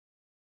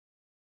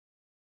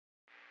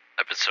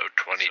Episode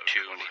 22.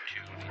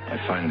 I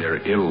find their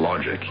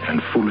illogic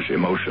and foolish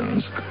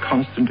emotions a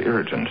constant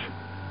irritant.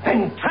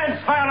 Then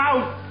transfer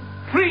out,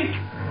 freak!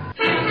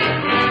 2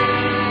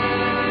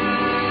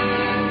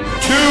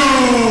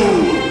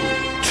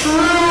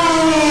 True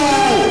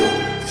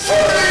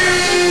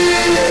Freaks!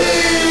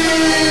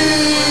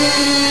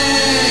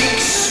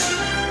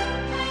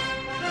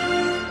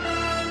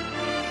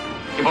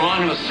 You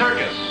belong in a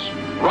circus,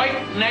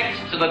 right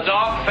next to the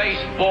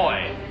dog-faced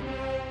boy.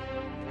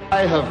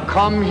 I have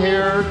come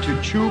here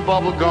to chew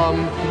bubblegum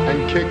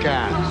and kick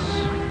ass,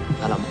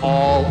 and I'm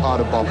all out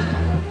of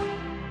bubblegum.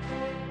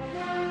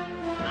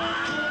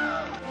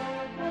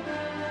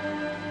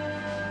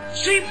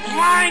 Cheap,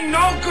 lying,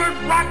 no good,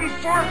 rotten,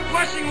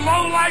 fork-flushing,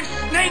 low-life,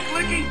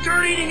 snake-licking,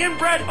 dirt-eating,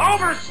 inbred,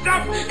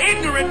 overstuffed,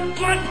 ignorant,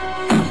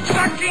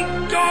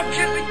 blood-sucking,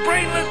 dog-kissing,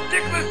 brainless,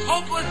 dickless,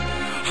 hopeless,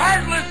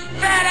 heartless,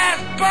 fat-ass,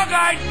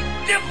 bug-eyed,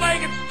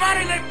 stiff-legged,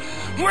 spotty-lipped,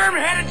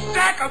 worm-headed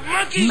sack of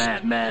monkeys.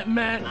 Matt.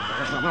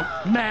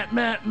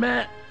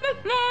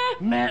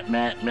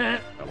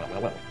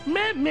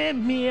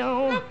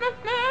 Meow.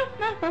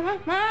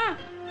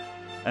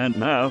 And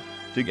now,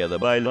 together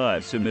by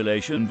live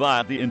simulation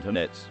via the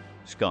internet,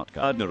 Scott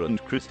Gardner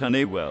and Chris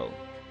Honeywell.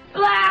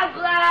 Blah,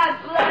 blah,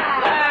 blah.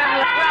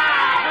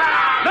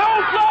 No,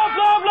 blah,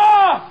 blah,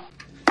 blah!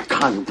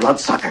 Con, you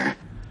bloodsucker.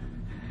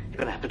 You're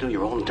gonna have to do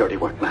your own dirty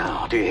work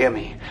now. Do you hear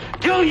me?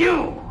 Do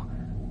you?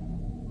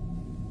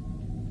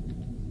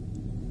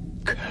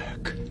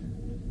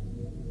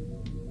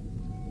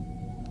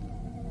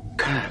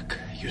 Kirk,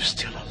 you're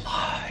still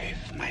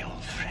alive, my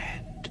old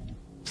friend.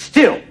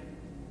 Still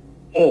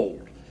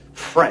old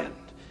friend.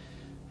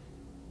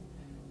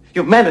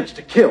 You've managed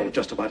to kill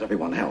just about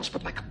everyone else,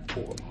 but like a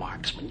poor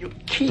marksman, you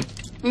keep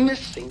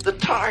missing the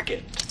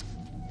target.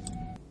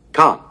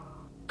 Khan,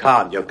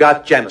 you've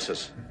got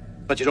Genesis,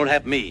 but you don't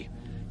have me.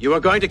 You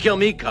are going to kill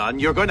me, Khan.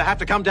 You're going to have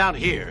to come down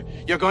here.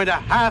 You're going to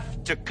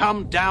have to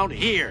come down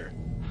here.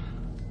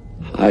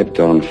 I've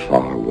done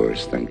far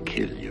worse than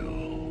kill you.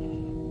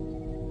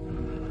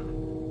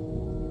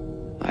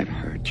 I've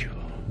hurt you.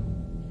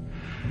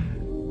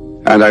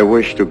 And I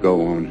wish to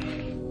go on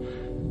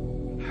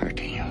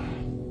hurting you.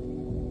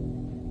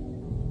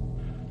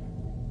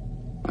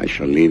 I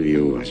shall leave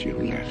you as you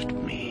left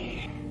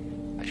me,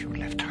 as you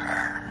left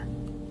her,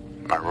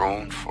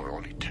 marooned for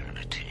all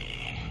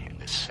eternity in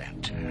the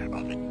center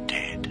of a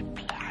dead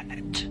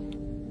planet.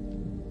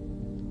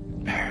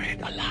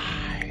 Buried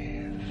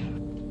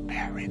alive.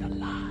 Buried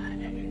alive.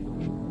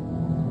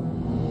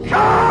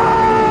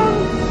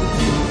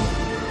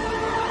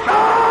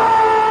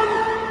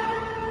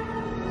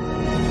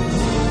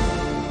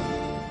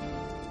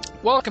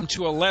 Welcome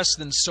to a less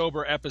than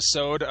sober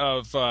episode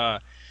of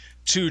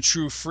Two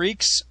True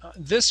Freaks.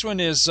 This one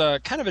is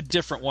kind of a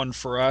different one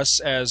for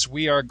us, as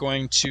we are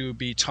going to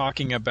be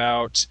talking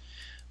about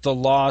the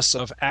loss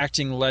of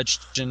acting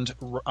legend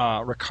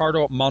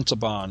Ricardo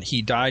Montalban.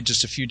 He died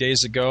just a few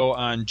days ago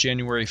on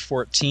January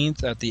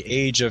 14th at the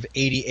age of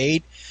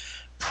 88.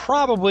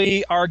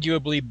 Probably,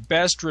 arguably,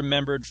 best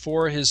remembered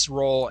for his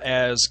role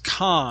as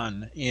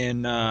Khan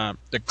in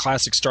the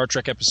classic Star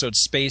Trek episode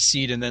Space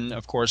Seed, and then,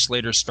 of course,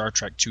 later Star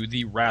Trek II,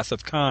 The Wrath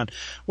of Khan.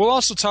 We'll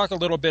also talk a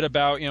little bit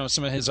about,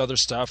 some of his other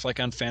stuff, like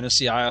on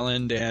Fantasy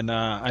Island, and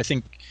I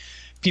think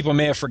people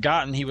may have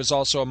forgotten he was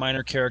also a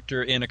minor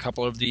character in a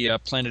couple of the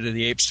Planet of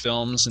the Apes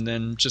films, and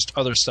then just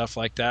other stuff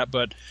like that.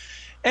 But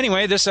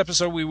anyway, this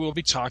episode we will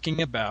be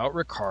talking about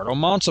Ricardo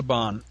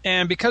Montalban,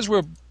 and because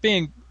we're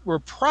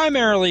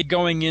primarily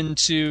going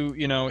into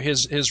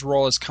his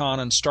role as Khan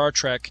on Star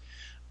Trek,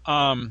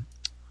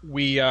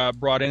 we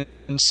brought in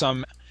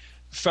some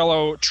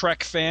fellow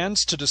Trek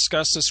fans to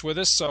discuss this with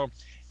us. So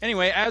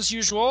anyway, as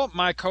usual,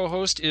 my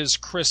co-host is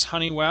Chris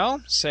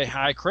Honeywell. Say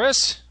hi,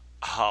 Chris.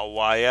 How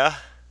are ya?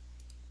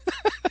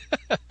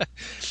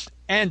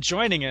 And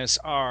joining us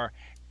are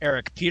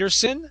Eric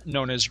Peterson,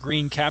 known as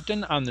Green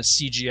Captain on the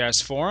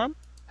CGS forum.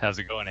 How's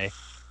it going, eh?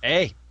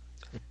 Hey.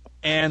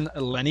 And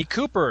Lenny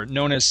Cooper,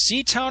 known as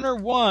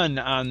Seatowner1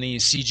 on the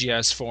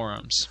CGS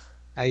forums.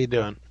 How you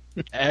doing?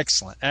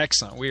 Excellent.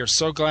 We are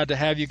so glad to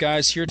have you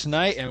guys here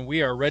tonight, and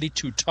we are ready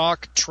to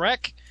talk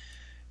Trek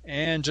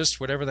and just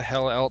whatever the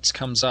hell else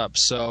comes up.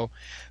 So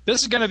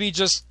this is going to be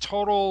just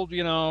total,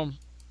 no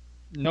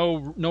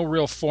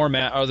real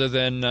format other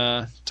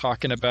than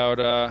talking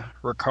about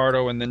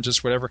Ricardo and then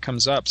just whatever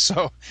comes up.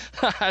 So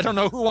I don't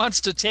know who wants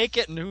to take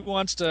it and who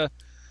wants to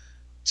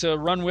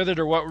run with it,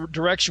 or what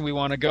direction we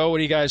want to go. What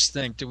do you guys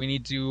think? Do we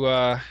need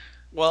to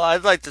Well,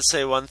 I'd like to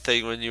say one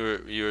thing when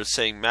you were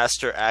saying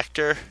master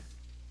actor.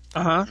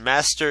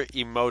 Master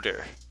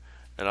emoter.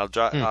 And I'll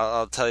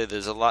tell you,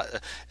 there's a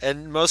lot,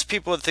 and most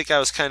people would think I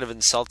was kind of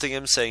insulting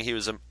him saying he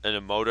was an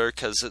emoter,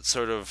 because it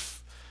sort of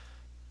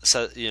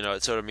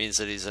means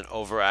that he's an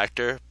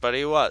overactor, but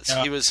he was.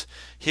 Yeah.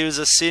 He was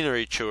a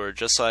scenery chewer,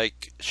 just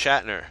like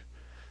Shatner.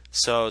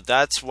 So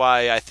that's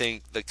why I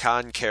think the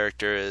Khan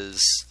character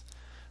is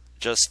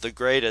just the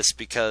greatest,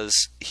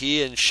 because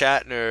he and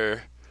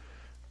Shatner,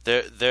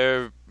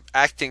 their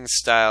acting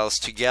styles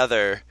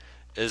together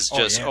is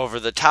just over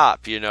the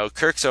top. You know,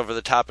 Kirk's over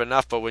the top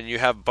enough, but when you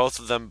have both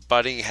of them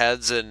butting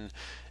heads and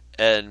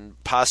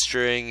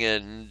posturing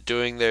and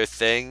doing their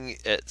thing,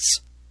 it's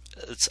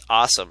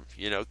awesome.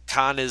 You know,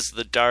 Khan is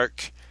the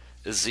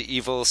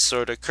evil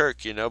sort of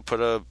Kirk. You know, put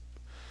a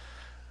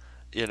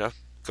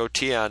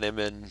goatee on him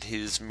and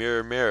he's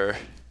mirror mirror.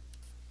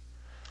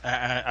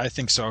 I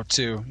think so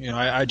too. You know,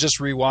 I just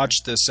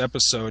rewatched this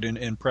episode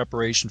in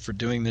preparation for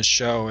doing this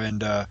show,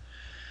 and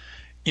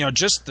you know,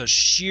 just the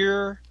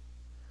sheer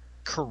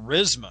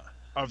charisma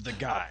of the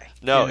guy.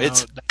 No,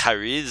 it's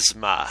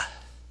charisma.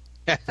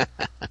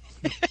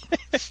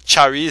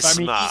 Charisma. I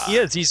mean, he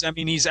is. He's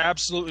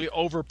absolutely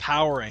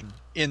overpowering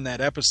in that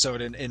episode,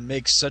 and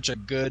makes such a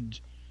good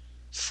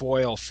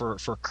foil for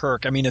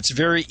Kirk. I mean, it's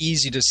very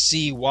easy to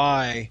see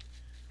why.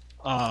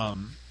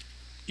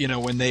 You know,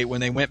 when they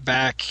went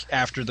back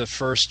after the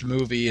first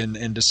movie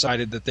and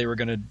decided that they were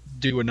going to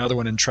do another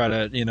one and try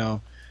to, you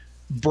know,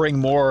 bring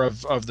more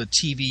of the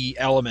TV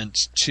element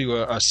to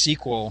a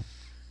sequel,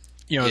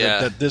 you know,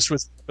 that this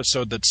was the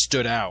episode that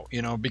stood out,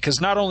 you know, because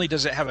not only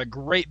does it have a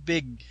great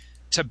big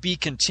to be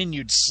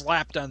continued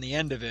slapped on the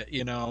end of it,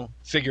 you know,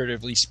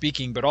 figuratively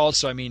speaking, but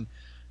also, I mean,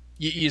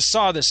 you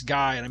saw this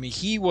guy, and I mean,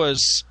 he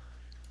was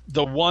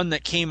the one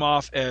that came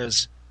off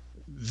as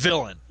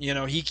villain. You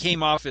know, he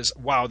came off as,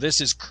 wow,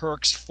 this is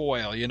Kirk's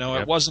foil. You know,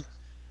 It wasn't,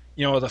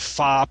 you know, the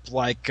fop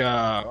like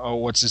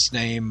what's his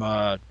name?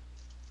 I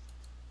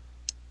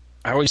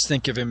always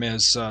think of him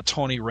as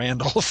Tony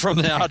Randall from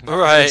the Odd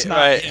Right,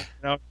 right.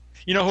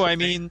 You know who I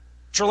mean?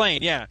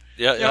 Trelane, yeah.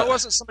 Yeah, you know, it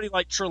wasn't somebody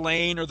like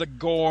Trelane or the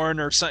Gorn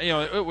or something. You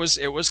know, it was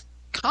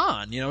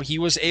Khan. You know, he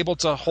was able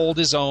to hold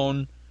his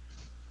own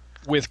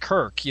with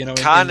Kirk, you know.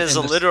 Khan is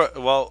a literal.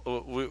 Well,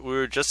 we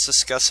were just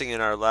discussing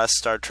in our last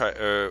Star Trek,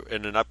 or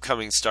in an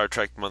upcoming Star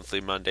Trek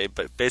Monthly Monday,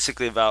 but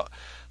basically about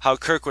how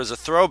Kirk was a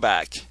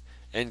throwback,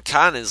 and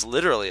Khan is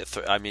literally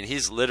I mean,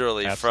 he's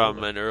literally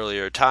from an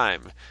earlier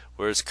time,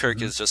 whereas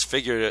Kirk is just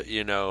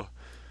figuratively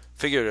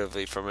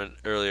from an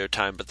earlier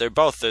time. But they're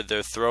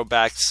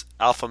throwbacks,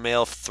 alpha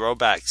male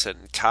throwbacks,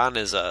 and Khan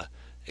is a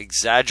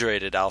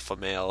exaggerated alpha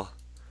male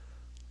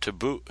to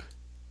boot.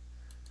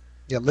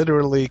 Yeah,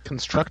 literally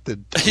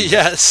constructed.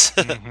 Yes.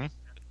 Mm-hmm.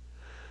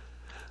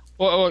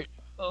 Well,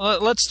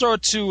 let's throw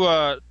it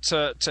to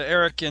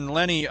Eric and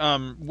Lenny.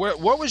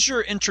 What was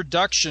your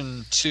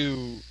introduction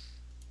to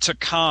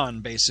Khan,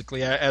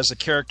 basically, as a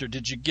character?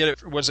 Did you get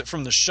it? Was it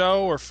from the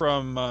show or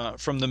from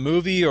the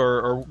movie,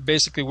 or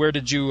basically where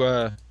did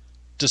you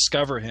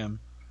discover him?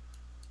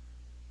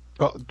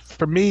 Well,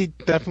 for me,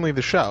 definitely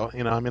the show.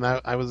 You know, I mean,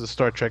 I was a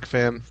Star Trek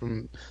fan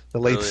from the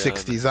late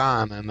 '60s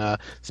on, and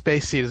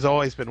Space Seed has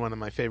always been one of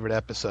my favorite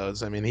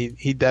episodes. I mean,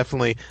 he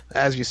definitely,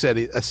 as you said,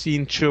 a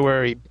scene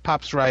chewer. He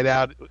pops right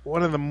out.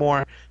 One of the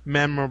more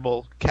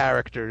memorable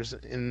characters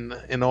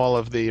in all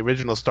of the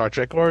original Star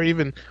Trek, or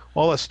even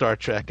all of Star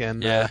Trek.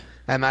 And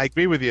and I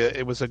agree with you.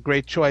 It was a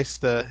great choice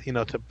to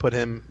put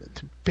him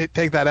to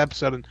take that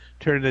episode and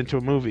turn it into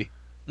a movie.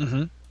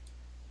 Mm-hmm.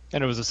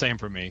 And it was the same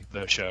for me,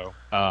 the show.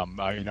 I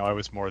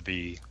was more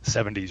the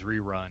 70s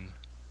rerun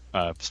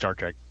Star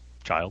Trek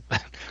child.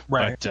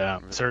 Right.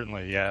 But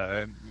certainly,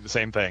 the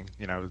same thing.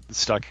 You know,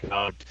 stuck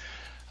out.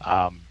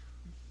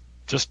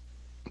 Just,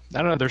 I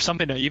don't know, there's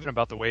something even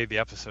about the way the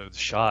episode's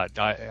shot.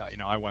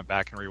 I went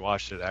back and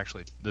rewatched it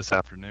actually this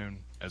afternoon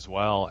as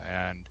well.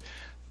 And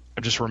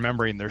I'm just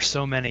remembering there's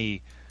so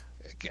many,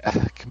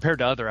 compared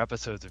to other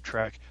episodes of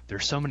Trek,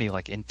 there's so many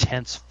like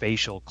intense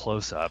facial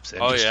close-ups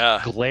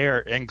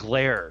and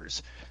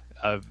glares,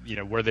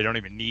 where they don't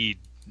even need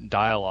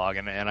dialogue.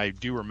 And I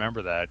do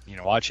remember that,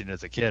 watching it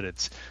as a kid,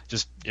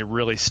 it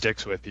really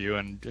sticks with you.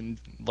 And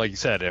like you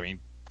said, I mean,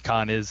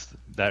 Khan is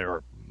that,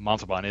 or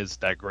Montalban is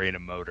that great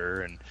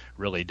emoter and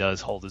really does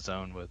hold his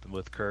own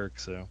with Kirk.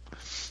 So,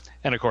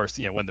 and of course,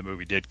 when the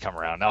movie did come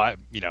around, now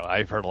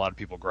I've heard a lot of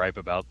people gripe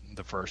about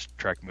the first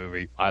Trek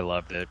movie. I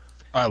loved it.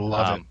 I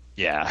love it.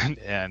 Yeah,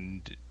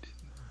 and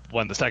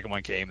when the second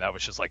one came, that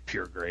was just like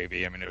pure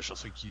gravy. I mean, it was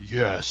just like,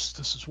 yes,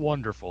 this is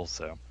wonderful.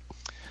 So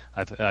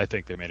I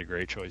think they made a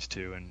great choice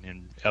too.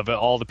 And of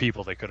all the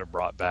people they could have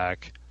brought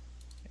back,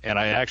 and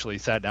I actually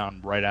sat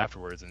down right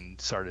afterwards and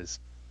started,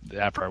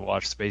 after I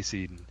watched Space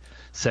Seed, and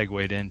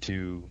segued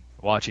into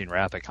watching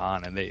Wrath of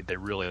Khan, and they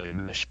really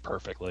meshed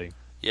perfectly.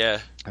 Yeah,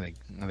 I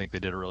think they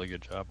did a really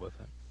good job with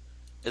it.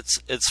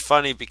 It's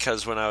funny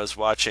because when I was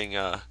watching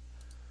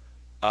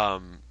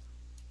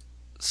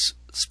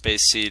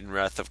Space Seed and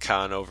Wrath of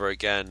Khan over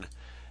again,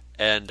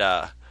 and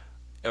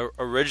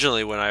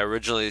originally when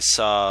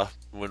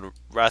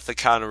Wrath of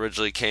Khan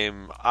originally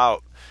came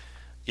out,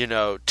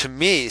 to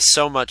me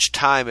so much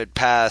time had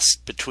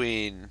passed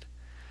between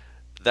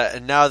that,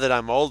 and now that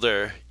I'm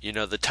older,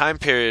 the time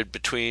period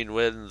between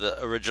when the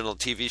original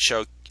TV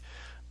show,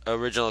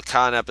 original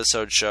Khan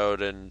episode showed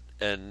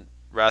and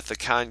Wrath of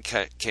Khan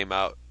came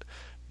out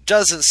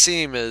doesn't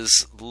seem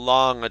as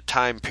long a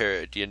time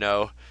period,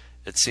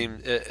 It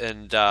seemed,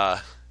 and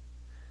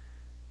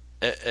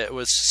it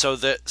was so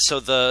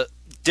the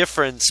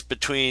difference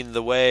between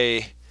the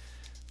way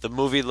the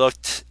movie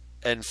looked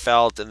and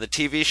felt and the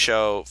TV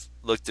show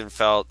looked and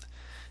felt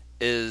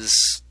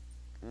is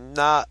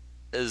not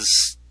as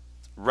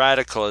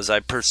radical as I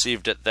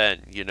perceived it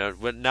then.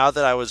 Now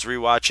that I was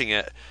rewatching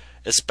it,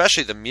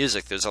 especially the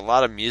music, there's a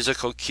lot of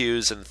musical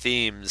cues and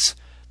themes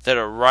that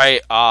are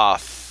right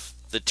off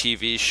the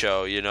TV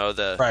show.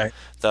 The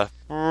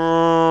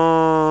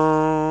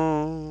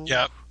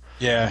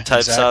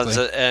type sounds,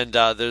 and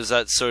there's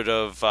that sort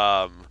of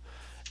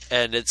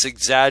and it's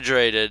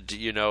exaggerated,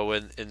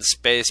 in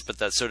space, but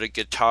that sort of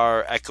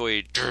guitar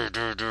echoey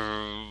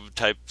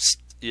type,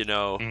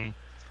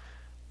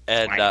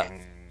 and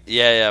down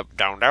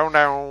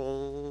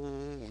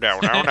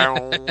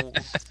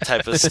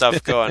type of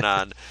stuff going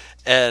on,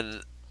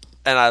 and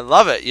I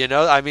love it.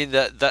 I mean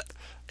that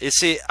you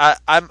see, I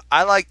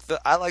like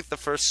the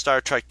first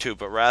Star Trek too,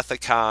 but Wrath of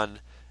Khan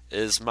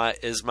is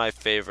my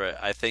favorite.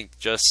 I think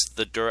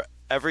just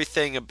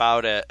everything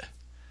about it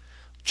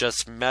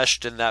just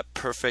meshed in that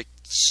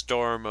perfect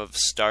storm of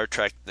Star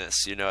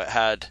Trekness.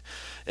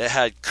 It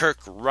had Kirk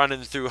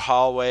running through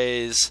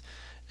hallways.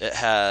 It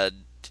had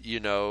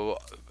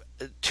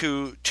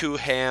two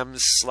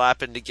hams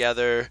slapping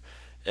together.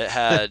 It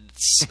had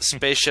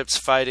spaceships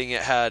fighting.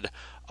 It had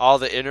all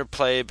the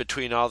interplay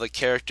between all the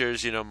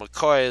characters.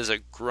 McCoy is a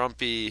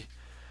grumpy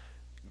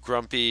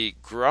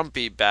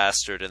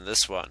bastard in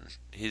this one.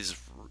 He's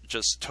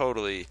just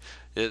totally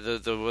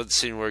the one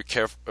scene where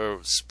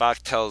Spock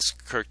tells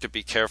Kirk to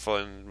be careful,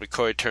 and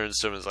McCoy turns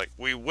to him and is like,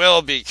 "We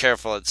will be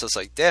careful." It's just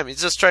like, damn,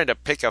 he's just trying to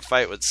pick a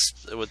fight with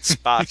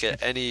Spock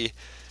at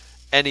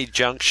any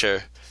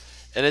juncture.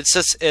 And it's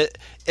just it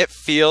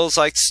feels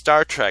like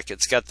Star Trek.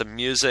 It's got the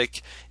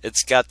music,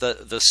 it's got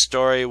the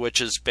story,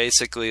 which is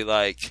basically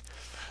like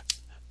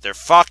they're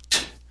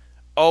fucked.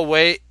 Oh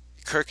wait,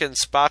 Kirk and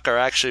Spock are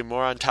actually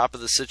more on top of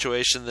the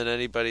situation than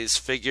anybody's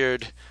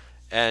figured,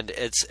 and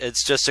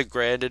it's just a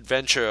grand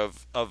adventure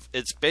of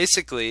it's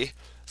basically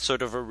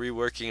sort of a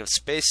reworking of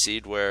Space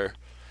Seed, where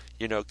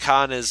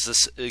Khan is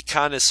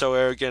so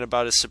arrogant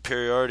about his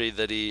superiority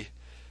that he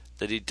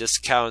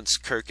discounts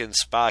Kirk and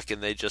Spock,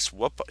 and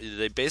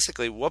they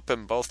basically whoop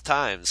him both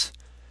times.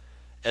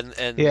 And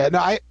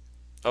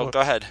go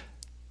ahead.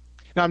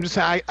 No, I'm just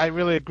saying I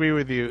really agree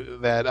with you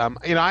that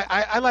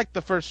I like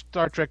the first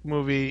Star Trek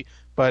movie,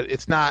 but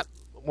it's not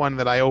one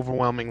that I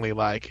overwhelmingly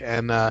like.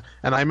 And I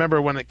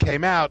remember when it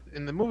came out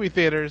in the movie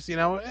theaters,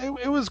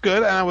 it was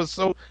good, and I was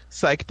so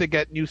psyched to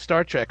get new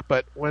Star Trek.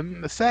 But when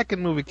the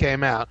second movie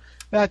came out,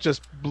 that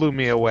just blew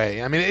me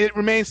away. I mean, it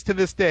remains to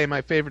this day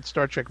my favorite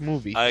Star Trek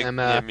movie.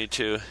 Me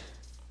too.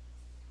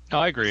 No,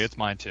 I agree. It's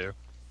mine too.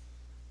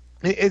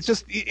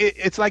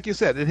 It's like you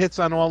said. It hits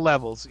on all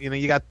levels.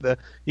 You got the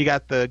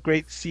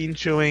great scene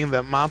chewing,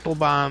 the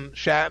Montalban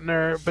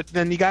Shatner, but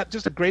then you got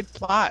just a great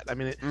plot. I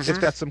mean, it's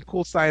got some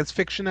cool science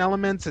fiction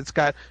elements. It's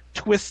got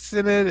twists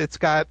in it. It's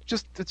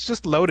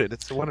just loaded.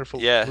 It's a wonderful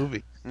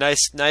movie.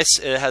 Nice.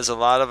 It has a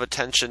lot of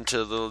attention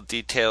to little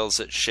details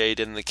that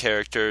shade in the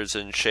characters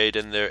and shade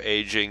in their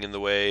aging and the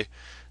way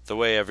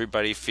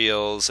everybody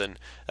feels, and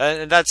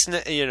that's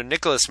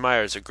Nicholas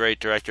Meyer is a great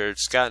director.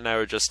 Scott and I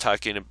were just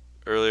talking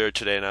earlier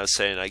today, and I was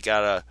saying I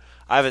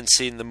haven't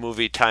seen the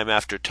movie time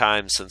after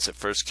time since it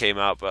first came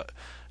out, but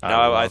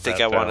now I think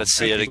I want to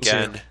see it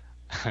again.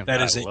 I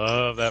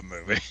love that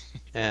movie.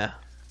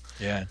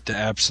 Yeah,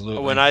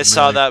 absolutely. When I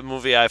saw that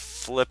movie, I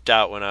flipped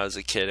out when I was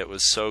a kid. It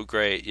was so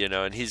great,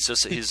 and he's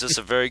just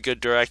a very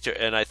good director,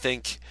 and I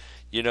think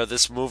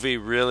this movie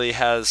really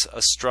has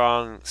a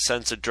strong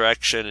sense of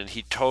direction, and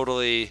he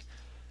totally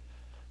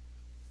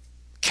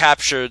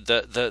captured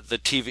the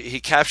TV.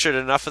 He captured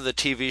enough of the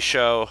TV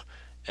show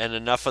and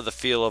enough of the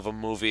feel of a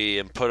movie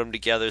and put them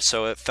together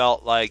so it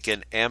felt like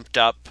an amped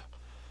up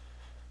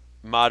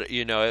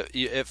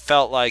it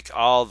felt like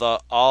all the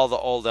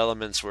old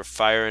elements were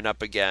firing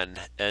up again.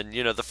 And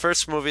the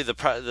first movie,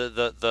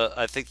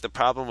 I think the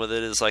problem with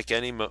it is like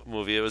any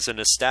movie, it was an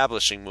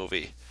establishing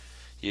movie.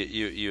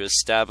 You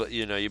establish,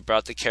 you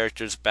brought the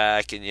characters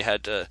back and you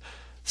had to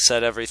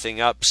set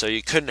everything up, so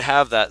you couldn't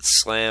have that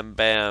slam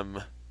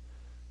bam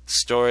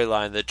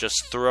storyline that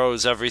just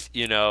throws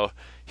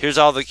here's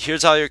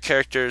all your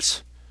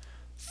characters,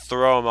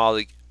 throw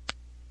them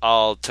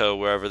all to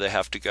wherever they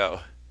have to go,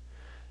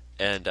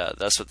 and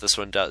that's what this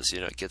one does.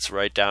 It gets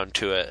right down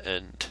to it,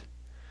 and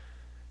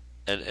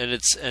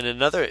it's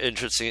another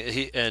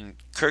interesting.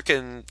 Kirk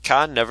and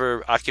Khan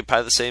never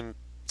occupy the same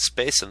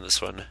space in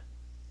this one.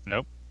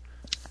 Nope.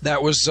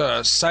 That was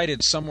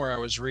cited somewhere. I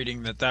was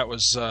reading that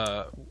was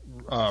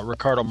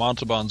Ricardo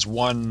Montalban's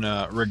one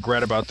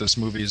regret about this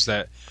movie is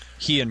that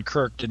he and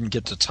Kirk didn't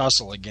get to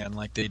tussle again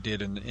like they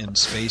did in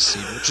Space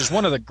Seed, which is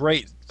one of the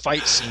great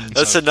fight scenes.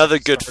 That's another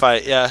good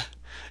fight, yeah.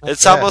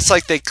 It's almost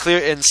like they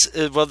clear.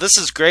 Well, this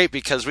is great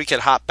because we can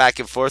hop back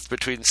and forth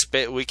between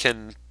space. We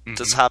can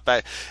just hop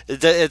back.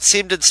 It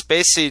seemed in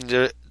Space Seed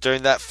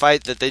during that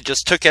fight that they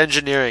just took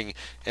engineering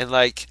and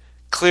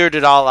cleared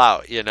it all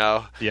out.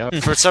 Yeah.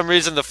 For some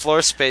reason, the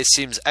floor space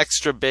seems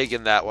extra big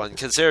in that one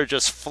because they're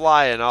just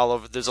flying all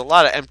over. There's a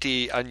lot of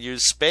empty,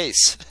 unused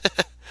space.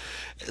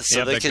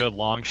 So they that good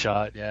long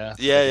shot, yeah.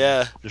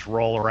 Yeah. Just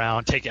roll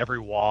around, take every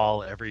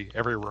wall, every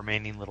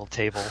remaining little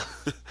table.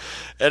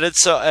 And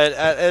it's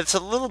it's a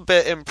little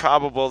bit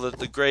improbable that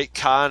the Great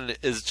Khan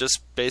is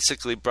just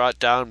basically brought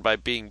down by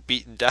being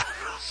beaten down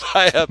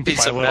by a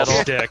piece of metal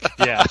stick.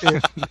 Yeah.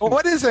 Well,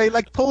 what is it?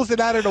 Like pulls it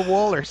out of the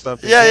wall or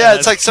something? Yeah.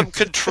 It's like some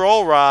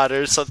control rod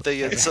or something.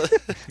 It's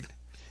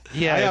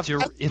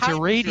it's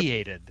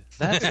irradiated.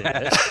 That's it.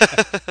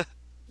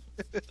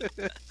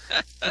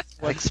 That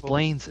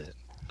explains it.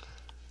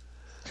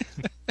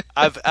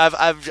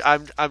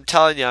 I'm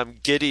telling you, I'm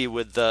giddy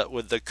with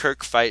the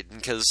Kirk fighting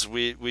because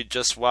we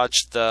just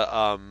watched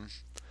the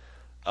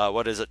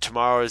what is it?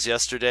 Tomorrow is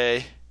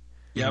Yesterday.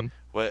 Yep.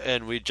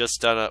 And we've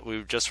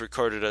just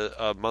recorded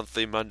a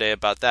monthly Monday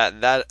about that,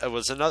 and that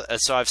was another.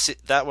 So I've seen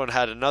that one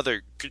had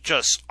another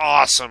just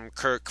awesome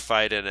Kirk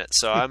fight in it.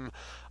 So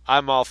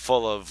I'm all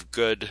full of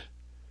good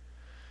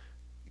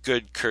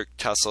Kirk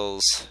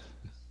tussles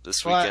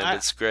this weekend.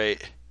 It's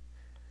great.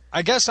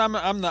 I guess I'm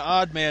the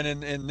odd man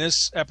in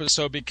this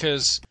episode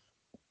because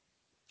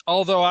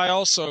although I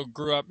also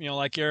grew up,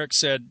 like Eric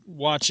said,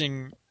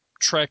 watching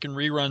Trek and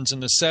reruns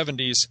in the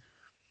 70s,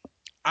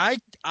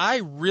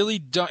 I really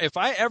don't. If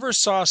I ever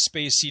saw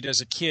Space Seed as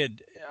a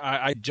kid,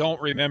 I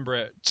don't remember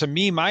it. To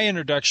me, my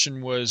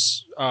introduction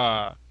was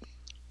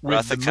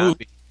with the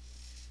movie,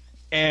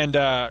 and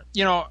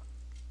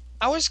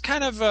I was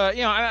kind of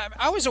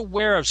I was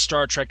aware of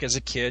Star Trek as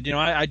a kid.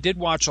 I did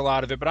watch a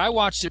lot of it, but I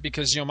watched it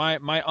because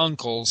my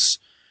uncles,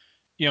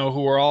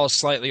 who were all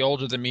slightly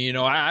older than me,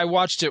 I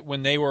watched it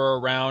when they were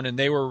around and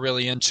they were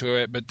really into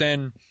it. But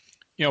then,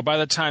 by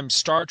the time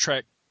Star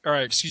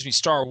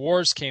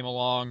Wars came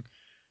along,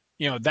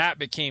 that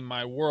became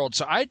my world.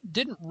 So I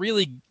didn't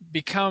really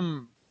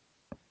become,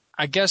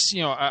 I guess,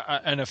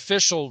 an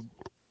official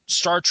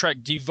Star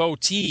Trek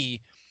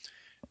devotee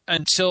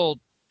until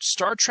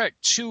Star Trek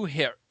 2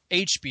 hit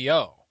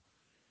HBO.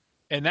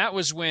 And that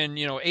was when,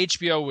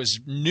 HBO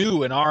was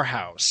new in our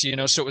house,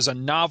 so it was a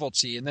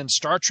novelty. And then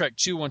Star Trek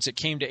 2, once it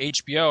came to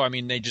HBO, I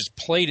mean, they just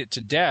played it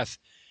to death.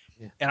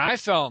 Yeah. And I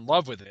fell in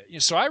love with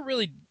it. So I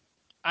really,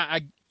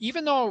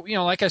 even though,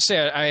 like I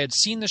said, I had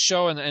seen the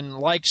show and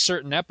liked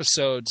certain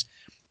episodes,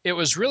 it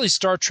was really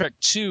Star Trek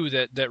 2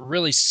 that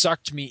really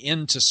sucked me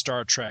into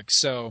Star Trek.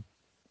 So,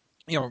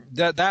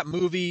 that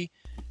movie.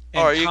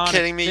 Oh, are you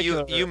kidding me?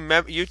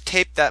 You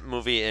taped that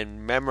movie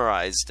and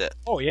memorized it.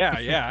 Oh yeah.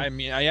 I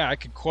mean, I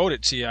could quote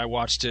it to you. I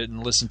watched it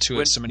and listened to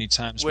it so many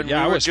times. When we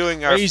were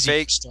doing our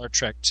fake Star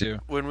Trek too.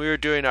 When we were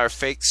doing our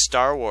fake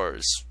Star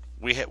Wars,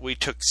 we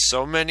took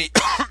so many,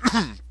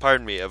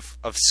 pardon me, of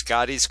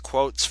Scotty's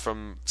quotes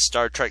from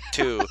Star Trek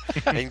 2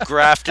 and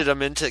grafted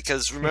them into.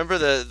 Because remember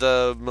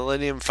the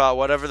Millennium Falcon,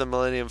 whatever the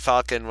Millennium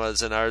Falcon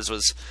was, and ours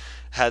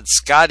had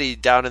Scotty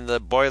down in the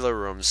boiler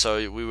room,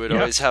 so we would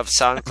always have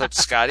sound clips.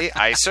 Scotty,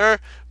 aye sir,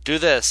 do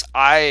this,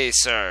 aye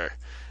sir.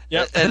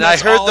 Yep. And I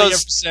heard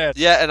those.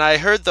 Yeah, and I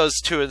heard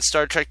those two in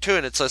Star Trek 2,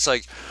 and it's just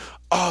like,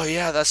 oh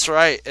yeah, that's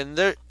right. And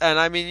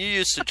I mean, you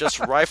used to just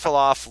rifle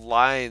off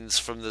lines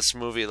from this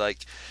movie,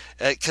 like,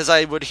 because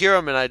I would hear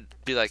them and I'd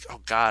be like,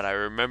 oh god, I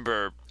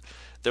remember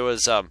there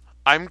was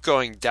I'm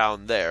going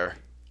down there.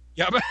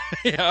 Yep.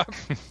 Yeah.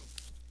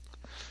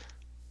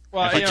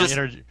 Well,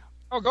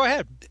 Oh, go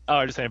ahead. Oh,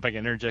 I was just saying, if I can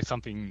interject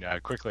something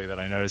quickly that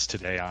I noticed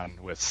today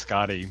with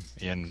Scotty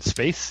in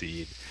Space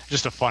Seed.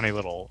 Just a funny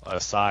little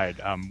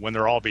aside. When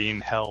they're all being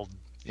held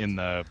in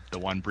the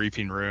one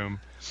briefing room,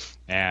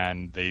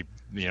 and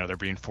they're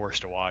being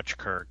forced to watch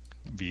Kirk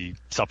be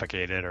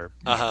suffocated or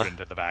put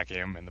into the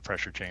vacuum in the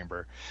pressure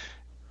chamber.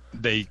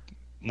 When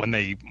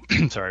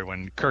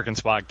Kirk and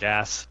Spock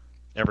gas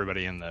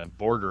everybody in the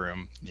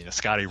boardroom,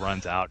 Scotty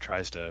runs out,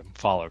 tries to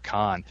follow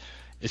Khan.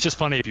 It's just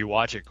funny if you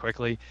watch it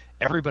quickly.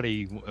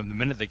 Everybody, the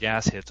minute the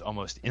gas hits,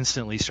 almost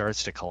instantly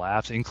starts to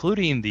collapse,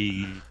 including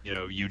the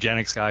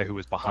eugenics guy who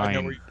was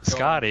behind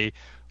Scotty.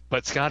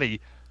 But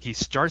Scotty, he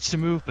starts to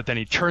move, but then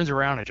he turns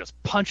around and just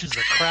punches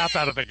the crap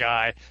out of the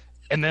guy,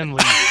 and then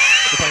leaves.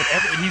 It's like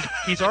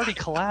he's already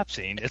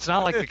collapsing. It's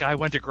not like the guy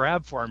went to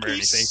grab for him or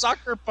anything. He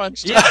sucker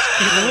punched him. Yeah,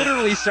 he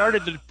literally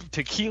started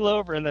to keel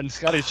over, and then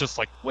Scotty's just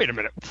like, wait a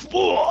minute.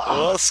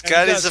 Well,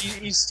 Scotty's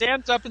he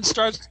stands up and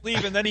starts to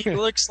leave, and then he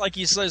looks like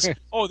he says,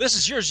 oh, this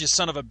is yours, you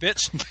son of a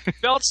bitch.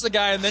 Belts the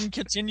guy, and then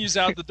continues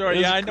out the door.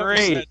 Yeah, I know.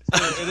 Great.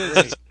 It is.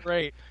 It's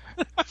great.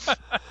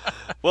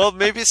 Well,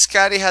 maybe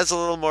Scotty has a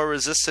little more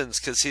resistance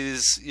because he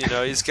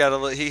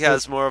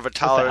has more of a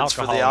tolerance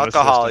for the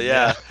alcohol.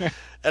 Yeah.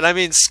 And I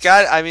mean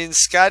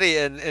Scotty,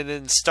 and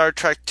in Star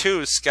Trek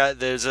 2,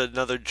 there's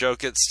another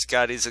joke at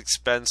Scotty's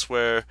expense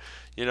where,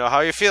 how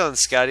are you feeling,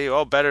 Scotty?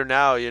 Oh, better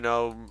now,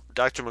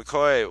 Dr.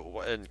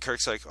 McCoy. And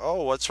Kirk's like,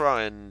 oh, what's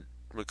wrong? And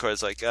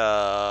McCoy's like,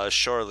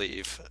 shore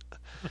leave.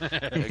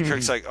 And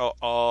Kirk's like,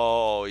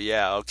 oh,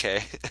 yeah,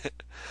 okay.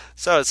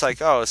 So it's like,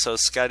 so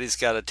Scotty's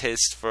got a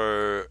taste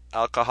for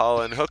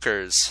alcohol and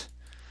hookers.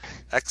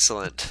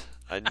 Excellent.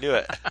 I knew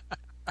it.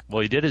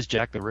 Well, he did as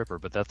Jack the Ripper,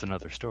 but that's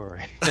another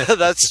story.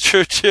 That's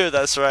true, too.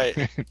 That's right.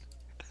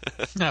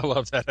 I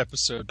love that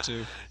episode,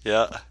 too.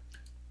 Yeah.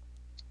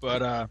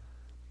 But,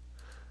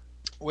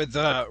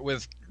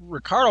 with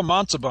Ricardo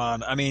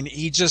Montalban, I mean,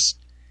 he just,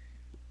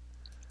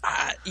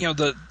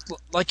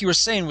 like you were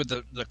saying with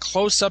the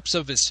close-ups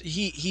of his,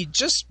 he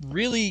just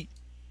really,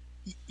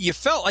 you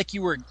felt like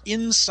you were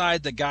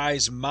inside the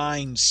guy's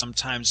mind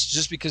sometimes,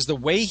 just because the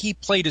way he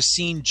played a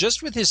scene,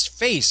 just with his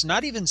face,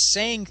 not even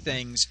saying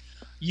things,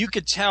 you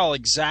could tell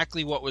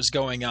exactly what was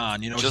going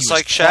on. Just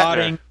like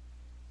Shatner.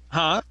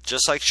 Huh?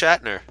 Just like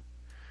Shatner.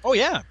 Oh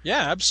yeah,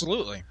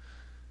 absolutely.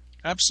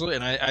 Absolutely,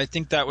 and I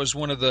think that was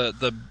one of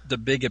the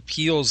big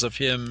appeals of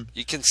him.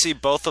 You can see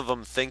both of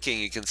them thinking.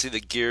 You can see the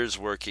gears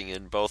working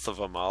in both of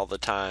them all the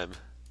time.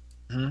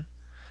 Mm-hmm.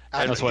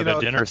 And that's why the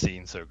dinner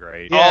scene's so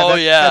great. Yeah,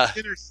 that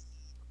dinner scene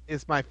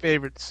is my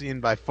favorite scene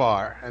by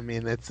far. I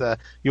mean, it's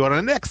you are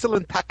an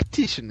excellent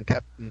tactician,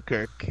 Captain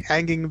Kirk,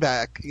 hanging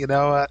back.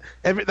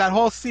 That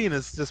whole scene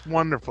is just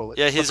wonderful.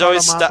 Yeah, he's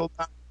always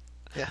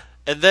Yeah.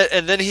 And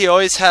then he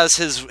always has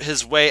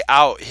his way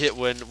out.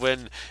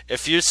 When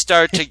if you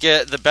start to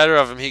get the better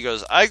of him, he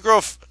goes,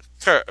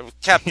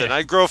 Captain,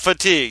 I grow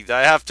fatigued.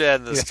 I have to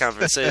end this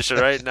conversation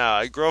right now.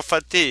 I grow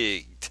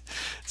fatigued.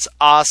 It's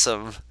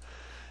awesome.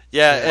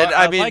 Yeah, and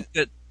I mean, like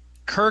that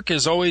Kirk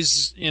is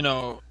always,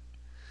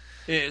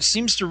 it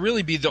seems to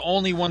really be the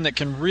only one that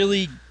can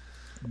really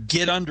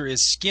get under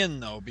his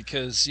skin, though,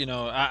 because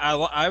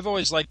I've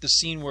always liked the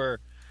scene where,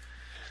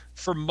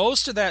 for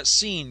most of that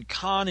scene,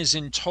 Khan is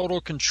in total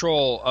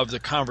control of the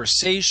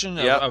conversation,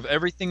 of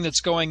everything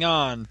that's going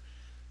on.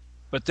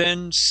 But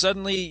then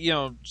suddenly,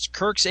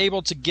 Kirk's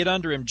able to get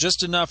under him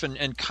just enough,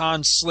 and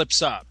Khan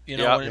slips up.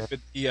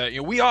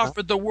 We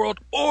offered the world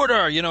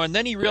order, and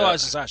then he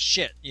realizes,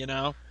 shit,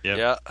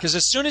 Yeah. Because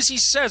as soon as he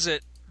says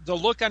it, the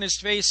look on his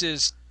face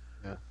is,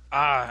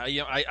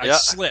 I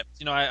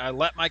slipped. I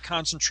let my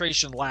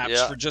concentration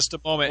lapse for just a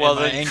moment. Well,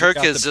 then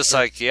Kirk is just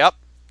like, yep,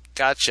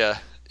 gotcha.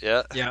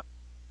 Yeah. Yeah.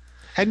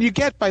 And you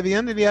get, by the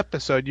end of the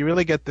episode, you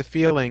really get the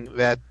feeling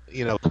that,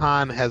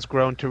 Khan has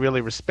grown to really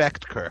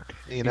respect Kirk.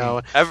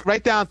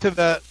 Right down to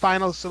the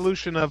final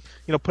solution of,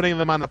 putting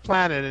them on the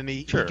planet, and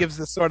he gives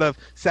this sort of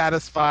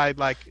satisfied,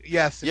 like,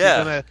 yes, if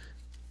you're going to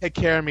take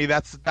care of me,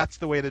 that's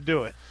the way to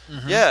do it.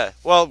 Mm-hmm. Yeah.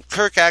 Well,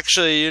 Kirk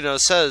actually,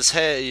 says,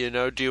 hey,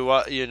 do you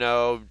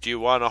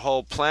want a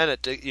whole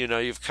planet to,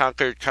 you've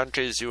conquered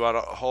countries, you want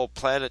a whole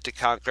planet to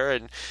conquer,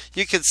 and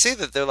you can see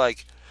that they're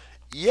like,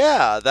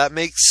 yeah, that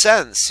makes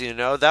sense,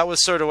 That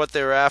was sort of what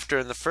they were after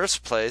in the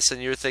first place,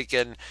 and you're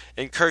thinking,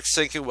 and Kirk's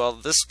thinking, well,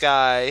 this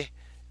guy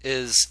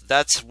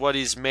that's what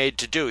he's made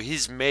to do.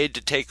 He's made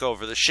to take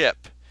over the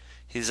ship.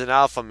 He's an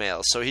alpha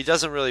male, so he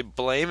doesn't really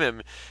blame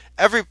him.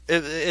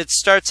 It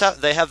starts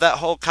out, they have that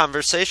whole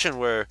conversation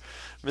where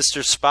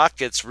Mr. Spock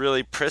gets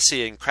really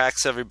prissy and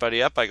cracks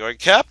everybody up by going,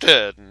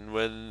 Captain,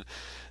 when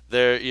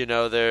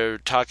they're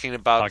talking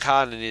about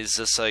Khan, and he's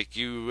just like,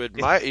 you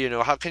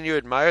admire, how can you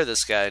admire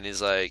this guy? And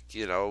he's like,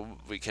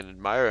 we can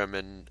admire him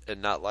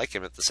and not like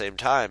him at the same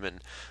time,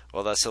 and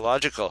well, that's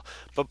illogical.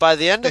 But by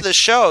the end of the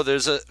show,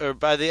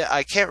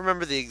 I can't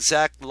remember the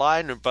exact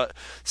line, but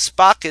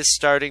Spock is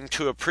starting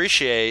to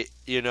appreciate,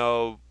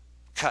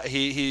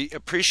 he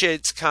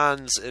appreciates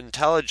Khan's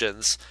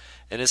intelligence,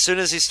 and as soon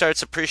as he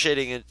starts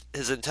appreciating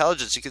his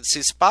intelligence, you can see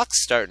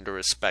Spock's starting to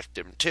respect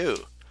him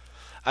too.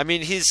 I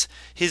mean, he's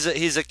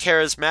a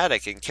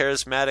charismatic, and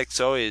charismatics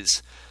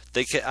always.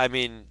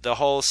 The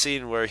whole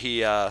scene where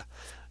he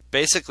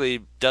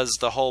basically does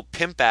the whole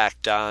pimp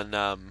act on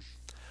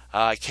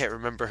I can't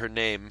remember her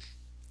name,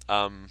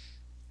 the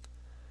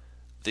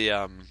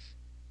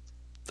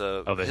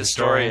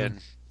historian.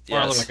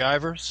 Marla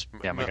McIvers?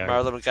 Yeah, McIvers.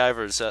 Marla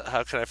McIvers.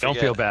 How can I forget? Don't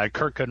feel bad.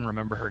 Kirk couldn't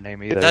remember her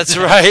name either. That's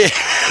right.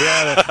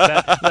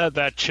 Yeah,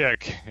 that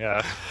chick.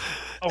 Yeah.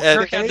 Oh,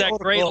 Kirk had that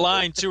great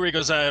line, too, where he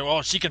goes,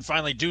 well, she can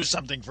finally do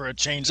something for a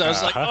change. I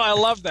was like, I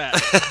love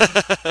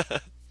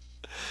that.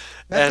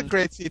 That's a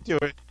great scene, too.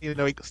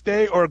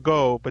 Stay or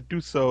go, but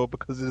do so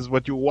because it is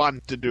what you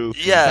want to do.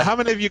 Yeah. Now, how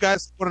many of you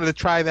guys wanted to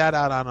try that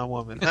out on a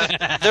woman?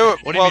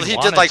 He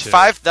did like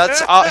 5.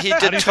 That's all. He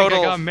did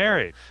total. I got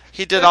married.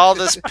 He did all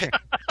this.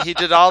 He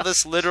did all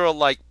this literal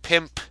like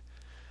pimp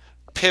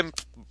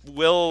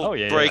will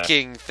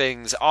breaking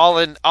things all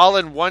in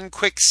one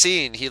quick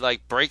scene. He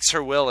like breaks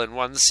her will in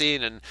one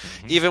scene, and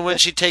even when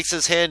she takes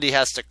his hand, he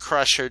has to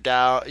crush her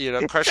down,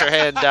 crush her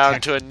hand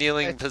down to a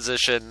kneeling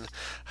position.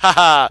 Ha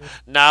ha!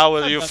 Now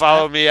will you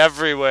follow me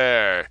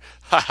everywhere?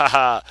 Ha ha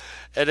ha!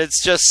 And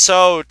it's just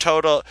so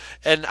total.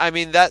 And I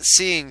mean, that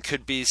scene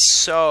could be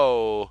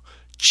so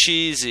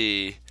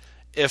cheesy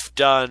if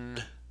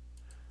done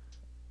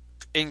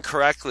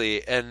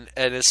incorrectly, and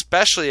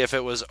especially if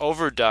it was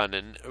overdone.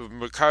 And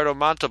Ricardo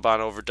Montalban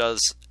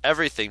overdoes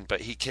everything,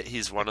 but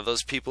he's one of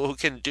those people who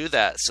can do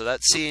that. So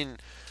that scene,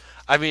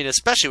 I mean,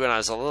 especially when I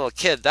was a little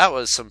kid, that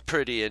was some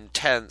pretty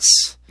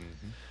intense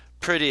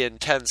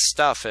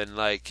stuff. And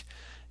like,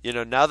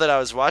 now that I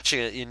was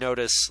watching it, you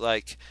notice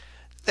like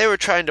they were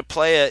trying to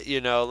play it,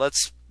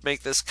 let's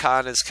make this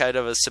Khan as kind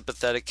of a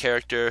sympathetic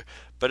character,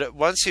 But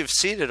once you've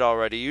seen it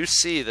already, you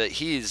see that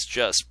he's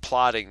just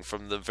plotting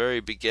from the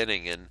very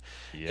beginning, and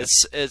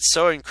it's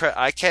so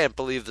incredible. I can't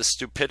believe the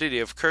stupidity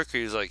of Kirk.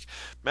 He's like,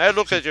 "May I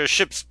look at your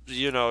ship's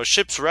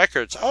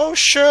records?" "Oh,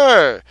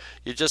 sure."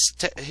 You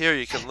just here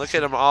you can look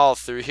at them all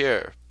through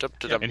here.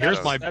 And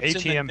here's my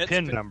ATM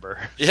PIN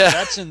number. Yeah,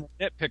 that's in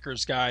the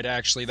Nitpicker's Guide.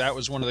 Actually, that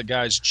was one of the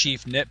guy's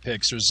chief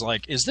nitpicks. Was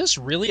like, "Is this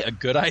really a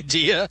good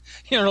idea?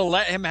 To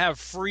let him have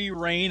free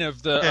reign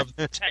of the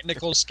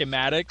technical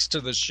schematics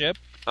to the ship."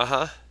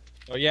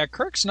 So yeah,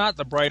 Kirk's not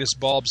the brightest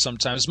bulb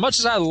sometimes. As much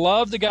as I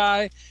love the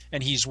guy,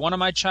 and he's one of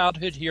my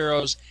childhood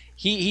heroes,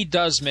 he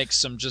does make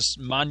some just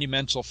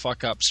monumental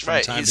fuck-ups from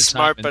time to time. He's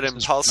smart but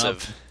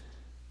impulsive.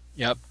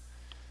 Yep,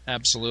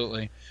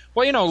 absolutely.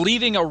 Well,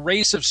 leaving a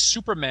race of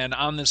Supermen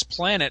on this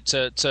planet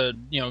to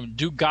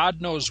do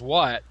God knows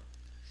what,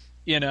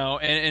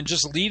 and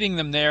just leaving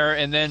them there,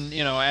 and then,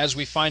 as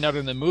we find out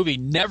in the movie,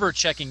 never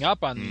checking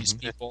up on these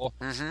people,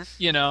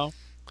 Well,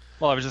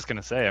 I was just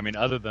going to say,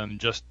 other than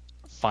just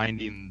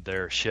finding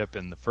their ship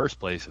in the first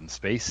place in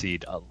Space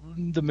Seed,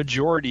 the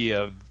majority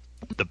of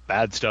the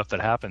bad stuff that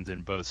happens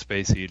in both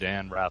Space Seed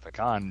and Wrath of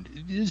Khan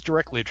is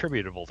directly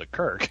attributable to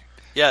Kirk.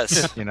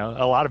 Yes. A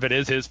lot of it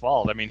is his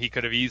fault. He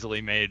could have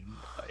easily made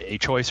a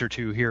choice or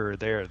two here or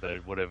there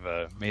that would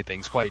have made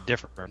things quite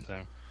different.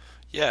 So.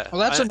 Yeah.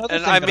 Well, that's another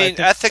thing. And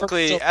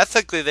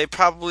ethically, they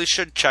probably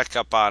should check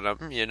up on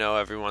him,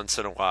 every once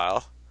in a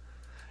while.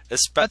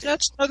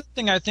 That's another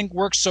thing I think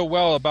works so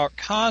well about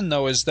Khan,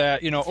 though, is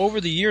that, over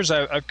the years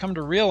I've come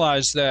to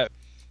realize that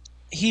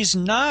he's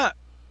not,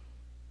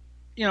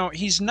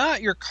 he's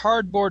not your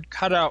cardboard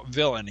cutout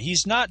villain.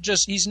 He's not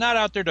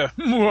out there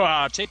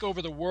to take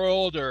over the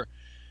world or,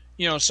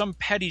 some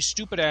petty,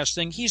 stupid-ass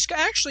thing. He's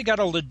actually got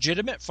a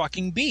legitimate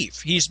fucking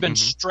beef. He's been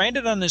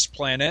stranded on this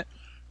planet.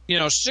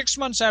 6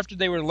 months after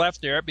they were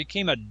left there, it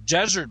became a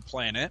desert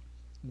planet,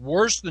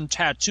 worse than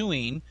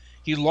Tatooine.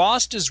 He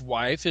lost his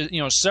wife.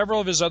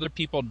 Several of his other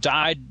people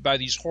died by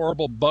these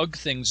horrible bug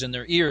things in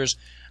their ears.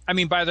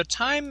 By the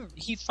time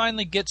he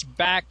finally gets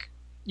back,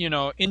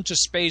 into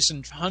space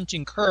and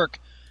hunting Kirk,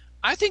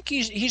 I think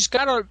he's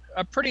got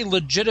a pretty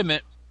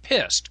legitimate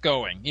pissed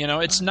going.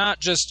 It's not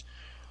just,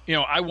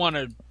 I want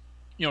to,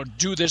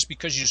 do this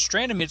because you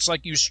stranded me. It's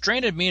like you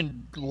stranded me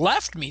and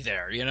left me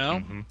there.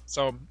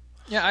 So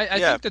yeah,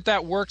 I think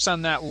that works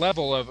on that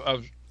level of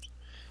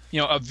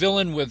a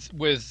villain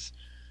with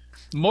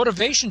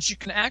motivations you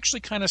can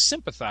actually kind of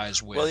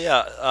sympathize with. Well,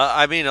 yeah,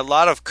 a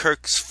lot of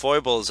Kirk's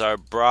foibles are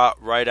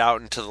brought right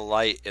out into the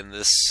light in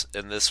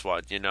this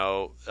one.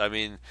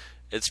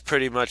 It's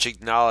pretty much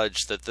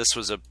acknowledged that this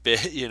was a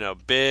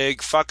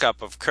big fuck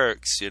up of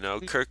Kirk's.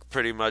 Kirk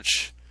pretty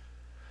much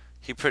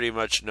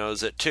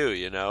knows it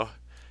too.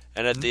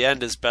 And at the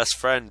end, his best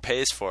friend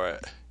pays for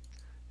it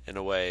in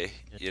a way.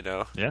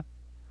 Yeah.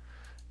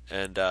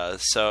 And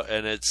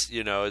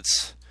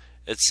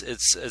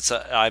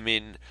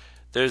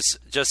there's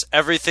just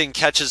everything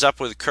catches up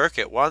with Kirk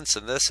at once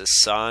in this.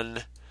 His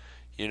son,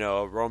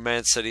 a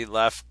romance that he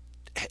left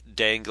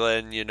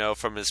dangling,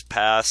 from his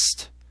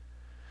past.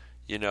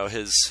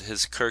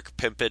 His Kirk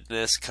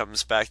pimpedness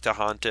comes back to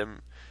haunt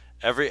him.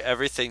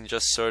 Everything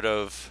just sort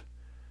of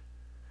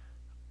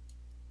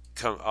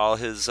all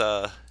his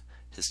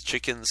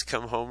chickens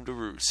come home to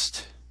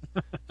roost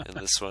in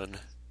this one.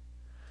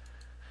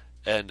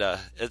 And I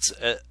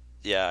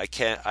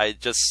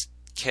just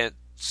can't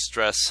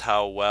stress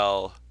how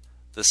well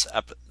this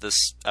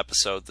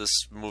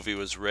movie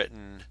was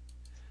written,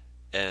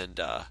 and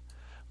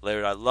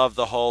Laird, I love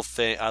the whole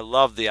thing. I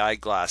love the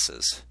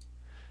eyeglasses.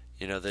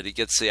 That he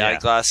gets the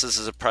eyeglasses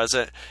as a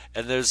present,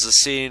 and there's a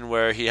scene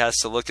where he has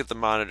to look at the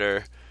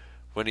monitor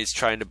when he's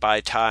trying to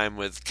buy time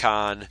with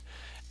Khan,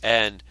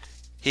 and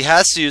he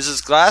has to use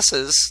his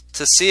glasses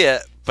to see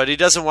it, but he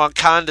doesn't want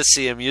Khan to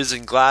see him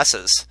using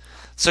glasses,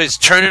 so he's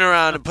turning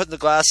around and putting the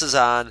glasses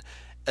on.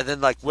 And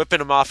then,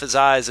 whipping him off his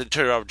eyes and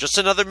turning over. Just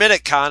another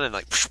minute, Khan, and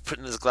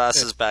putting his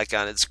glasses back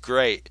on. It's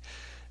great,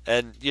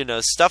 and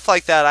stuff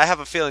like that. I have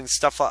a feeling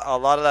a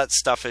lot of that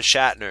stuff is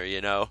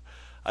Shatner.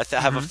 I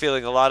have a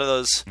feeling a lot of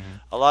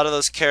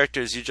those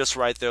characters, you just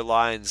write their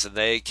lines and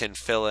they can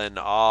fill in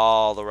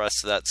all the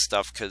rest of that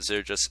stuff because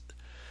they're just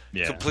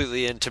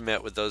completely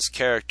intimate with those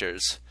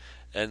characters.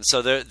 And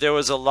so there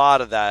was a lot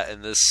of that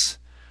in this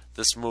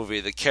movie.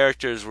 The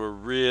characters were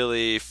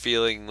really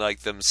feeling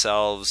like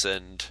themselves,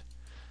 and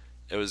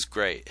it was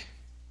great.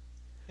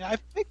 Yeah, I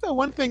think the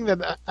one thing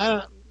that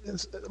I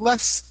was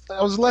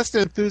less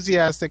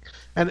enthusiastic,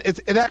 and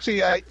it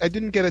actually I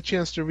didn't get a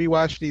chance to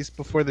rewatch these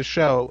before the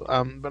show,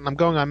 but I'm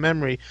going on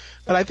memory.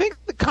 But I think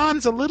the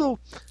Khan's a little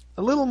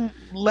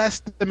less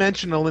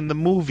dimensional in the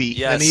movie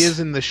than he is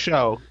in the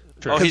show.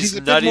 Oh, he's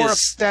a nutty, bit more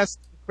obsessed,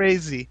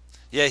 crazy.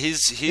 Yeah,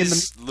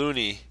 he's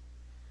loony.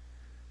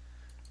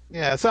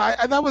 Yeah, so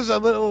that was a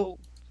little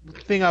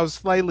thing I was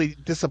slightly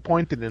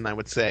disappointed in, I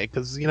would say,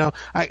 because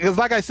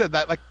like I said,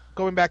 that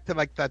going back to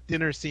that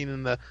dinner scene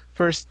in the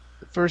first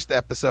first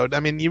episode, I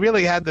mean, you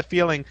really had the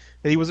feeling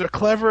that he was a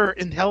clever,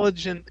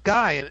 intelligent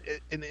guy,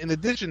 in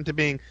addition to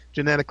being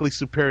genetically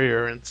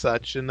superior and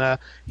such. And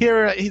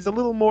here he's a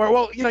little more.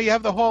 Well, you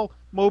have the whole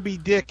Moby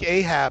Dick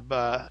Ahab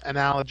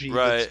analogy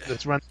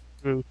that's running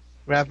through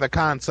Wrath of the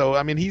Khan. So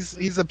I mean,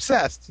 he's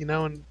obsessed,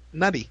 and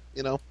nutty,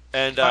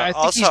 And I think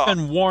also, he's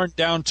been worn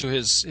down to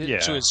his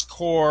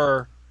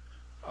core.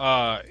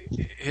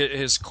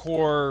 His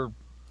core.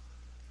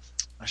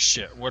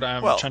 Shit. What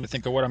I'm trying to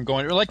think of what I'm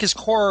going. Like his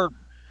core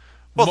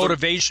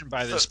motivation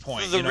by this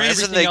point. The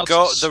reason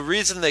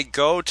they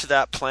go to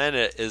that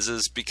planet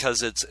is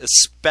because it's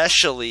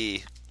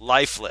especially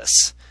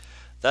lifeless.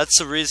 That's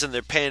the reason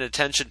they're paying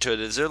attention to it.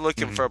 Is they're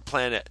looking for a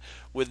planet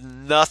with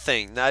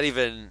nothing, not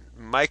even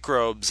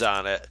microbes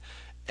on it.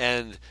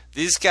 And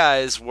these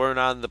guys weren't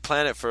on the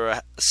planet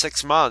for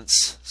 6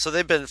 months, so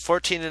they've been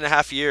 14 and a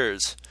half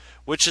years,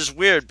 which is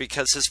weird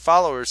because his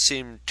followers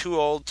seem too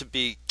old to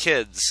be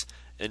kids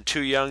and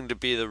too young to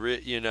be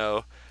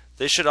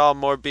they should all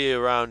more be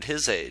around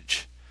his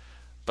age.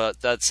 But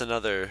that's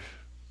another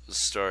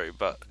story.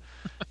 But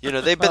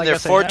they've been there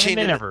 14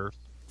 and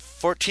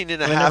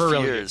a half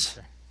years.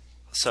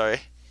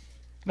 Sorry.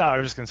 No, I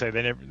was just gonna say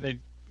they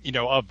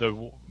of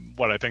the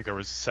what I think there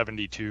was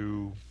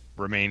 72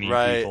 remaining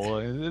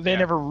people. They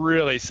never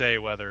really say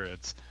whether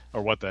it's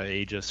or what the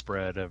ages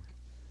spread of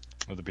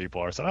the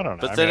people are. So I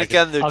don't know. But then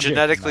again, they're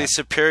genetically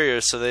superior,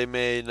 so they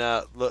may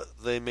not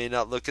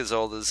look as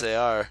old as they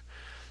are.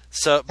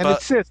 So, and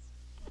it says,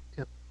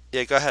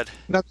 yeah, go ahead.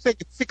 No, I'm saying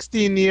it's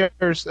 16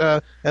 years.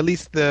 At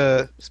least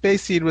the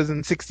Space Seed was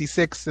in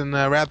 66, and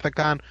Wrath of the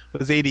Khan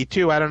was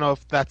 82. I don't know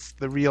if that's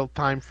the real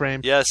time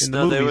frame. Yes, in the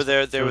movies. They were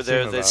there. They were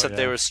there. They said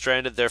they were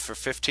stranded there for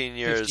 15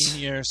 years.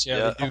 15 years,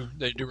 yeah.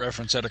 They do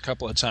reference that a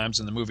couple of times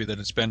in the movie that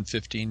it's been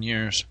 15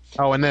 years.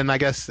 Oh, and then I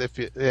guess so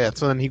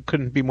then he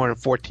couldn't be more than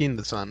 14,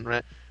 the son,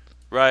 right?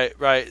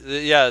 Right.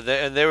 Yeah,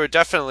 and they were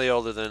definitely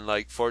older than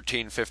like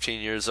 14,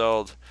 15 years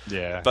old.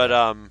 Yeah.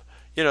 But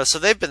so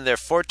they've been there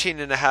 14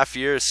 and a half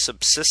years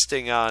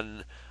subsisting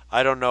on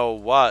I don't know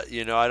what,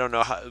 I don't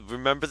know how.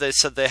 Remember they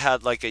said they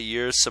had like a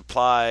year's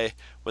supply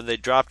when they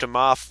dropped them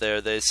off there.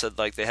 They said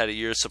like they had a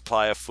year's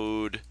supply of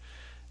food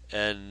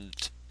and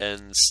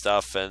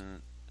stuff,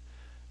 and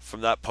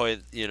from that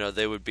point,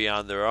 they would be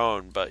on their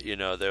own, but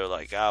they're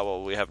like,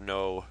 we have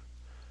no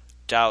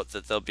doubt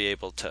that they'll be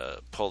able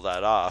to pull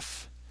that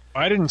off.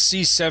 I didn't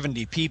see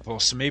 70 people,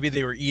 so maybe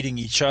they were eating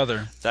each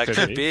other. That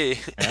could be.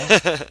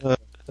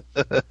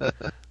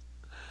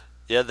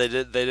 Yeah, they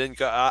didn't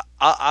go.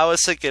 I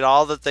was thinking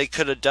all that they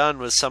could have done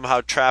was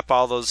somehow trap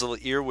all those little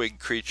earwig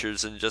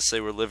creatures and just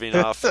they were living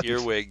off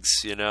earwigs.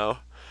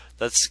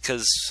 That's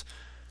because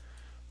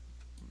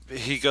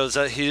he goes.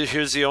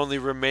 Here's the only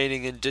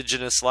remaining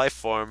indigenous life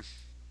form.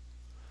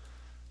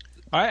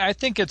 I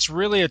think it's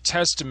really a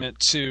testament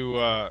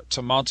to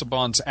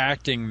Montalban's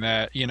acting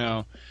that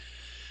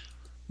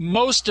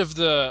most of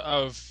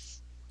the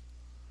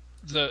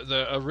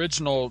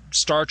original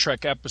Star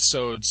Trek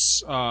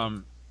episodes,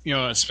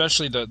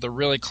 especially the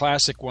really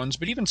classic ones,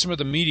 but even some of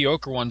the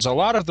mediocre ones, a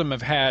lot of them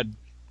have had,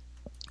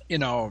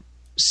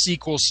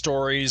 sequel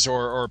stories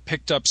or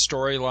picked up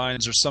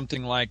storylines or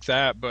something like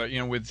that. But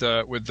with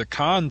the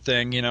Khan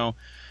thing,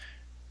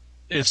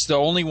 it's the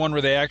only one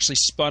where they actually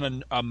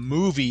spun a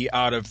movie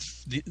out of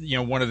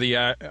one of the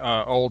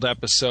old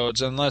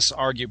episodes, unless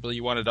arguably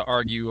you wanted to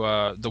argue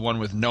the one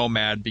with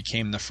Nomad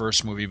became the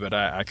first movie, but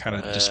I kind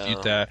of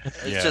dispute that.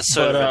 It's just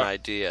sort of an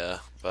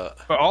idea. But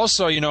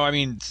also,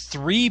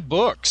 3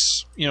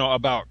 books,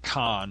 about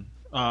Khan,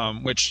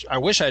 which I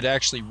wish I'd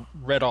actually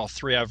read all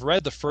 3. I've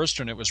read the first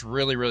one. It was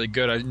really, really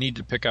good. I need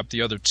to pick up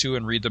the other 2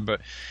 and read them.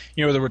 But,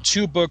 there were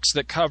 2 books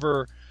that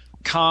cover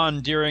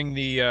Khan during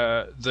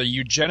the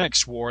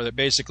eugenics war that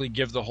basically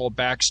give the whole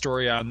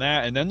backstory on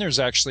that. And then there's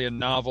actually a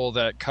novel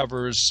that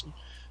covers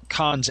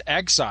Khan's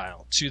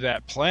exile to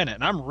that planet.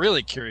 And I'm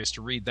really curious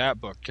to read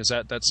that book because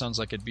that sounds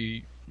like it'd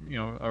be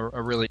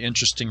a really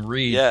interesting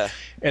read. Yeah.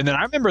 And then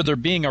I remember there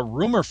being a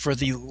rumor for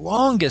the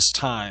longest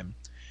time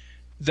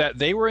that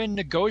they were in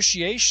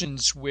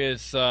negotiations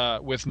with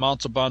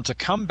Montalban to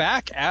come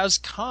back as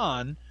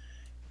Khan,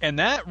 and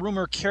that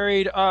rumor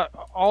carried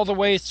all the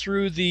way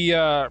through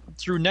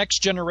through Next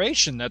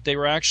Generation, that they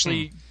were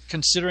actually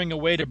considering a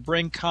way to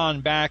bring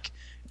Khan back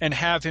and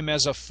have him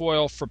as a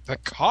foil for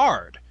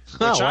Picard,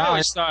 which I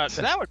always thought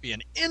that would be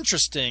an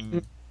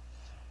interesting.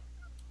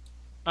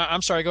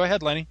 I'm sorry. Go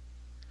ahead, Lenny.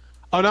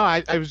 Oh no,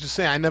 I was just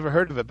saying I never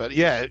heard of it, but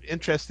yeah,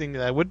 interesting.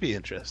 That would be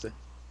interesting.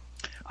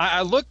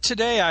 I looked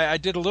today. I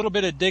did a little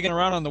bit of digging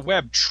around on the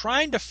web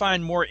trying to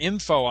find more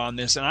info on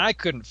this, and I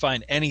couldn't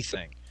find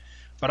anything.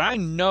 But I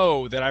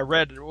know that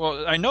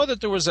I know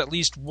that there was at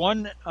least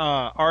one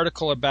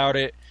article about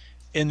it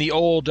in the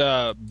old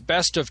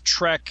Best of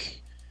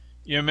Trek.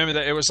 You remember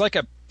that? It was like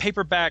a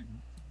paperback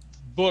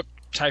book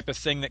type of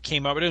thing that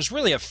came up. It was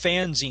really a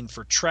fanzine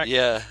for Trek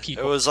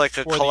people. It was like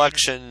a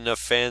collection of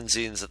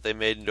fanzines that they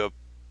made into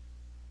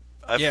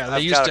a... they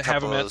used to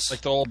have them at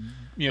like the old,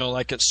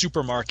 like at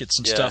supermarkets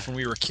and stuff when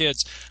we were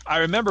kids. I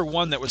remember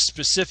one that was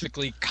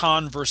specifically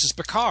Khan versus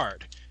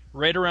Picard.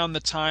 right around the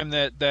time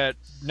that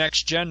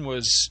Next Gen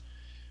was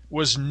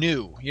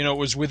new. You know, it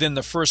was within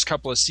the first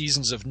couple of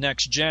seasons of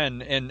Next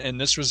Gen, and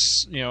this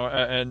was, you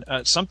know,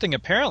 something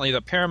apparently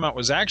that Paramount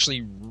was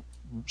actually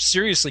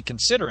seriously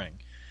considering.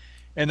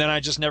 And then I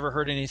just never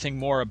heard anything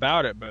more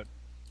about it. But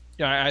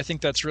yeah, I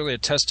think that's really a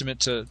testament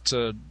to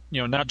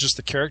you know, not just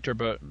the character,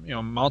 but, you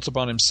know,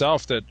 Montalban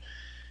himself, that,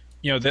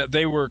 you know, that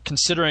they were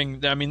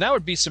considering. I mean, that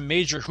would be some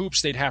major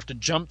hoops they'd have to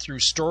jump through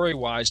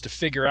story-wise to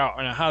figure out,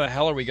 you know, how the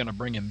hell are we going to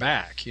bring him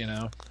back, you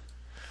know?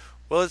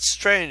 Well, it's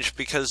strange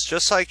because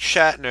just like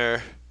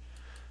Shatner,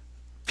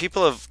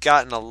 people have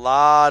gotten a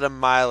lot of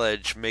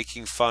mileage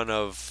making fun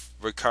of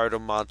Ricardo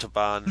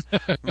Montalban,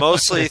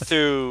 mostly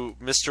through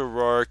Mr.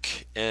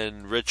 Rourke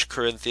and Rich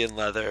Corinthian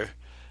Leather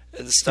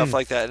and stuff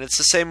like that. And it's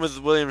the same with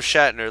William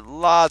Shatner.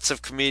 Lots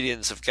of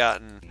comedians have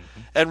gotten,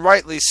 and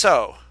rightly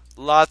so,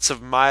 lots of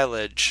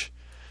mileage,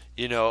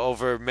 you know,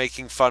 over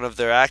making fun of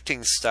their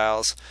acting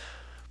styles.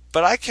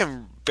 But I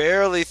can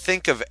barely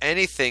think of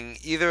anything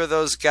either of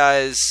those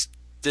guys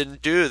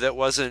didn't do that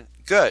wasn't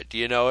good,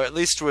 you know, at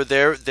least where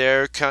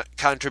their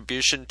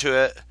contribution to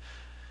it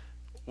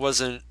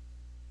wasn't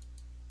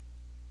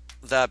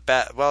that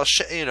bad. Well,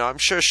 you know, I'm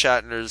sure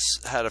Shatner's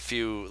had a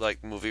few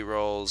like movie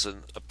roles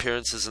and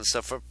appearances and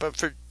stuff, but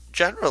for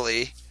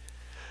generally,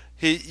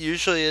 he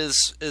usually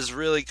is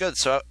really good.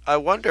 So I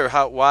wonder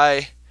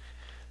why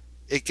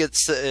it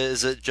gets to,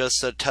 is it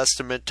just a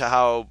testament to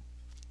how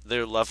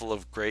their level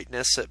of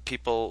greatness that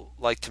people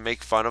like to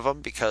make fun of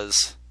them,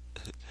 because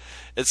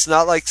it's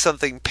not like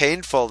something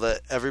painful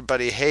that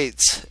everybody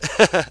hates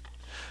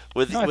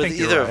with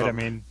either of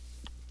them.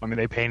 I mean,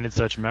 they painted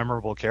such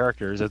memorable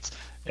characters. It's,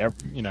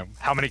 you know,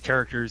 how many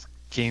characters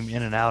came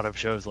in and out of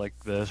shows like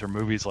this or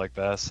movies like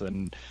this,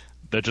 and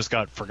that just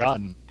got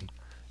forgotten.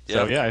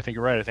 So yeah, I think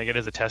you're right. I think it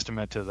is a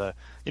testament to the,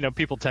 you know,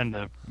 people tend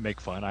to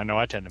make fun. I know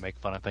I tend to make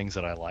fun of things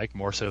that I like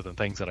more so than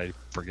things that I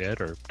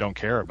forget or don't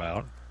care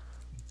about.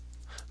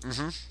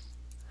 Mm-hmm.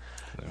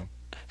 So.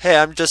 Hey,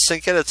 I'm just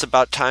thinking it's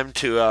about time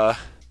to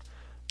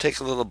take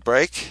a little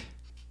break.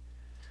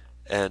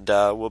 And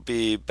we'll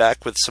be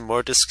back with some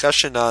more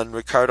discussion on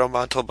Ricardo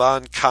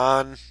Montalban,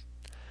 Khan,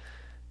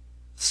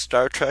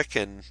 Star Trek,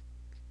 and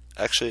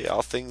actually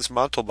all things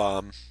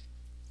Montalban.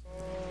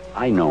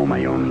 I know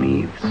my own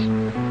needs.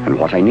 And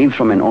what I need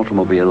from an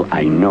automobile,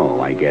 I know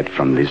I get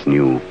from this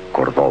new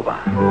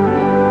Cordoba.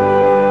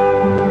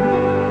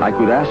 I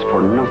could ask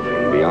for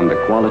nothing beyond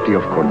the quality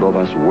of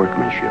Cordoba's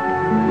workmanship,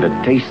 the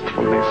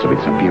tastefulness of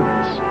its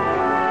appearance.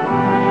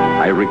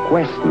 I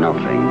request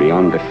nothing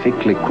beyond the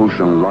thickly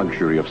cushioned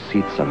luxury of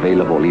seats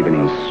available even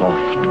in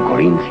soft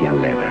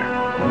Corinthian leather.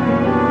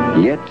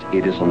 Yet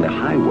it is on the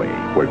highway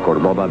where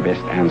Cordoba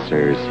best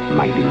answers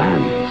my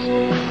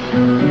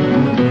demands.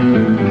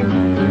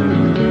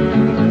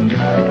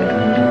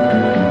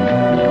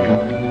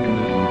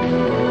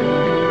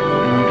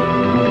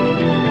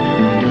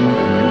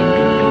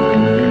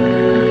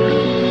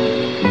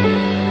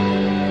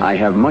 I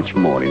have much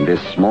more in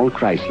this small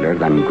Chrysler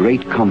than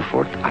great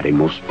comfort at a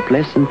most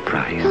pleasant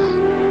price.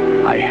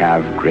 I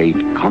have great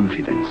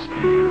confidence,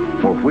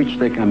 for which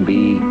there can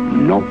be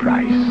no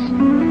price.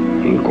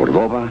 In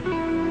Cordoba,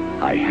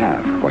 I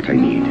have what I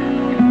need.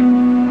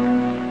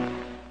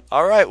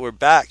 All right, we're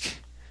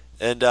back.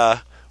 And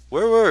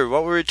where were we?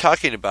 What were we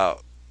talking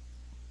about?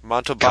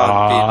 Montalban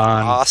being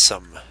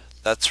awesome.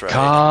 That's right.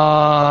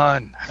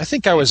 Khan. I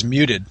think I was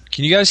muted.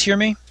 Can you guys hear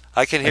me?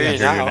 I can hear you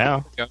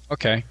now.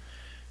 Okay.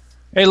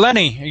 Hey,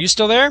 Lenny, are you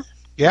still there?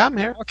 Yeah, I'm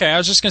here. Okay, I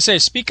was just going to say,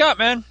 speak up,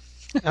 man.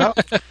 Oh.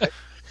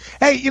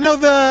 Hey, you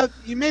know,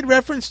 you made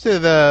reference to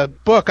the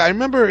book. I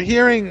remember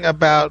hearing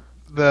about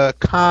the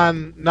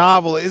Khan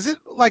novel. Is it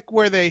like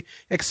where they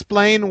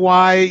explain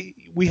why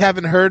we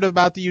haven't heard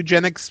about the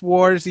eugenics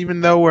wars, even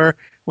though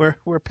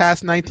we're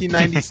past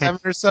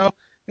 1997 or so?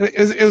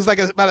 It was like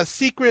about a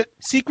secret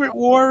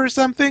war or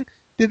something.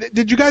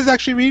 Did you guys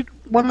actually read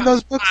one of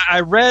those books?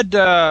 I read,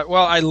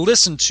 I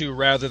listened to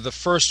rather the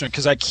first one,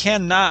 because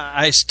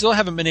I still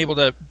haven't been able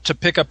to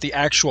pick up the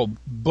actual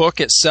book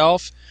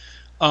itself.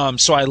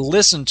 So I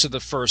listened to the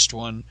first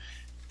one,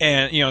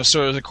 and, you know,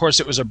 so of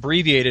course it was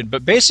abbreviated,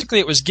 but basically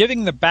it was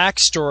giving the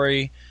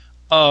backstory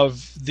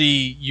of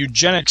the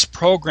eugenics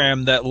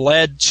program that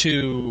led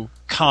to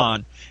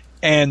Khan.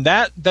 And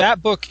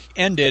that book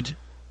ended,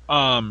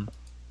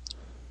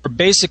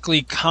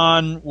 basically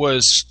Khan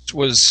was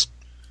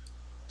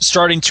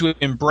starting to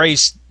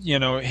embrace, you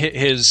know,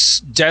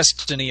 his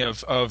destiny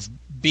of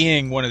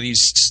being one of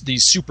these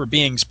super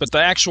beings, but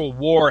the actual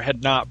war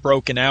had not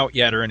broken out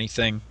yet or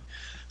anything.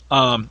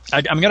 I'm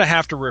going to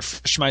have to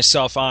refresh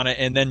myself on it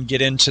and then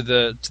get into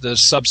the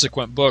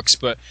subsequent books,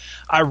 but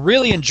I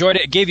really enjoyed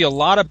it. It gave you a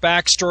lot of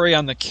backstory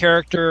on the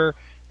character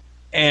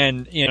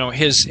and, you know,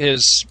 his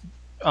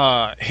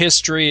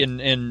history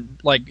and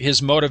like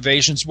his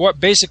motivations, what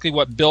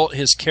built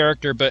his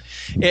character. But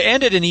it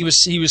ended and he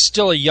was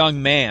still a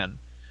young man.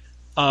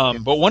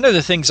 But one of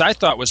the things I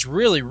thought was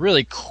really,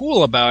 really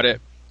cool about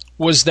it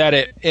was that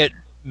it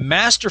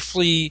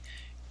masterfully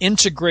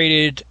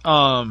integrated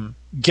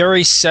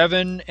Gary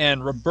Seven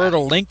and Roberta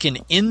Lincoln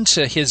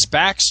into his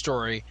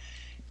backstory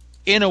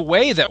in a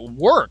way that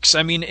works.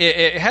 I mean,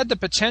 it had the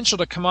potential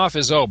to come off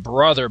as, oh,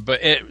 brother, but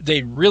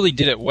they really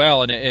did it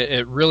well, and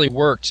it really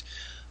worked.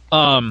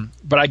 But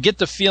I get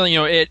the feeling,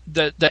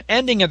 the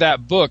ending of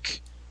that book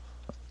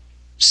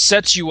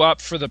sets you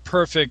up for the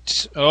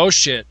perfect, oh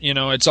shit,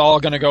 it's all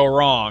going to go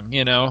wrong,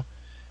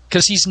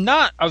 because he's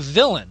not a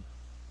villain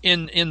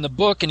in the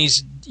book, and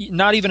he's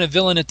not even a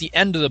villain at the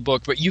end of the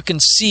book, but you can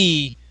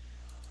see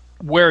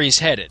where he's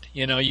headed.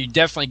 You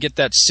definitely get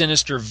that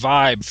sinister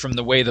vibe from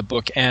the way the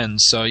book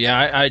ends. So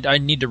yeah, I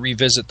need to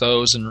revisit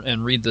those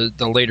and read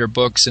the later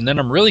books. And then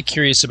I'm really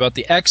curious about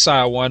the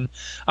Exile one.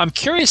 I'm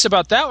curious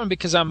about that one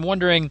because I'm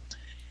wondering,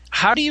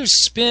 how do you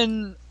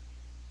spin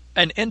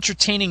an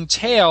entertaining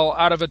tale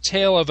out of a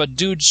tale of a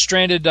dude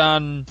stranded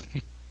on,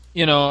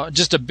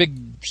 just a big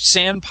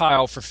sand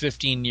pile for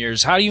 15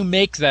 years? How do you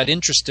make that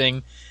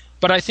interesting?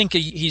 But I think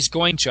he's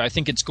going to. I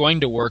think it's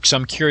going to work. So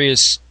I'm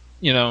curious,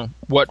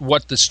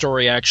 what the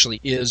story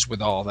actually is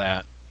with all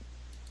that.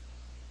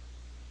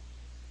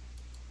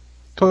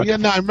 So yeah,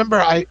 no, I remember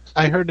I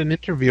heard an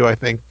interview, I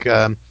think,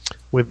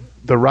 with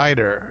the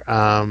writer.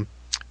 I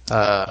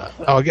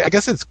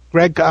guess it's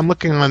Greg. I'm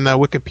looking on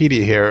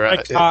Wikipedia here.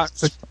 Greg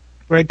Cox.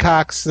 Greg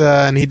Cox,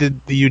 and he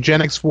did the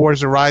Eugenics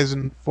Wars, The Rise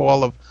and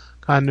Fall of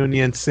Khan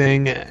Noonien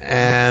Singh,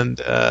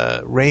 and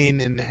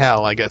Reign in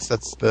Hell. I guess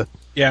that's the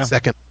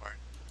second part.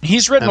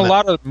 He's written a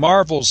lot of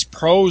Marvel's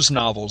prose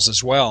novels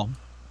as well.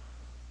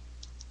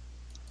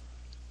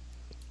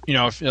 He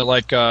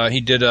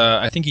did.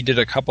 I think he did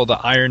a couple of the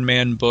Iron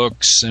Man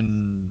books,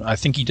 and I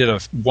think he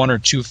did one or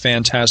two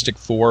Fantastic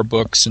Four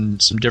books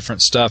and some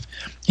different stuff.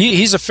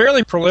 He's a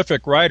fairly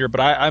prolific writer,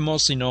 but I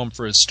mostly know him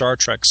for his Star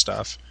Trek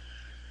stuff.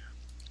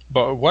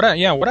 But what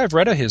I've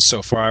read of his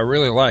so far, I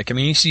really like. I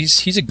mean,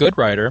 he's a good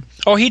writer.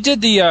 Oh, he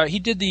did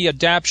the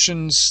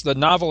adaptions, the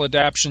novel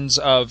adaptions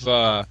of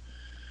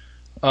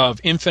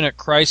Infinite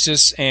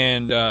Crisis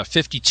and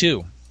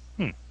 52.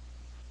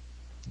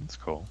 That's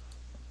cool.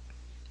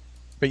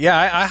 But yeah,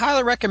 I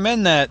highly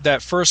recommend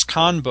that first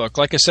Khan book.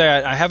 Like I say,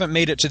 I haven't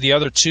made it to the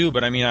other two,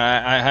 but I mean,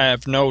 I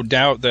have no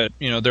doubt that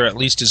they're at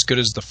least as good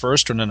as the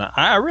first one, and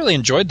I really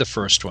enjoyed the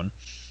first one.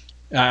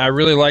 I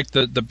really liked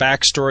the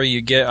backstory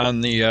you get on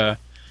the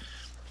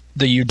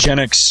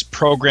eugenics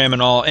program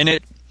and all, and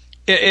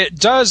it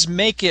does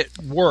make it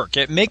work.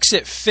 It makes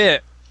it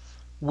fit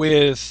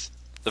with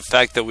the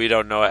fact that we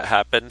don't know it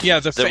happened. Yeah,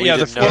 not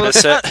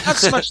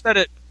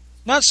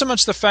so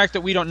much the fact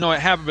that we don't know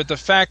it happened, but the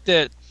fact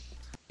that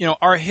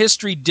our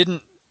history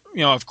didn't,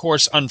 of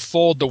course,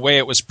 unfold the way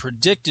it was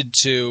predicted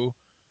to,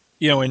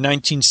 in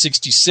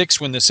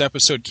 1966 when this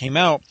episode came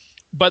out.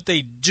 But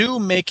they do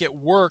make it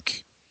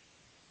work,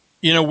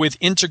 with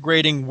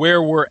integrating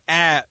where we're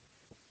at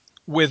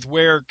with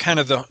where kind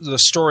of the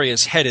story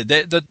is headed.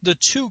 The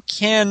two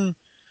can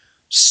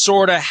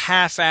sort of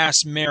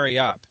half-ass marry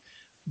up.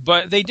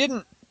 But they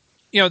didn't,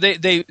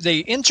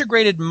 they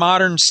integrated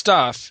modern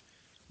stuff,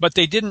 but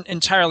they didn't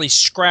entirely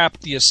scrap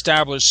the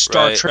established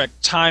Star Trek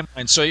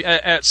timeline. So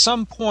at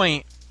some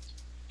point,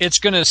 it's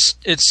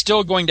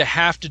still going to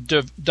have to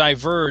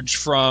diverge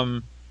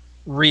from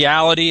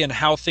reality and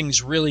how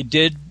things really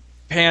did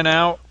pan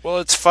out. Well,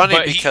 it's funny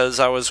because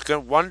I was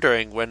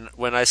wondering when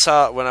I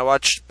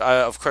watched.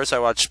 Of course, I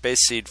watched Space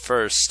Seed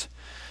first,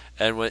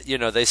 and when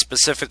they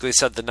specifically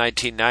said the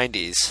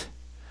 1990s,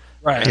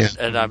 right?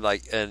 And I'm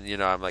like,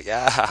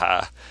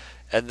 ah.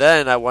 And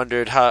then I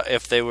wondered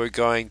if they were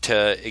going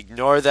to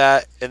ignore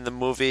that in the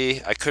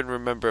movie. I couldn't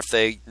remember if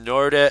they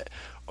ignored it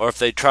or if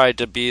they tried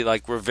to be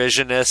like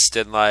revisionist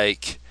and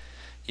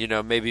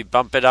maybe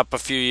bump it up a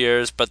few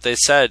years. But they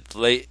said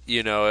late,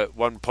 at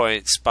one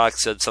point Spock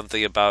said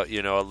something about,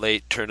 a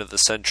late turn of the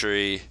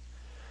century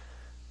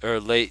or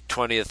late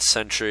 20th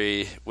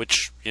century,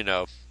 which,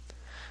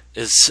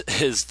 is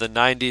the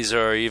 90s,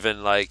 or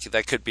even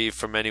that could be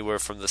from anywhere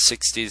from the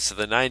 60s to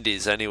the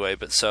 90s anyway.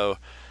 But so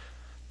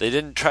they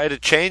didn't try to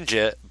change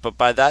it, but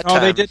by that time... Oh,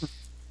 they didn't.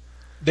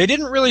 They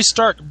didn't really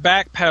start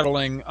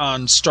backpedaling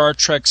on Star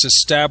Trek's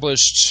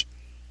established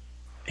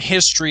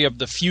history of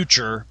the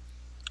future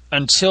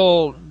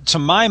until, to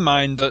my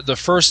mind, the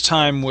first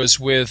time was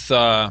with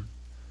the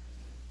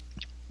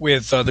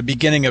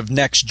beginning of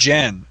Next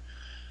Gen.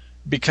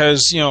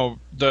 Because,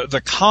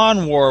 the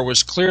Khan War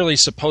was clearly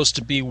supposed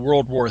to be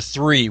World War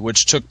III,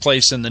 which took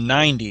place in the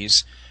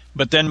 90s.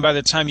 But then by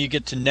the time you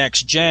get to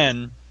Next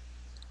Gen...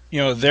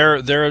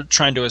 they're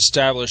trying to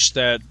establish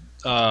that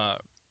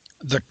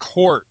the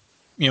court,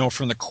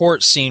 from the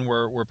court scene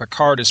where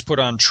Picard is put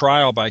on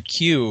trial by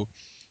Q,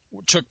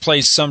 took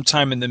place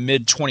sometime in the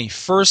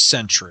mid-21st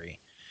century,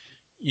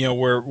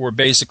 where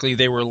basically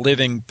they were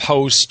living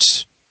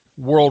post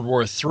World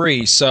War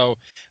III. So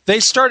they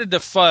started to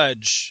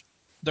fudge.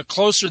 The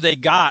closer they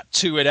got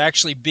to it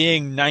actually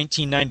being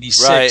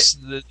 1996,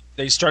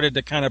 they started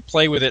to kind of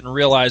play with it and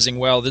realizing,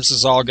 well, this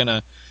is all going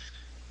to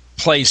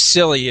play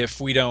silly if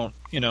we don't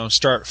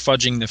start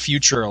fudging the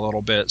future a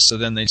little bit. So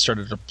then they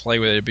started to play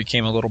with it. It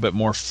became a little bit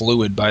more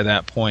fluid by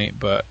that point.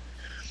 But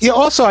Yeah.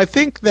 Also, I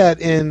think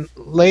that in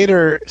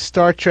later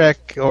Star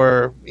Trek,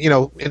 or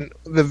in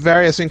the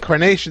various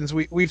incarnations,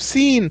 we've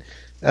seen.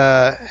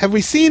 Have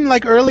we seen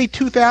like early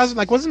 2000?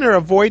 Like, wasn't there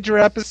a Voyager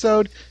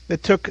episode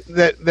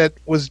that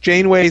was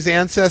Janeway's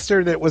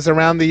ancestor that was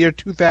around the year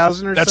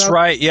 2000 or so? That's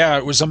right. Yeah,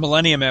 it was a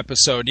Millennium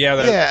episode.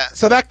 Yeah. Yeah.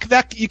 So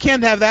that you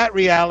can't have that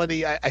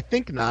reality. I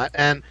think not.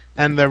 And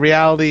the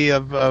reality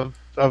of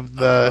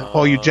the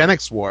whole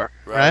eugenics war,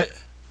 right?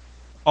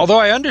 Although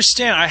I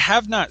understand, I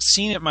have not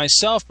seen it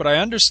myself, but I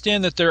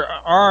understand that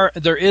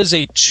there is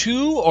a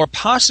 2 or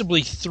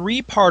possibly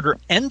 3-parter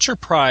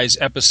Enterprise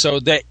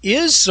episode that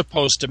is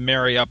supposed to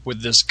marry up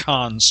with this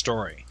Khan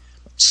story.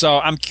 So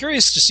I'm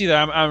curious to see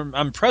that.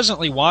 I'm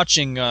presently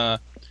watching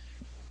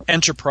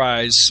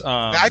Enterprise.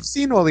 I've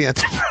seen all the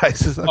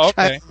Enterprises. I'm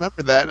trying to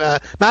remember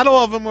that. Not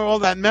all of them were all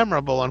that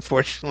memorable,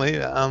 unfortunately.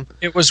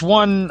 It was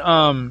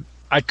one.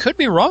 I could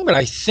be wrong, but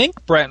I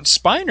think Brent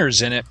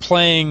Spiner's in it,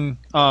 playing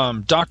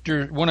one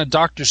of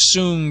Dr.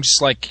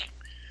 Soong's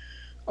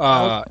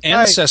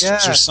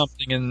ancestors or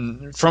something.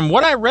 And from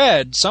what I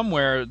read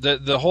somewhere,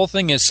 the whole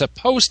thing is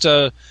supposed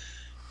to,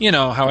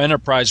 how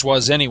Enterprise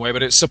was anyway,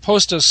 but it's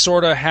supposed to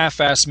sort of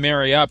half-ass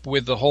marry up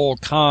with the whole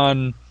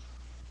Khan,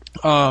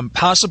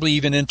 possibly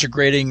even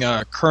integrating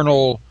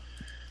Colonel.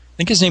 I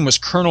think his name was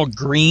Colonel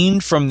Green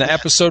from the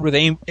episode with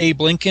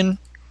Abe Lincoln.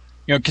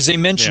 Because they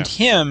mentioned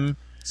him.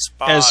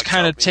 Spock, as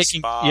kind of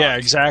taking Spock. Yeah,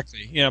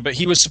 exactly, but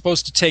he was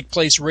supposed to take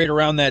place right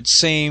around that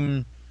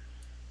same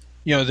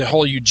the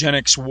whole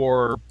eugenics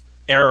war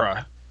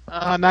era.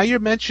 Now you're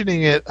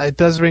mentioning it, it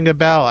does ring a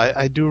bell.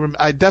 I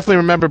definitely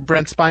remember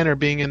Brent Spiner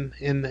being in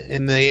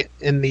the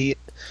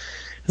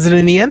is it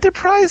in the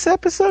Enterprise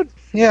episode?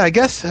 Yeah, I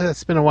guess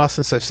it's been a while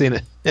since I've seen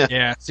it.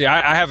 Yeah. See,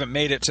 I haven't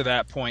made it to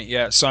that point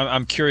yet, so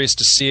I'm curious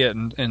to see it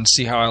and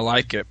see how I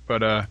like it.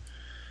 But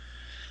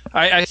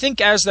I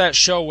think as that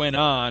show went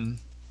on,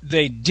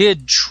 they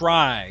did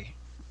try,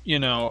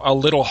 a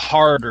little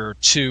harder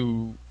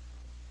to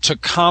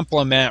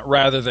complement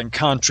rather than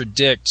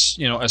contradict,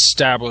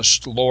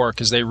 established lore,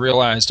 because they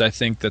realized, I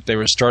think, that they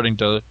were starting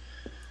to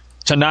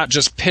not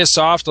just piss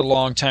off the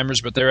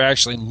long-timers, but they're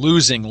actually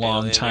losing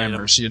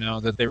long-timers,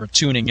 that they were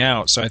tuning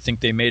out. So I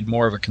think they made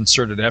more of a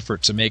concerted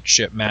effort to make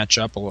shit match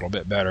up a little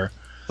bit better.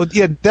 Well,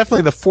 yeah,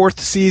 definitely the 4th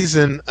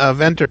season of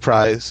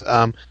Enterprise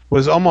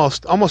was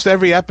almost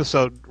every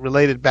episode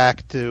related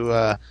back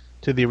to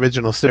the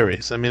original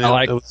series. I mean,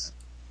 it was,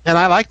 and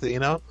I liked it.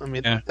 I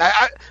mean,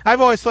 I've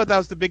always thought that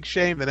was the big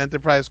shame that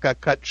Enterprise got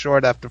cut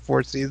short after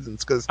 4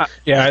 seasons. Because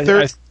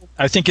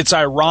I think it's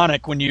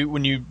ironic when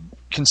you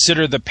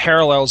consider the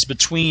parallels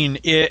between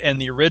it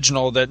and the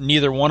original that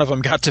neither one of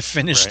them got to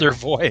finish their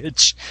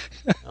voyage.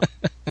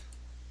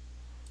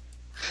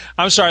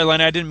 I'm sorry, Len.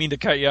 I didn't mean to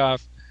cut you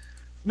off.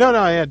 No,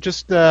 yeah,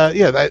 just I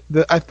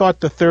thought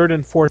the 3rd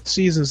and 4th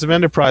seasons of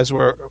Enterprise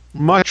were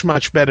much,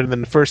 much better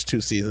than the first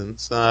 2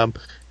 seasons,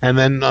 and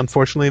then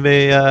unfortunately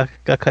they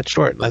got cut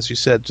short, as you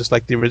said, just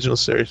like the original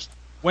series.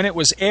 When it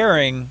was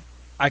airing,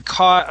 I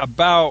caught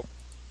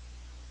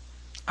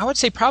I would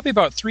say probably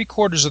about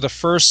 3/4 of the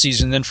first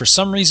season. Then for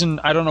some reason,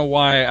 I don't know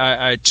why,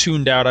 I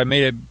tuned out. I may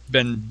have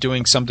been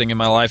doing something in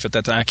my life at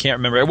that time. I can't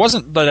remember. It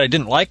wasn't that I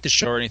didn't like the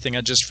show or anything.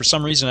 I just, for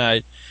some reason,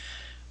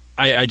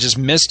 I just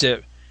missed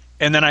it.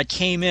 And then I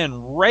came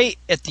in right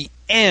at the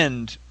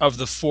end of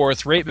the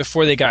 4th, right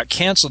before they got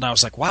canceled. And I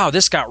was like, wow,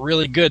 this got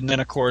really good. And then,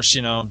 of course,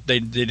 they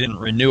didn't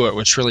renew it,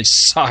 which really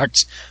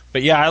sucked.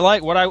 But yeah, I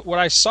like what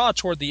I saw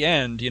toward the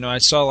end. I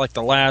saw like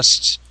the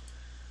last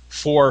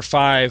 4 or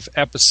 5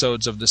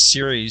 episodes of the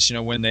series,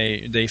 when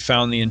they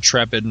found the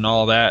Intrepid and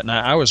all that. And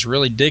I was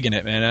really digging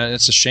it, man.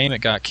 It's a shame it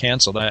got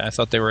canceled. I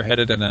thought they were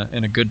headed in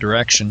a good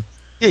direction.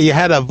 Yeah, you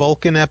had a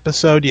Vulcan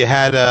episode. You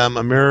had a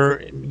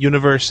Mirror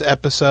Universe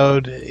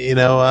episode.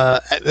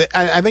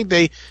 I think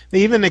they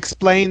even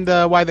explained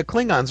why the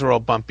Klingons were all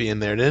bumpy in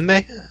there, didn't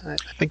they?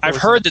 I've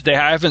heard that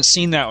I haven't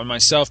seen that one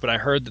myself, but I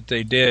heard that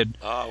they did.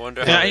 Oh, I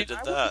wonder how they did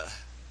that.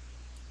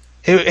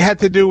 It had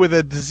to do with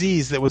a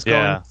disease that was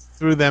going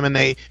through them, and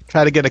they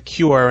tried to get a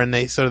cure, and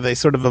they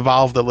sort of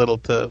evolved a little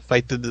to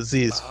fight the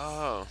disease.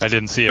 Oh. I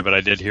didn't see it, but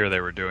I did hear they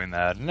were doing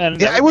that.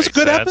 And it was a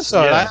good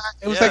episode. Yeah.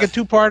 It was like a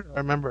 2-part. I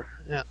remember.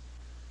 Yeah.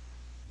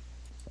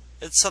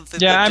 It's something.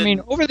 Yeah, I mean,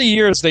 over the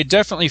years they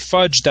definitely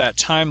fudged that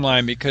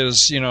timeline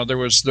because there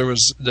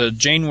was the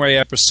Janeway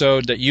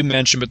episode that you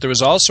mentioned, but there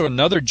was also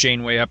another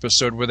Janeway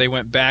episode where they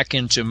went back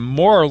into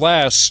more or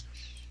less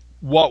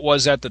what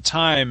was at the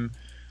time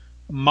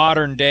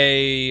modern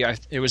day.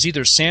 It was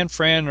either San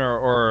Fran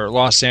or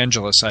Los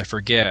Angeles, I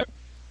forget.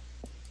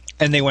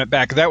 And they went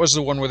back. That was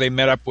the one where they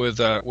met up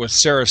with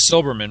Sarah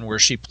Silverman, where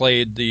she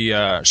played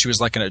she was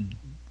like a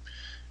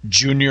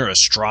junior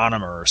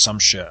astronomer or some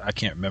shit. I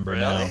can't remember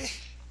now.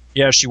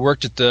 Yeah, she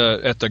worked at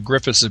the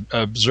Griffiths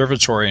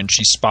Observatory, and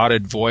she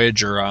spotted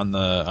Voyager on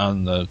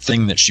the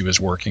thing that she was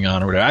working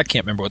on or whatever. I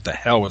can't remember what the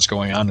hell was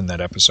going on in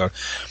that episode.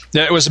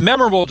 It was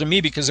memorable to me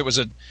because it was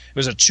a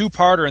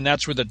 2-parter, and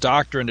that's where the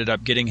Doctor ended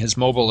up getting his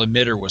mobile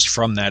emitter was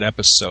from that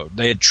episode.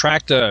 They had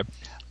tracked a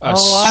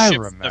ship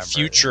remember the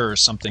future or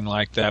something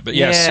like that. But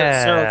yeah,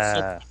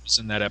 Sarah was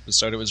in that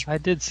episode. I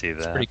did see that. It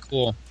was pretty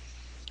cool.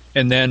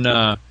 And then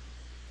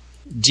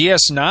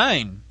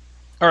DS9,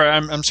 or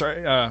I'm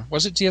sorry,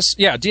 was it DS?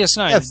 Yeah,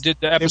 DS9 did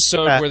the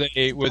episode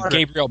with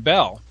Gabriel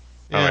Bell.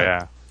 Oh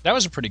yeah, that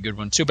was a pretty good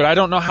one too. But I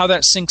don't know how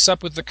that syncs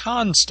up with the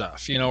Khan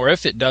stuff, or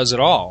if it does at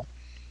all,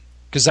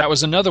 because that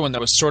was another one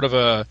that was sort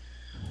of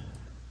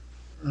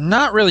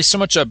not really so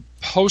much a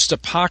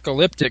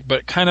post-apocalyptic,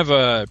 but kind of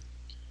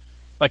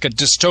like a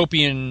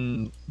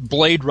dystopian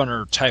Blade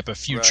Runner type of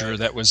future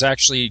that was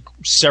actually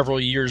several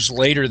years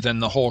later than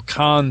the whole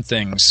Khan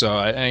thing. So,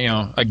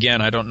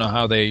 again, I don't know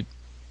how they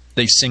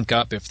sync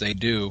up if they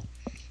do.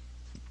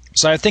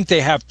 So I think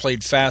they have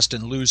played fast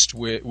and loose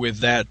with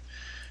that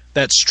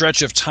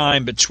stretch of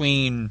time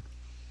between,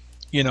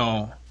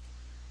 the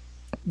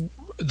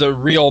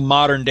real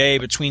modern day,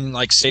 between the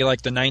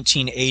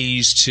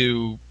 1980s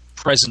to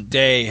present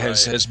day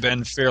has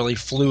been fairly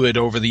fluid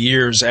over the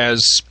years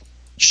as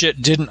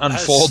shit didn't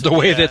unfold the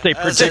way that they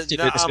predicted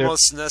it.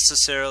 Almost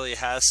necessarily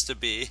has to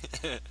be.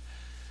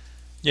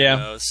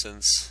 Yeah.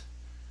 Since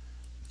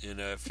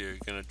if you're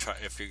gonna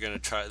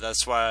try,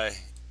 that's why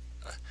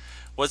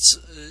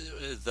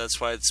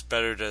it's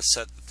better to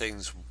set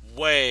things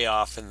way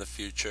off in the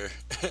future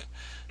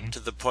to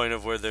the point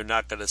of where they're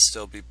not going to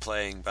still be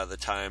playing by the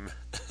time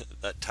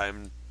that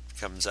time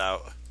comes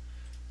out.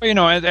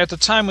 Well, at the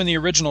time when the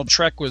original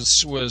Trek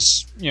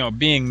was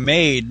being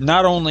made,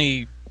 not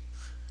only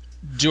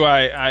do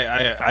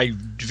I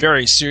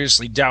very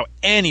seriously doubt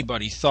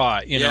anybody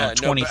thought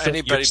 20,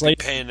 30 years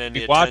later paying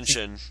any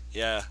attention.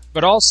 Yeah.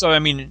 But also,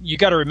 you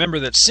got to remember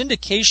that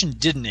syndication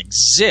didn't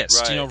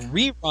exist. Right.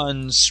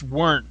 Reruns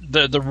weren't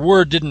the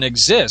word didn't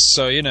exist.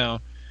 So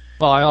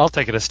Well, I'll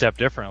take it a step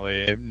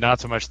differently.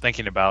 Not so much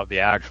thinking about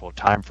the actual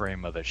time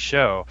frame of the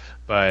show,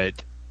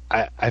 but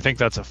I think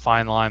that's a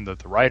fine line that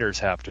the writers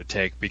have to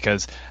take,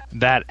 because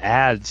that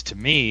adds, to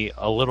me,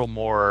 a little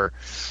more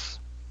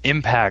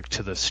impact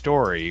to the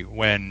story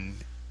when,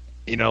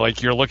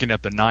 you're looking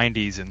at the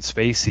 90s in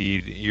Space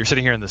Seed. You're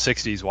sitting here in the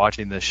 60s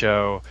watching the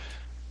show,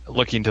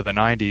 looking to the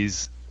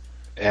 90s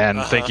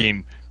and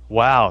thinking,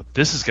 wow,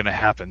 this is going to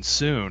happen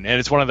soon. And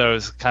it's one of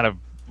those kind of,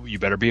 you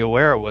better be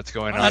aware of what's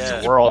going on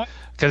in the world.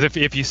 Because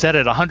if you set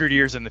it 100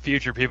 years in the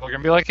future, people are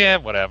going to be like,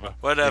 whatever.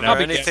 Whatever,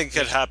 anything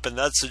could happen.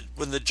 That's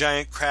when the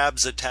giant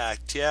crabs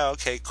attacked. Yeah,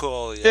 okay,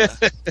 cool, yeah.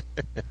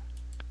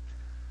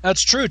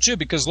 That's true, too,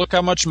 because look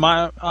how much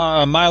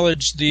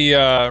mileage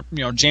the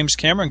James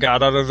Cameron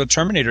got out of the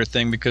Terminator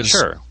thing, because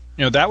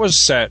that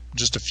was set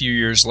just a few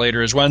years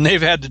later as well, and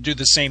they've had to do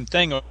the same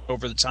thing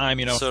over the time,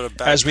 sort of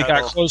as we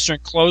got closer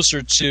and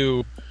closer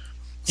to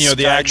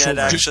the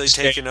actually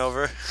taking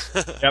over.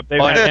 Yep,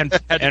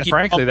 and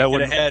frankly, that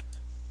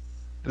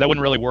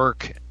wouldn't really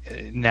work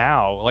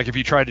now. Like if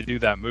you tried to do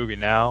that movie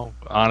now,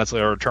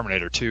 honestly, or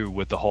Terminator 2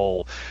 with the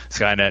whole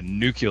Skynet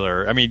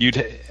nuclear,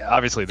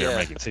 obviously they're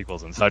making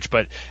sequels and such,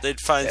 but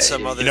they'd find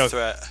some other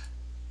threat.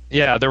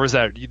 Yeah, there was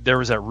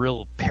that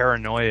real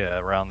paranoia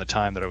around the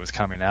time that it was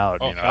coming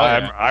out.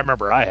 I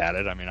remember I had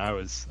it. I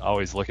was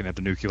always looking at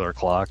the nuclear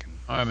clock.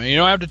 You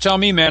don't have to tell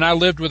me, man. I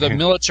lived with a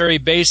military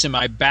base in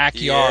my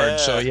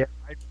backyard, so I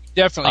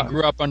definitely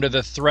grew up under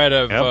the threat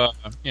of,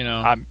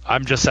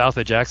 I'm just south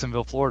of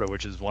Jacksonville, Florida,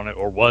 which is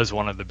was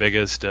one of the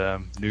biggest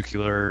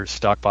nuclear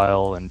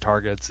stockpile and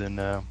targets on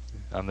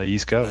the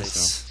East Coast.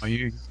 Nice. So.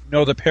 You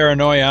know the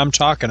paranoia I'm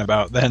talking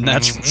about, then,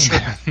 that's for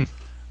sure.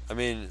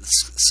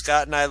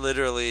 Scott and I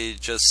literally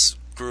just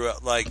grew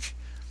up,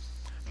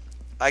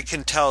 I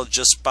can tell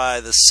just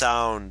by the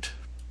sound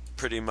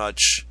pretty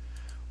much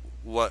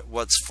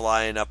what's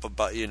flying up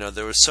above.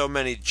 There were so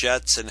many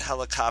jets and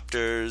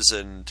helicopters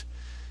and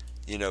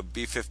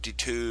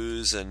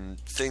B-52s and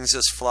things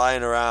just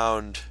flying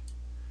around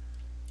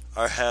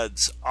our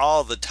heads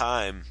all the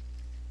time.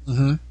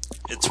 Mm-hmm.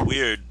 It's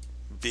weird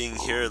being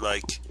here.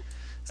 I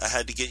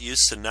had to get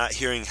used to not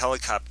hearing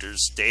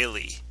helicopters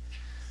daily.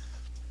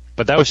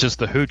 But that was just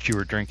the hooch you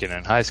were drinking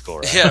in high school,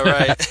 right? Yeah,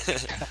 right.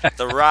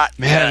 The rot.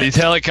 Man, these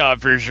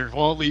helicopters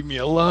won't leave me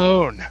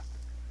alone.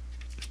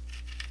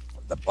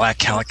 The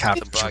black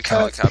helicopters. The black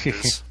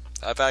helicopters.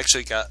 I've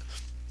actually got...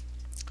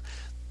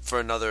 For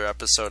another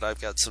episode,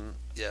 I've got some,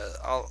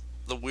 all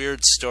the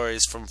weird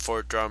stories from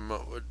Fort Drum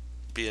would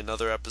be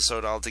another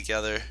episode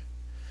altogether.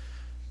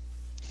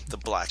 The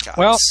Black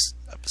Ops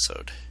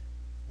episode.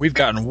 We've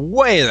gotten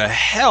way the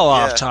hell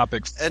off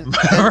topic. And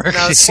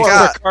now,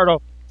 Scott,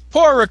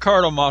 poor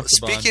Ricardo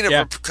Montalban. Speaking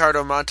of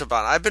Ricardo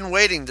Montalban, I've been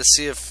waiting to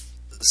see if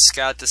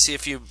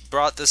you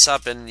brought this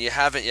up, and you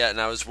haven't yet, and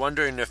I was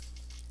wondering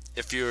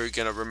if you were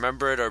going to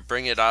remember it or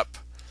bring it up.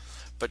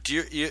 But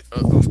you,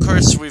 of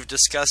course, we've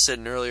discussed it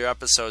in earlier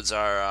episodes,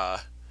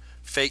 our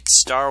fake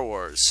Star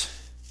Wars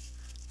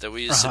that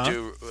we used to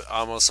do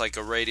almost like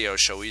a radio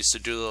show. We used to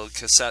do little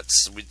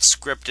cassettes. We'd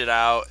script it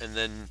out, and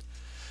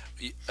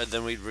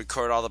then we'd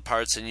record all the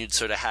parts, and you'd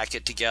sort of hack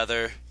it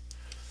together.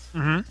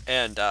 Mm-hmm.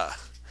 And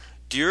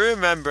do you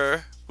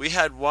remember we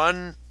had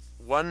one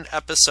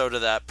episode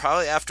of that,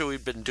 probably after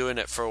we'd been doing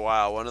it for a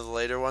while, one of the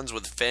later ones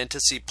with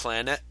Fantasy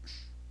Planet?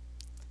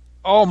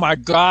 Oh my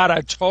God!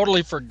 I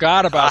totally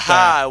forgot about that.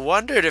 I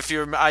wondered if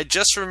you. I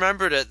just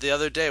remembered it the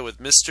other day with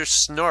Mr.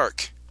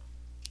 Snork.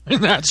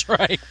 That's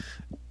right.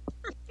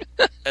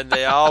 And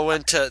they all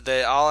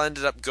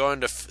ended up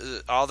going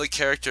to all the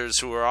characters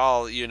who were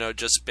all,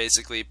 just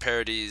basically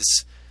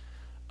parodies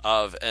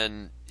of,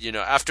 and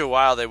after a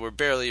while they were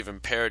barely even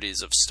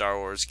parodies of Star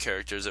Wars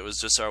characters. It was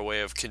just our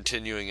way of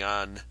continuing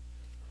on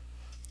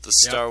the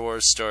Star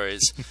Wars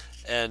stories.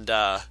 And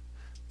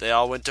they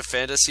all went to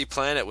Fantasy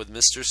Planet with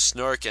Mr.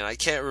 Snork, and I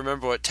can't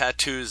remember what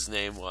Tattoo's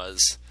name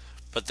was,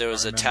 but there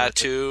was a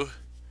Tattoo,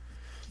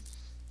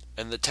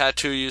 and the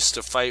Tattoo used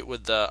to fight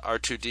with the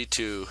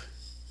R2-D2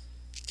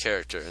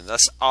 character, and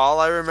that's all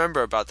I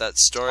remember about that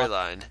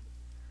storyline.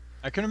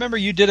 I can remember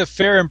you did a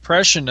fair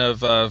impression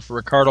of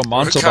Ricardo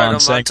Montalban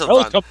saying,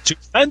 "Welcome to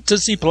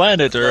Fantasy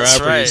Planet," or that's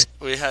right.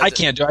 I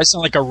can't do. I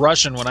sound like a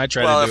Russian when I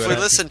try to do it. Well, if we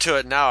listen to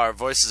it now, our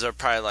voices are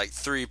probably like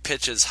 3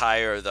 pitches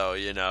higher, though.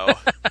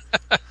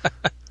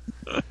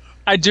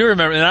 I do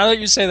remember. Now that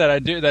you say that, I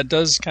do. That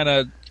does kind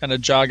of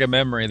jog a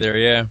memory there.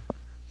 Yeah.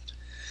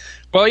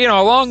 Well,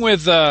 along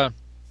with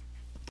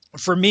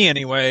for me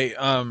anyway.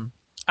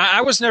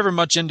 I was never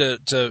much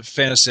into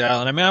Fantasy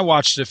Island. I mean, I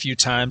watched it a few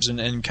times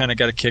and kind of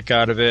got a kick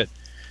out of it.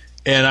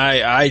 And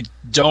I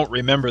don't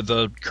remember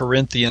the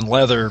Corinthian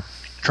leather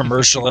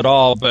commercial at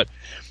all. But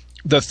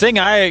the thing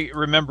I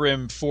remember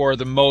him for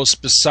the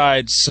most,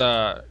 besides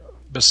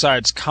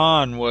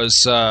Khan,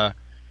 was I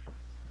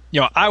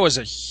was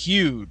a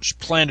huge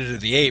Planet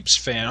of the Apes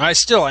fan. I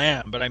still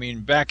am, but I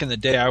mean, back in the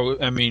day,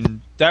 I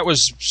mean that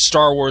was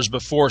Star Wars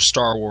before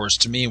Star Wars.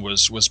 To me,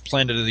 was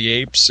Planet of the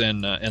Apes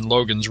and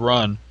Logan's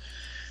Run.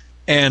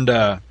 And,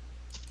 over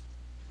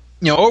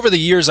the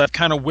years, I've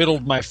kind of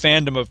whittled my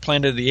fandom of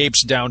Planet of the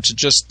Apes down to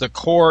just the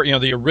core,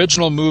 the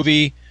original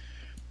movie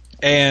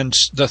and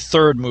the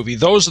third movie.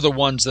 Those are the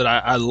ones that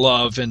I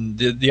love, and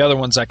the other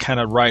ones I kind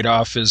of write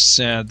off as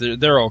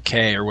they're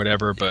okay or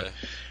whatever. But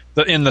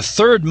in the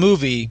third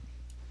movie,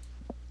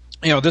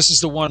 this is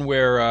the one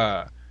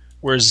where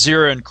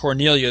Zira and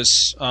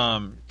Cornelius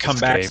come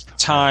back to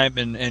time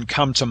and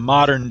come to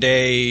modern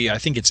day. I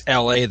think it's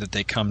L.A. that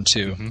they come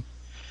to. Mm-hmm.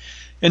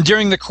 And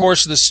during the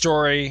course of the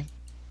story,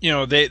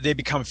 they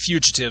become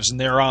fugitives and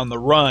they're on the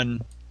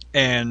run,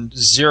 and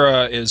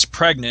Zira is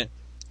pregnant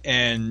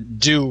and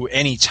due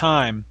any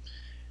time.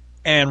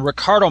 And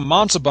Ricardo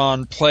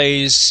Montalban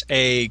plays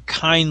a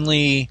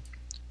kindly,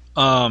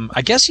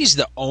 I guess he's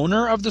the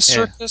owner of the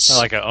circus. Yeah,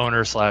 like an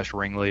owner /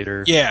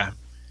 ringleader. Yeah.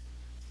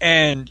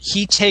 And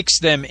he takes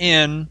them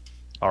in.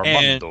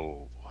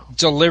 Armando.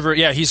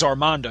 And he's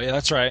Armando. Yeah,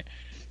 that's right.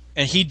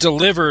 And he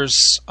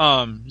delivers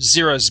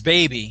Zira's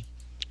baby.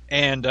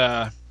 And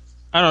I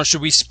don't know.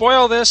 Should we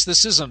spoil this?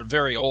 This isn't a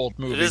very old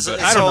movie. It's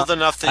old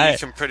enough that you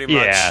can pretty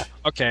much. Yeah.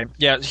 Okay.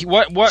 Yeah.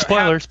 What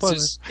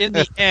spoilers? In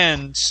the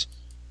end,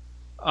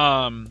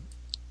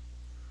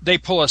 they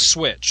pull a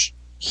switch.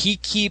 He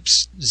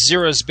keeps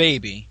Zira's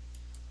baby,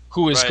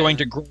 who is going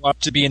to grow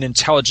up to be an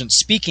intelligent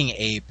speaking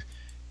ape,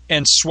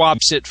 and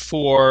swaps it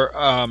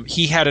for.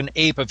 He had an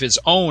ape of his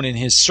own in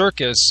his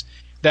circus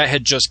that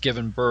had just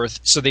given birth,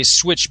 so they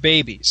switch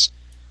babies.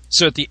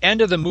 So at the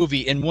end of the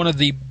movie, in one of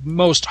the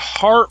most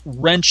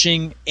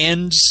heart-wrenching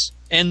end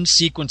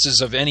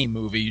sequences of any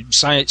movie,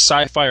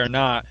 sci-fi or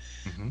not,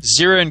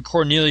 Zira and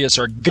Cornelius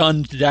are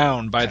gunned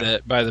down by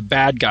the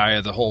bad guy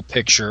of the whole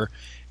picture,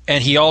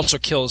 and he also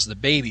kills the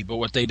baby. But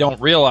what they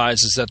don't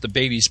realize is that the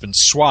baby's been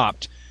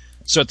swapped.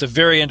 So at the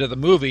very end of the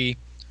movie,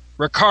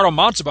 Ricardo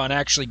Montalban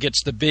actually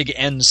gets the big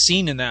end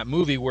scene in that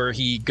movie where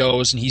he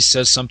goes and he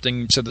says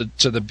something to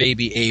the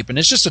baby ape, and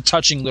it's just a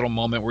touching little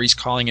moment where he's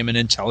calling him an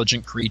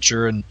intelligent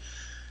creature and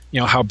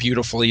how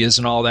beautiful he is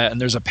and all that.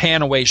 And there's a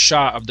pan away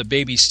shot of the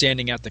baby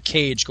standing at the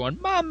cage going,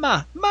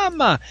 "Mama,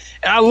 Mama,"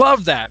 and I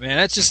love that, man.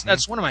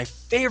 That's one of my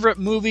favorite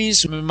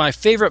movies, my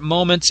favorite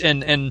moments,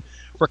 and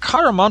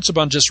Ricardo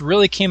Montalban just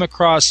really came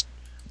across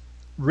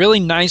really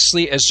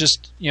nicely as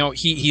just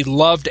he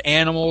loved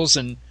animals,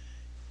 and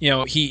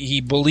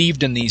he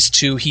believed in these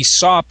two. He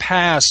saw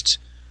past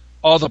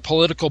all the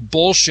political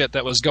bullshit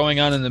that was going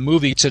on in the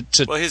movie to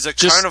well, he's a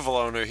carnival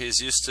owner. He's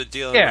used to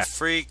dealing with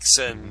freaks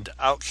and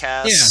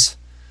outcasts.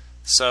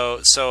 Yeah.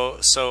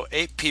 So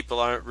ape people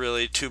aren't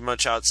really too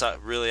much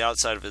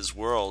outside of his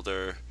world,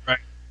 or right.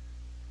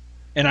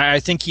 And I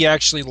think he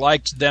actually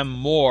liked them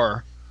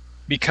more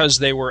because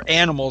they were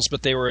animals,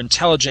 but they were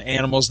intelligent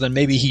animals than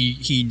maybe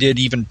he did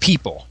even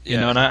people.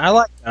 And I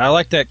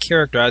like that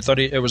character. I thought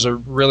it was a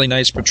really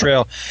nice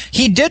portrayal.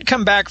 He did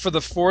come back for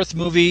the fourth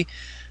movie,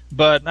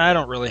 but I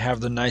don't really have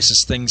the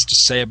nicest things to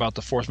say about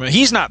the fourth movie.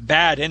 He's not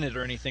bad in it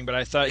or anything, but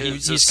I thought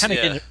he's kind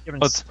of given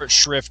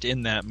shrift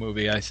in that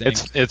movie, I think.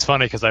 It's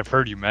funny because I've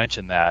heard you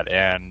mention that,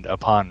 and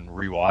upon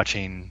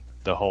rewatching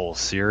the whole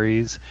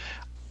series,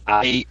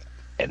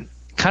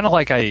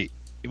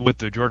 with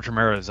the George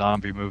Romero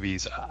zombie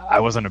movies,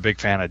 I wasn't a big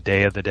fan of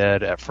Day of the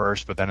Dead at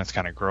first, but then it's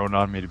kind of grown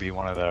on me to be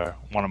one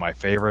of my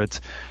favorites.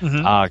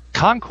 Mm-hmm.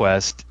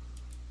 Conquest,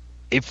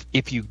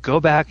 if you go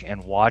back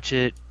and watch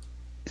it,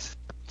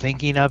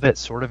 thinking of it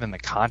sort of in the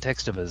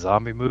context of a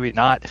zombie movie,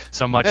 not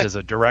so much as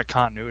a direct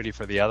continuity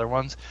for the other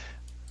ones.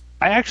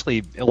 I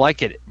actually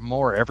like it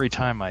more every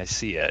time I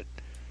see it.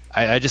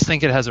 I just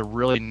think it has a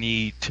really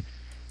neat,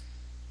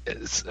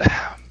 just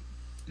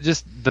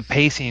the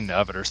pacing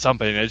of it or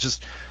something. It's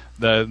just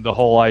the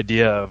whole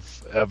idea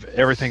of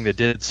everything that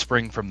did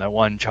spring from that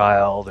one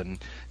child, and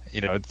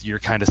you're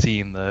kind of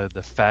seeing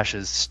the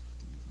fascist,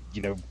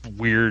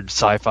 weird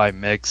sci-fi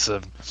mix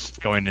of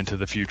going into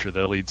the future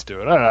that leads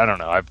to it. I don't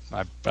know.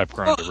 I've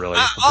grown to really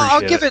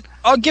appreciate it.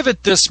 I'll give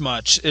it this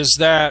much: is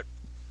that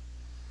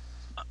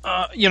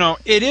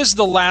it is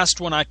the last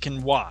one I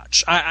can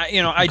watch. I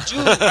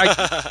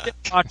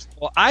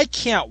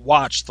can't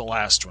watch the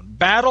last one.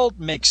 Battle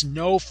makes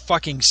no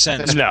fucking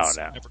sense. No.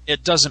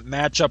 It doesn't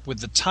match up with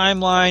the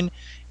timeline.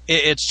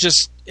 It's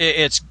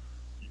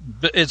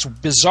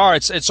bizarre.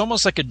 It's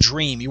almost like a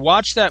dream. You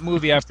watch that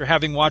movie after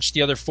having watched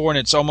the other four, and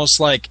it's almost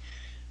like,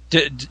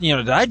 did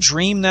I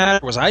dream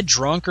that? Was I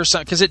drunk or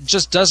something? Because it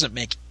just doesn't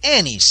make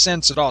any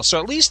sense at all. So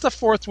at least the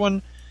fourth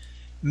one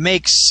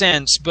makes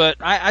sense, but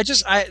I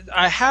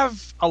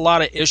have a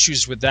lot of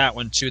issues with that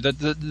one too. The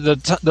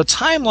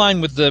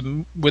timeline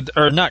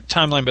not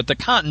timeline, but the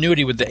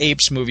continuity with the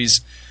Apes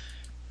movies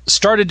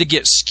started to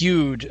get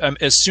skewed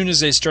as soon as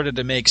they started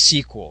to make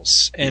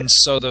sequels, and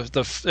so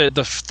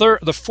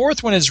the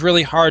fourth one is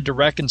really hard to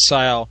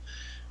reconcile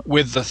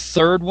with the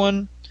third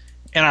one.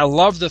 And I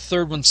love the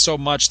third one so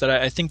much that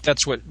I think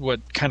that's what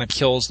kind of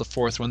kills the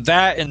fourth one.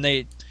 That,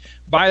 and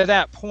by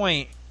that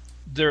point,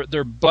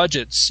 their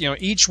budgets,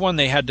 each one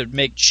they had to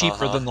make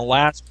cheaper than the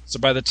last. So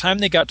by the time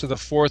they got to the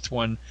fourth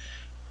one,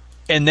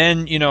 and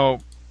then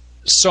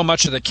so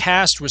much of the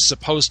cast was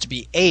supposed to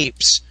be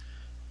apes,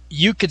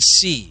 you could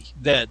see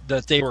that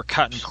they were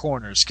cutting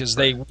corners because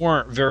they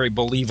weren't very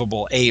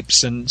believable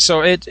apes, and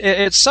so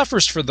it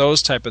suffers for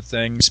those type of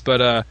things.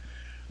 But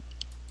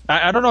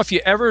I don't know if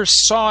you ever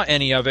saw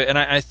any of it, and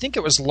I think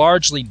it was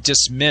largely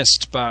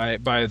dismissed by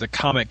the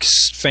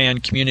comics fan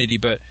community,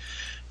 but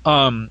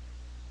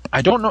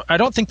I don't know. I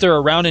don't think they're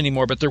around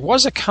anymore, but there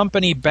was a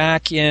company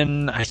back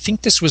in, I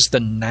think this was the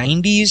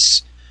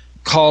 90s,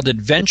 called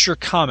Adventure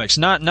Comics.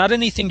 Not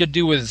anything to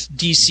do with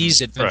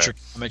DC's Adventure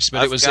Comics,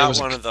 but it was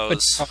one of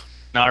those.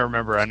 No, I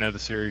remember. I know the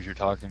series you're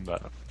talking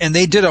about. And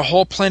they did a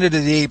whole Planet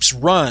of the Apes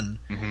run.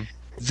 Mm-hmm.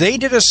 They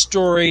did a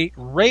story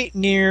right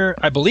near,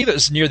 I believe it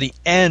was near the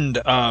end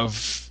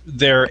of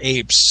their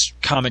Apes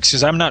comics,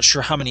 because I'm not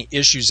sure how many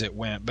issues it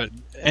went, but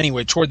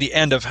anyway, toward the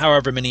end of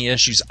however many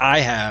issues I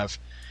have,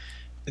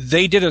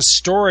 they did a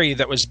story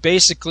that was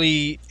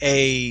basically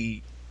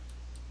a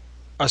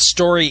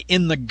story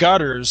in the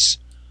gutters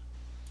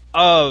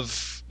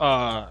of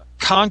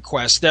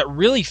Conquest that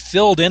really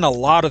filled in a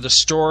lot of the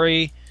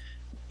story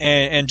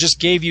and just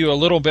gave you a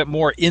little bit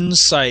more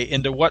insight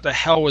into what the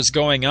hell was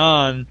going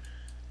on,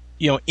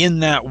 in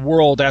that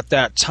world at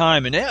that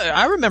time. And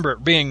I remember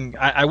it being,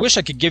 I wish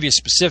I could give you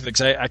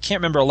specifics. I can't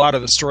remember a lot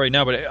of the story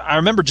now, but I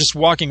remember just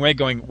walking away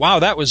going, wow,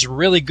 that was a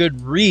really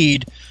good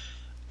read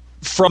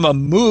from a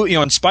movie,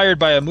 inspired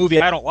by a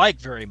movie I don't like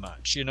very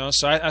much,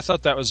 So I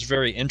thought that was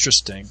very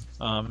interesting.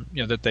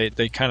 That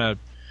they kind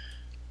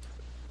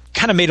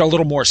of made a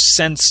little more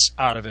sense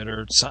out of it,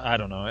 or I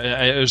don't know.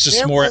 It was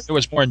just it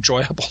was more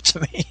enjoyable to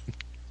me.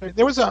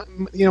 There was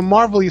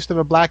Marvel used to have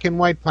a black and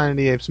white Planet of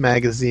the Apes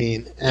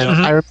magazine, and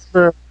I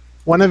remember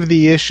one of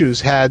the issues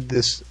had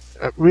this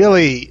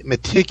really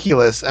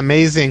meticulous,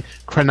 amazing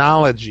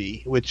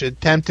chronology, which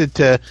attempted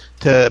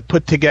to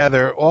put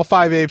together all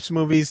 5 Apes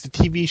movies, the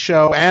TV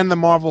show, and the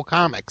Marvel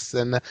comics.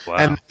 And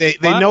and they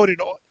noted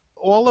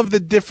all of the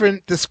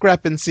different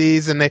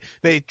discrepancies, and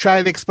they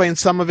tried to explain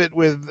some of it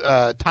with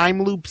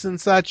time loops and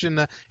such.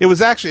 And it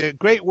was actually a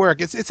great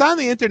work. It's on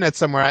the internet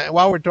somewhere.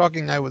 While we're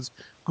talking, I was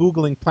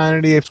Googling Planet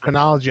of the Apes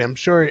chronology. I'm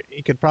sure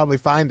you could probably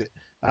find it.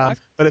 But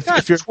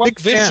if you're a big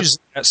fan of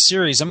that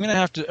series, I'm going to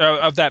have to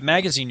of that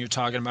magazine you're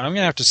talking about. I'm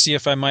going to have to see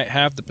if I might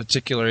have the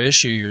particular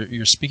issue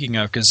you're speaking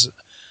of, because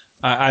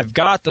I've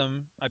got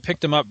them. I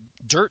picked them up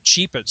dirt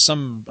cheap at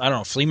some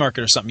flea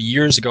market or something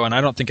years ago, and I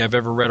don't think I've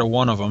ever read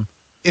one of them.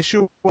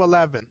 Issue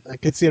 11. I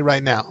can see it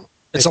right now.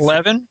 It's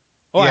 11.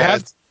 Oh, yeah,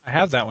 I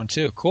have that one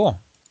too. Cool.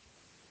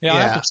 Yeah, I'll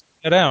have to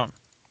check it out.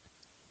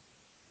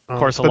 Of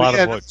course, a lot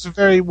of books. It's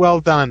very well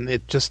done.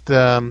 It just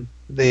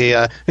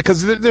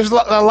because there's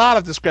a lot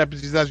of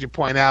discrepancies, as you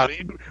point out,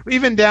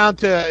 even down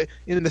to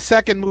in the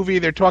second movie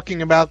they're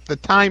talking about the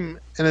time,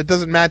 and it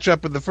doesn't match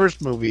up with the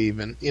first movie,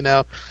 even.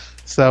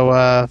 So,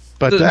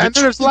 and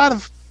there's a lot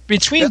of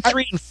between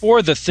 3 and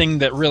 4. The thing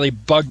that really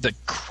bugged the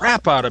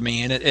crap out of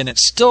me, and it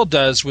still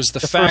does, was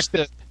the fact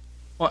that.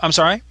 Well, I'm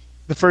sorry.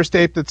 The first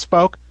ape that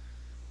spoke.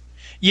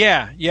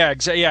 Yeah,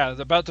 exactly. Yeah,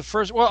 about the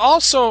first. Well,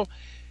 also.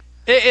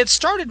 It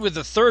started with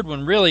the third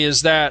one, really, is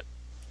that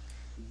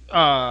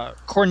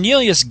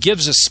Cornelius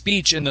gives a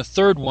speech in the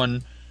third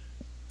one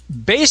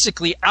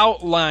basically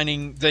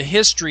outlining the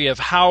history of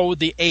how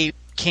the ape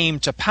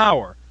came to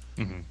power.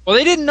 Mm-hmm. Well,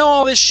 they didn't know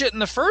all this shit in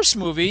the first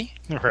movie.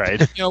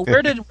 Right.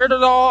 Where did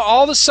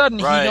all of a sudden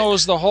he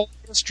knows the whole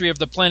history of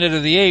the Planet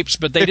of the Apes,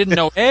 but they didn't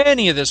know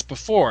any of this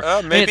before.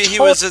 Maybe he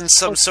was in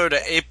some sort of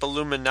ape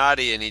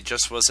Illuminati and he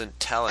just wasn't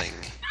telling.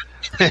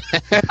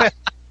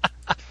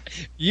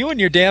 You and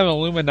your damn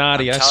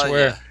Illuminati, I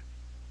swear. You.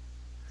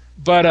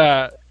 But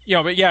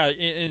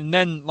and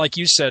then like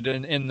you said,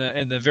 in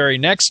the very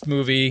next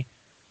movie,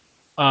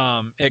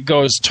 it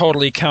goes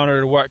totally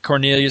counter to what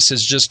Cornelius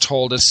has just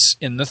told us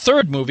in the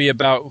third movie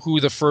about who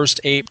the first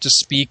ape to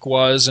speak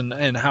was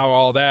and how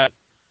all that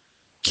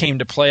came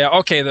to play out.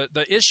 Okay,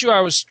 the issue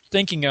I was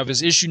thinking of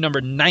is issue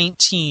number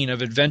 19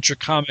 of Adventure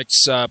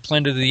Comics'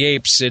 Planet of the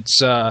Apes.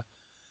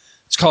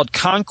 It's called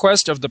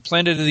Conquest of the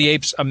Planet of the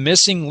Apes, a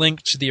missing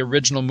link to the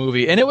original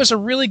movie. And it was a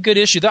really good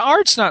issue. The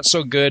art's not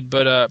so good,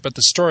 but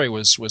the story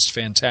was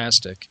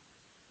fantastic.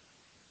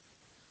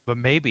 But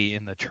maybe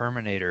in the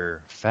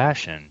Terminator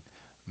fashion,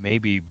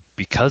 maybe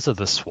because of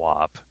the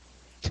swap,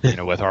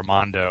 with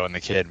Armando and the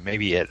kid,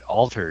 maybe it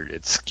altered,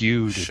 it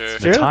skewed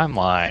the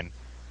timeline,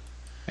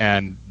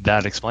 and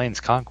that explains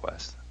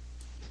Conquest.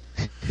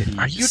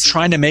 Are you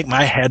trying to make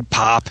my head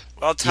pop?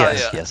 Well, I'll tell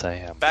you. Yes, I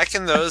am. Back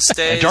in those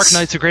days... Dark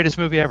Knight's the greatest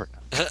movie ever.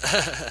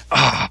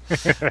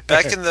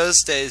 Back in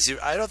those days,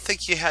 I don't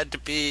think you had to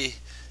be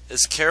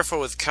as careful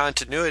with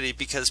continuity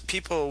because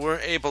people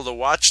weren't able to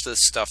watch this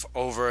stuff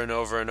over and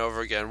over and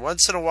over again.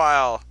 Once in a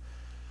while,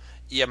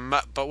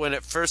 but when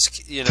it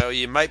first,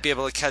 you might be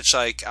able to catch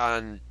like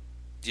on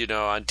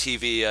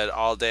TV an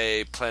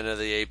all-day Planet of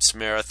the Apes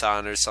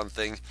marathon or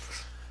something.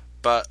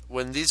 But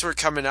when these were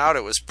coming out,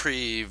 it was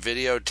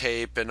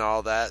pre-videotape and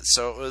all that,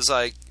 so it was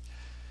like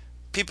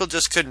people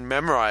just couldn't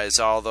memorize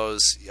all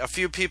those. A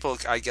few people,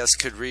 I guess,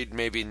 could read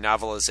maybe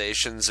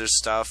novelizations or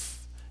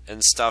stuff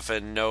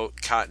and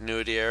note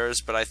continuity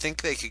errors, but I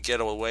think they could get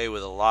away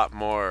with a lot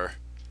more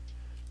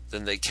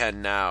than they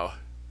can now.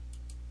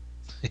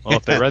 Well,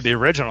 if they read the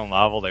original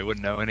novel, they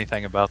wouldn't know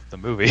anything about the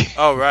movie.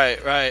 Oh,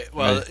 right.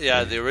 Well,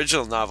 yeah, the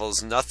original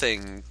novel's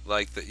nothing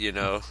like that,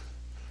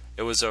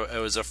 It was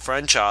a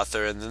French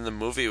author, and then the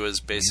movie was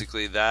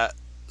basically that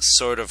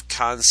sort of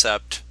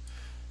concept,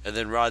 and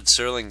then Rod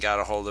Serling got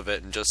a hold of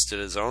it and just did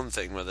his own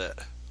thing with it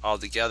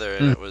altogether,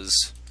 and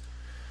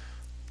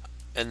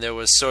there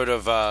was sort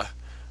of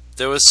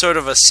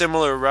a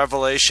similar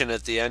revelation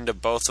at the end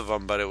of both of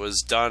them, but it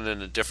was done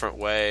in a different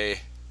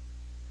way.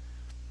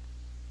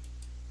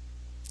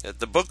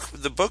 The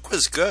book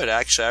was good,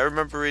 actually. I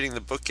remember reading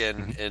the book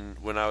in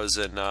when I was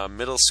in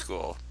middle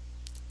school.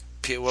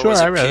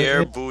 Was it?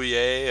 Pierre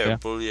Bouillet or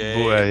Bouillet?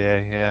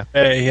 Bouillet, yeah.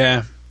 Hey,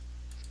 yeah.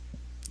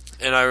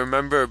 And I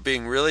remember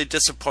being really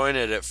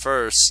disappointed at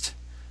first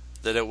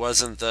that it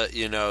wasn't the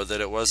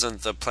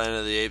Planet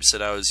of the Apes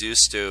that I was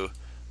used to,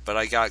 but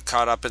I got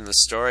caught up in the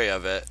story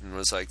of it and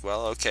was like,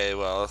 well, okay,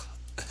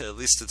 at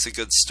least it's a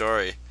good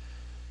story.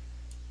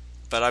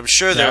 But I'm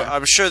sure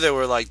there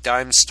were like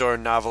dime store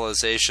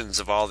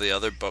novelizations of all the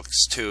other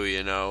books too,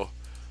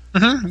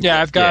 Mm-hmm. Yeah,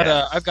 I've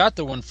got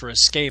the one for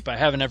Escape. I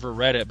haven't ever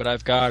read it, but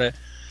I've got it.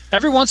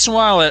 Every once in a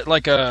while, at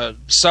like a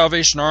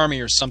Salvation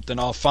Army or something,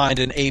 I'll find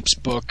an Apes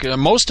book.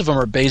 Most of them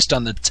are based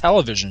on the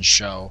television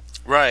show,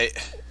 right?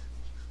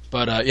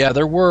 But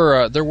there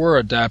were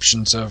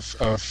adaptions of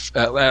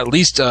at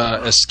least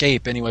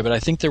Escape anyway. But I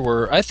think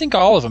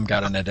all of them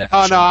got an adaptation.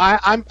 Oh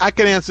no, I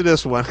can answer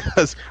this one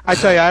because I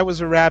tell you, I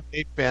was a Rabid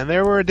Ape fan.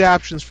 There were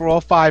adaptions for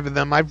all 5 of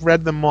them. I've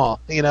read them all.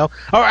 Or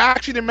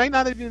actually, there might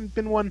not have even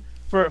been one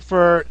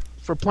for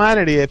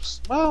Planet of the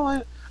Apes.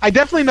 Well, I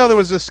definitely know there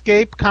was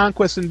Escape,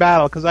 Conquest, and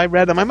Battle because I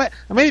read them. I might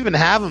even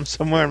have them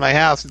somewhere in my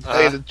house. To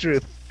tell you the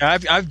truth,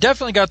 I've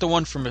definitely got the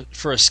one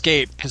for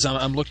Escape because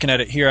I'm looking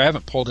at it here. I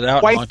haven't pulled it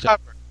out. White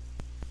cover,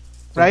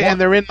 right? And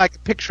they're in like a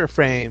picture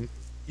frame.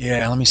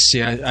 Yeah, let me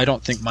see. I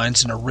don't think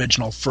mine's an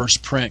original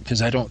first print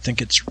because I don't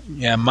think it's.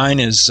 Yeah, mine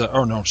is.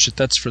 Oh no, shit!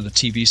 That's for the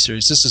TV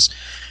series. This is.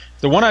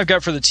 The one I've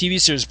got for the TV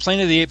series,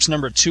 Planet of the Apes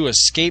 #2,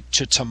 Escape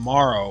to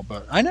Tomorrow.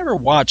 But I never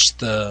watched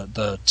the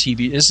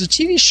TV. Is the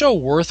TV show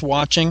worth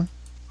watching?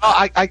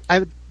 Oh, I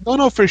don't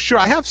know for sure.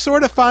 I have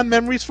sort of fond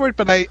memories for it,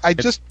 but my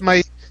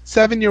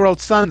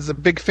 7-year-old son's a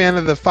big fan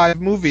of the 5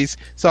 movies,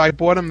 so I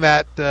bought him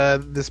that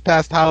this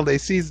past holiday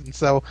season.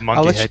 So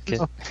Monkey Head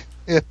Kid.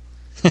 Yeah.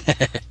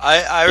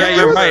 I remember.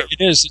 You're right.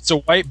 It is. It's a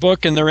white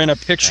book, and they're in a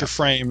picture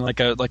frame, like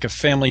a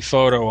family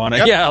photo on it.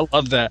 Yep. Yeah, I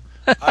love that.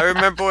 I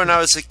remember when I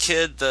was a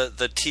kid,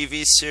 the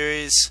TV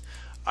series.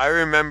 I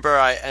remember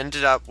I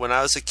ended up, when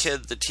I was a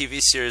kid, the TV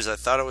series, I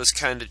thought it was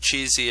kind of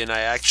cheesy, and I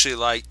actually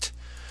liked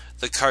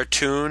the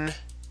cartoon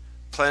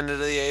Planet of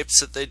the Apes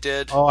that they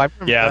did. Oh, I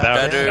remember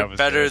that was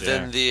better good,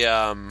 than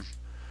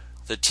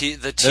the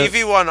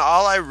TV one.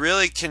 All I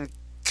really can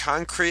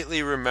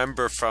concretely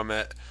remember from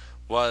it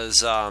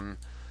was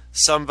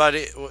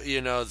somebody,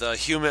 the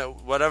human,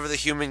 whatever the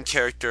human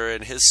character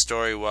in his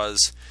story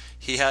was,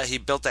 he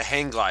built a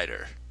hang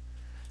glider.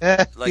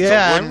 A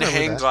wooden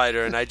hang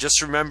glider, and I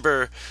just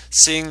remember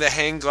seeing the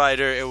hang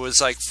glider. It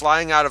was like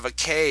flying out of a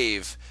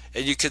cave,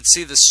 and you could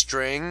see the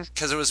string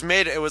because it was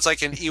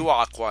like an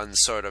Ewok one,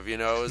 sort of. It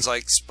was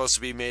like supposed to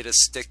be made of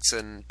sticks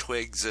and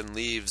twigs and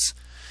leaves,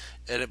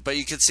 but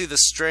you could see the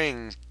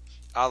string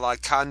a la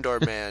Condor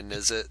Man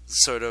as it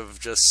sort of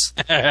just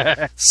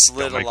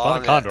slid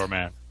along. Condor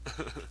Man.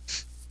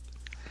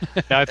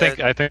 I think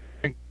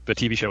the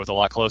TV show was a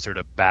lot closer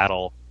to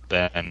Battle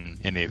than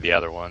any of the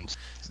other ones.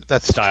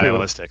 That's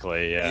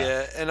stylistically, true.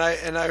 Yeah, and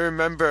I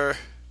remember,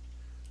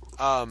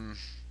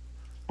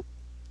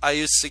 I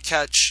used to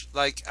catch,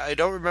 like, I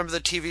don't remember the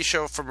TV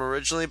show from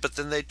originally, but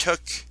then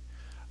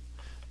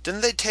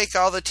didn't they take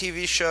all the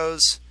TV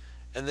shows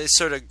and they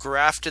sort of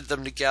grafted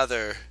them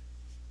together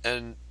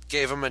and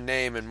gave them a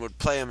name and would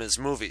play them as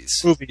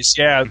movies? Movies,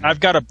 yeah. I've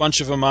got a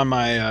bunch of them on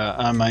my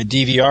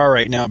DVR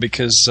right now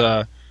because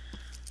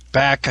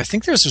I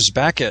think this was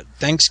back at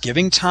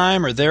Thanksgiving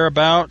time or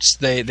thereabouts.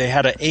 They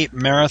had an ape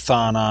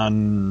marathon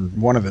on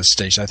one of the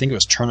stations. I think it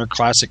was Turner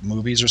Classic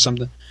Movies or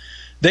something.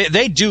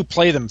 They do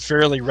play them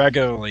fairly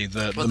regularly,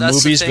 the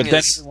movies, but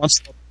then once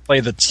they play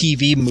the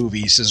TV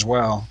movies as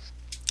well.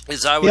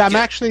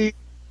 Actually.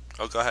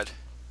 Oh, go ahead.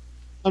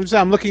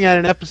 I'm looking at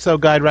an episode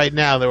guide right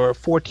now. There were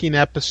 14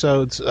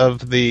 episodes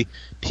of the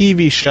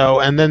TV show,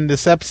 and then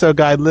this episode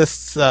guide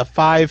lists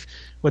 5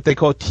 what they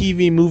call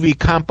TV movie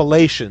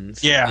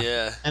compilations.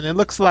 Yeah. And it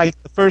looks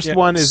like the first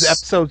one is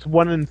episodes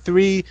 1 and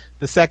 3.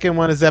 The second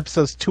one is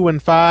episodes 2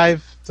 and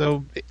 5.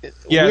 So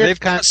they've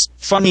got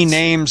funny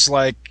names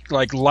like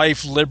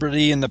Life,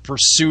 Liberty, and the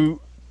Pursuit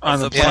on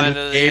the Planet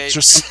of the Apes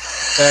or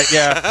something like that.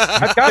 Yeah,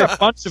 I've got a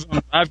bunch of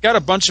them. I've got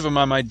a bunch of them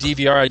on my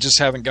DVR. I just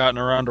haven't gotten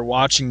around to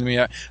watching them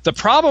yet. The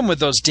problem with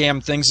those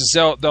damn things is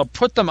they'll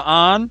put them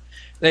on.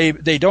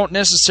 They don't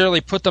necessarily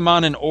put them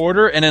on in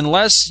order, and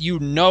unless you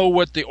know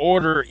what the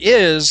order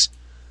is,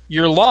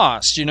 you're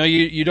lost.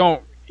 You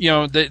don't.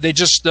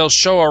 They'll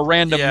show a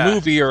random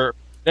movie or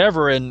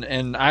whatever,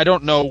 and I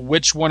don't know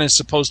which one is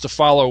supposed to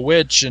follow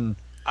which. And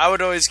I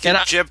would always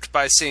get gypped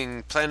by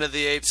seeing Planet of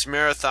the Apes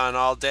marathon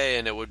all day,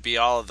 and it would be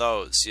all of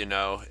those. It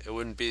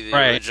wouldn't be the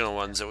original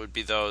ones; it would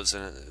be those,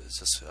 and it's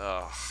just.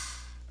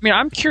 I mean,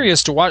 I'm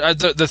curious to watch.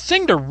 The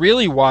thing to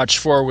really watch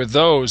for with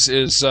those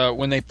is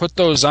when they put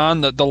those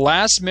on. The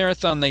last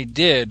marathon they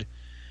did,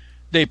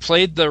 they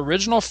played the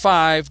original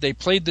 5. They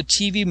played the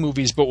TV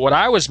movies. But what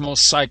I was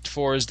most psyched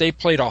for is they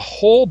played a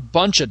whole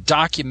bunch of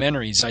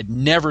documentaries I'd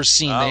never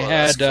seen.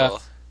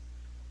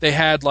 They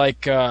had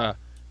like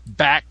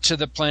Back to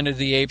the Planet of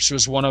the Apes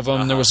was one of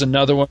them. There was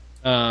another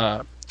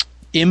one,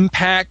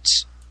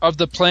 Impact of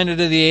the Planet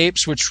of the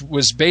Apes, which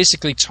was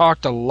basically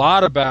talked a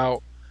lot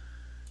about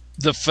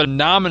the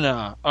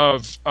phenomena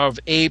of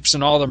apes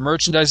and all the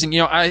merchandising.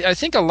 I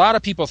think a lot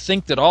of people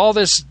think that all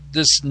this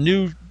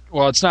new,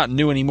 well, it's not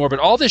new anymore, but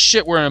all this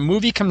shit where a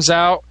movie comes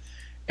out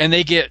and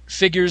they get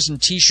figures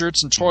and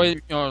T-shirts and toy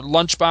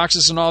lunch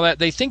boxes and all that,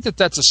 they think that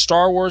that's a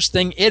Star Wars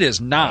thing. It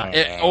is not.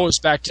 It owes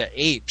back to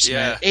apes,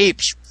 man.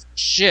 Apes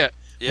shit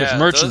with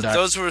merchandise.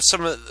 Those were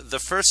some of the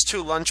first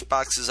 2 lunch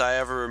boxes I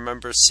ever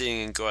remember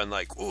seeing and going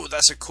like, ooh,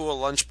 that's a cool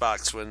lunch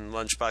box when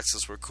lunch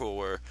boxes were cool,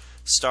 were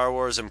Star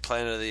Wars and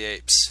Planet of the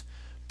Apes.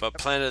 But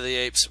Planet of the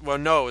Apes, well,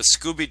 no, it was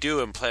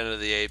Scooby-Doo and Planet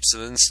of the Apes,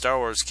 and then Star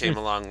Wars came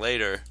along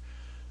later.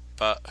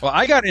 But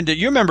I got into.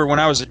 You remember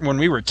when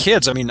we were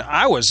kids? I mean,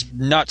 I was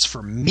nuts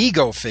for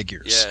Mego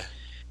figures. Yeah.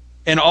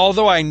 And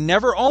although I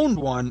never owned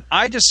one,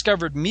 I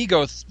discovered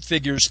Mego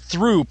figures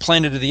through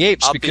Planet of the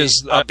Apes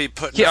I'll be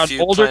putting a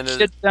few older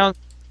kids down.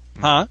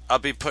 Huh? I'll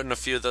be putting a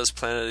few of those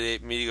Planet of the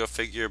Apes Mego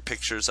figure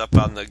pictures up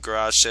on the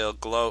garage sale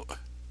gloat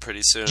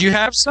pretty soon. Do you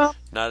have some?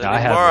 Not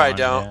anymore. I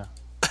don't.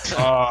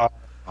 Yeah.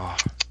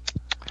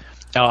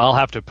 Now, I'll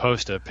have to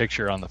post a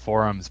picture on the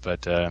forums,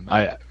 but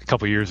a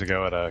couple years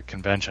ago at a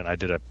convention, I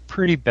did a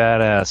pretty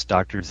badass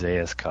Dr.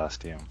 Zaius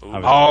costume.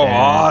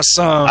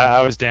 Awesome!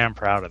 I was damn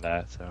proud of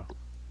that. So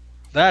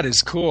that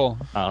is cool.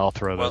 I'll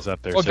throw those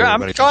up there. Well, so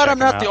I'm glad I'm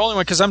not the only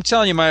one, because I'm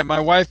telling you,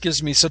 my wife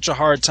gives me such a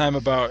hard time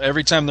about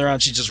every time they're on.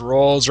 She just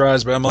rolls her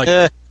eyes, but I'm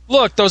like,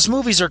 look, those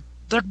movies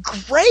they're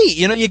great.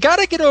 You got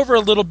to get over a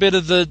little bit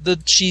of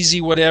the cheesy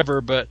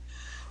whatever, but.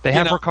 They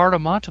have Ricardo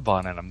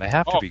Montalban in them. They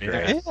have to be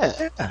great.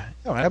 Yeah.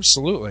 Oh,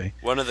 absolutely.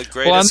 One of the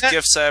greatest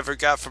gifts I ever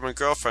got from a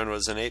girlfriend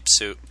was an ape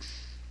suit.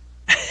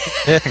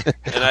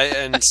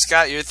 and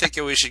Scott, you're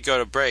thinking we should go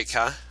to break,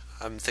 huh?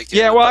 I'm thinking.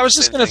 Yeah, well, I was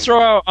just going to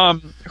throw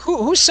out.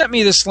 Who sent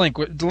me this link?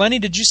 Lenny,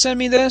 did you send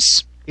me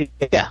this?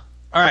 Yeah.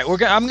 All right,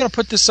 I'm going to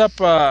put this up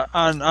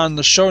on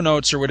the show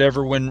notes or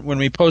whatever when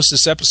we post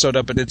this episode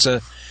up. But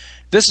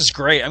this is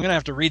great. I'm going to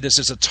have to read this.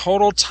 It's a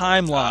total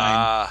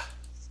timeline.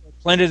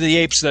 Planet of the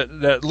Apes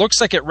that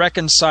looks like it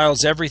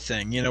reconciles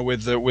everything,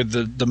 with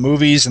the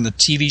movies and the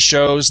TV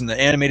shows and the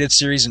animated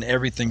series and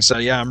everything. So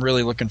yeah, I'm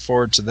really looking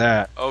forward to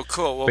that. Oh,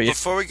 cool. Well,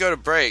 before we go to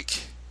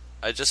break,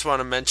 I just want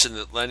to mention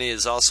that Lenny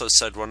has also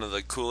said one of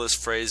the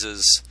coolest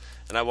phrases,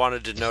 and I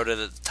wanted to note it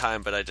at the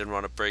time, but I didn't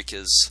want to break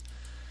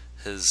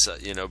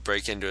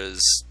break into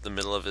the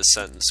middle of his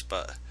sentence.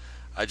 But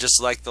I just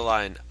like the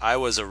line, "I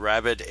was a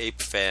rabid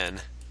ape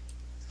fan."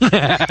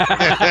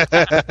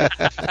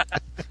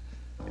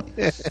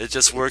 It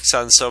just works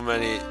on so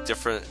many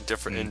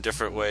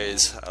different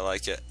ways. I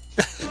like it.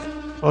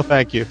 Well,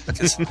 thank you.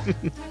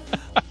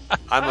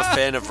 I'm a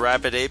fan of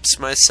rabid apes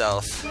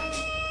myself.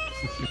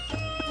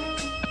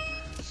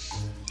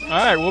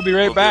 right, we'll be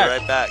right back. Be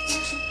right back.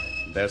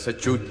 There's a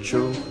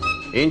choo-choo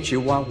in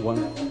Chihuahua,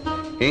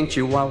 in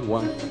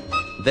Chihuahua.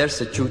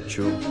 There's a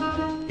choo-choo.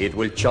 It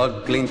will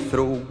chug clean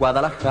through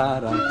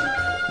Guadalajara.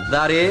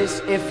 That is,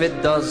 if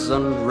it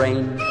doesn't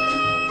rain.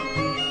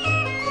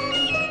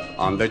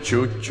 On the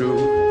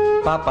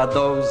choo-choo, Papa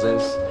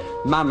dozes.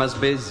 Mama's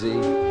busy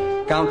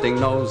counting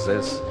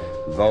noses.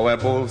 Though a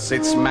bull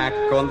sits smack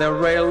on the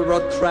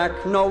railroad track,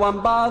 no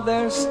one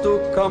bothers to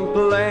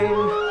complain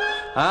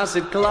as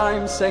it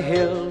climbs a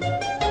hill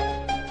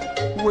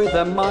with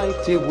a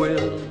mighty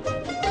will.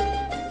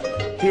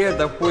 Hear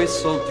the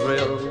whistle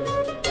drill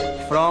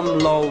from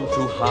low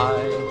to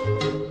high.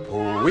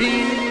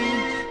 Wee,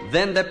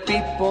 then the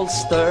people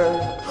stir.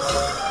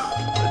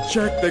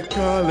 Check the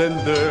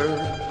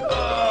calendar.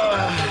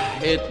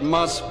 It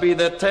must be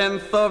the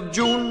 10th of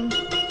June.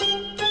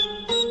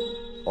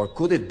 Or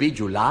could it be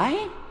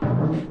July?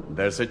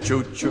 There's a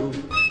choo-choo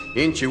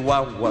in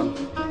Chihuahua,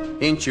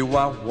 in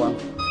Chihuahua.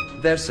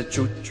 There's a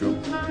choo-choo.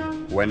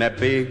 When a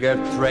bigger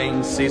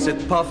train sees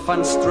it puff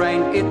and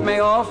strain, it may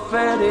offer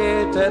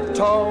it a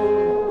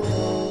tow.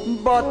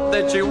 But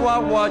the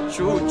Chihuahua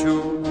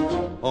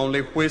choo-choo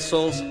only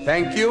whistles,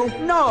 thank you,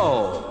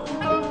 no.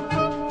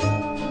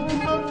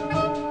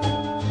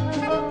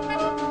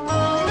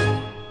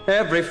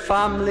 Every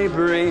family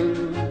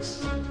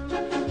brings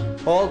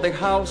all the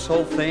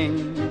household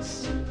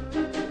things,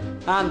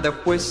 and the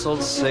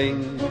whistle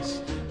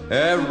sings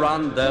a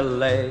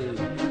roundelay.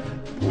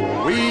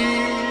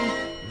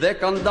 The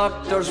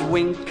conductors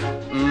wink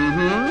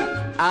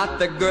at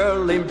the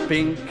girl in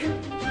pink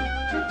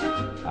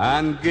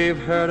and give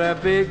her a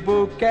big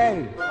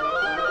bouquet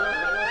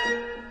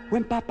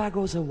when Papa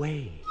goes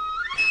away.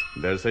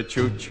 There's a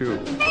choo-choo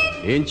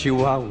in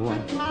Chihuahua,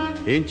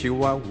 in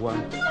Chihuahua.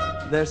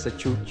 There's a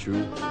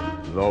choo-choo.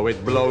 Though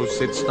it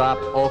blows its top,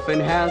 often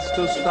has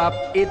to stop.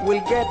 It will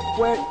get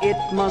where it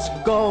must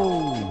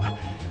go.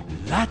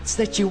 That's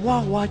the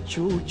Chihuahua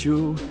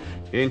choo-choo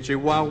in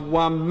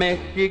Chihuahua,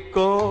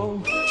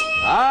 México.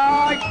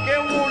 ¡Ay, qué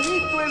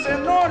bonito es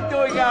el norte!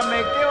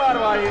 Óigame, qué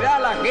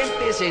barbaridad. La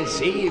gente es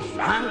sencilla y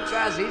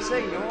franca, sí,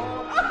 señor.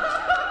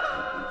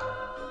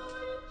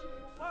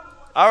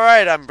 All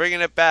right, I'm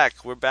bringing it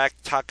back. We're back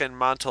talking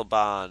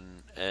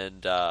Montalban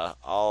and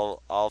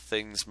all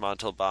things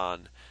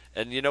Montalban.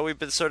 And, you know, we've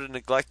been sort of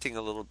neglecting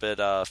a little bit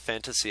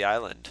Fantasy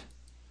Island,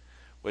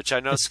 which I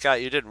know,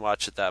 Scott, you didn't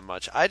watch it that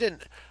much.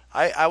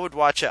 I would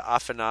watch it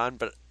off and on,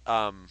 but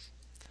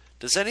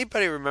does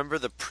anybody remember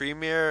the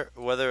premiere,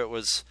 whether it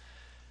was...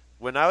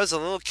 When I was a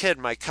little kid,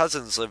 my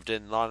cousins lived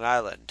in Long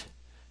Island,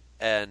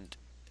 and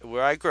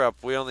where I grew up,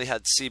 we only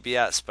had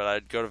CBS, but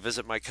I'd go to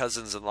visit my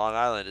cousins in Long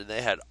Island, and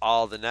they had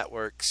all the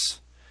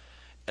networks.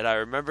 And I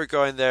remember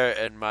going there,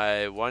 and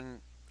my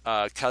one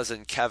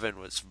cousin, Kevin,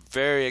 was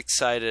very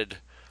excited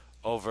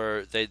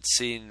over they'd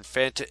seen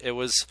it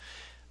was,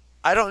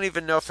 I don't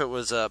even know if it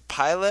was a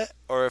pilot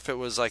or if it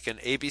was like an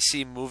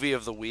ABC movie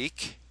of the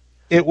week.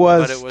 It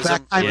was, but it was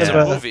a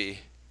movie.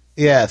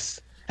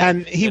 Yes.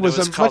 And he was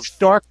a much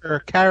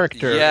darker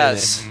character.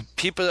 Yes,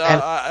 people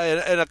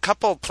in a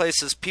couple of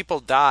places, people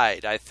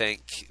died. I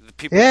think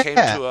people came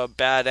to a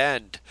bad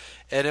end,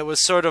 and it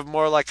was sort of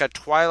more like a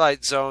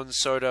Twilight Zone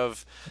sort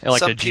of. Like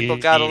some people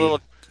got a little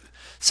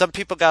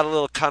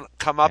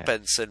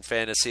comeuppance in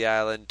Fantasy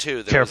Island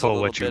too. There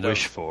Careful what you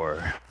wish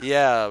for.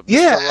 Yeah,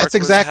 that's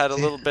exactly. Had a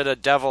little bit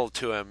of devil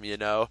to him, you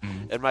know.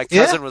 And my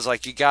cousin was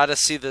like, "You got to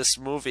see this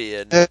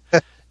movie,"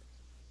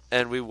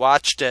 and we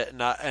watched it,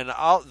 and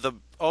all the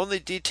only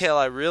detail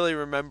I really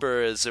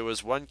remember is there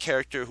was one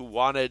character who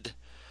wanted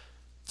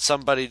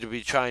somebody to be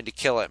trying to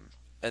kill him,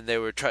 and they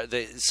were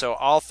so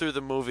all through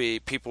the movie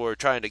people were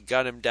trying to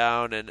gun him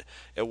down, and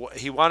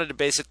he wanted to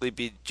basically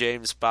be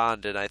James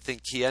Bond, and I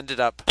think he ended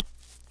up,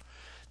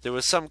 there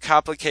was some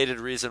complicated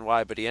reason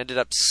why, but he ended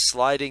up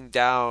sliding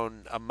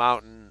down a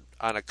mountain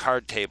on a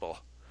card table.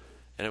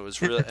 And it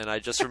was really, and I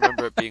just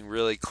remember it being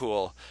really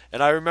cool,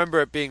 and I remember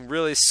it being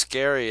really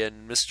scary,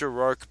 and Mr.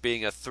 Rourke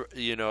being a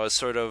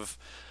sort of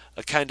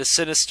a kind of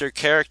sinister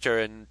character,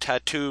 and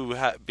Tattoo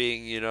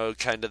being, you know,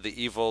 kind of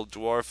the evil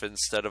dwarf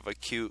instead of a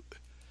cute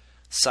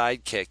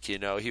sidekick. You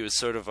know, he was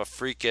sort of a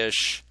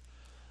freakish,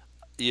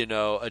 you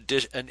know,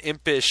 an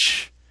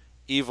impish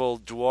evil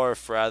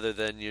dwarf rather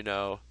than, you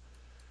know,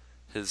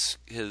 his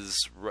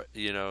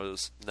you know,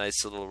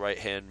 nice little right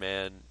hand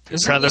man.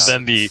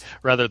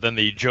 Rather than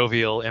the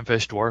jovial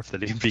impish dwarf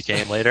that he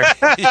became later.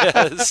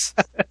 Yes.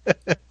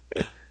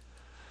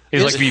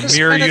 He's like the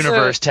mirror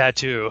universe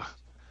Tattoo.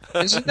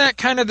 Isn't that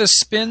kind of the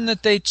spin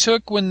that they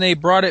took when they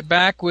brought it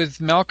back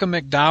with Malcolm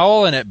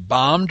McDowell and it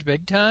bombed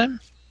big time?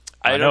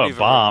 I know it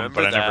bombed,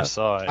 but I never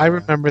saw it. I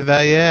remember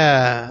that,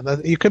 yeah.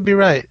 You could be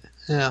right,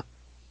 yeah.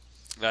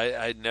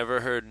 I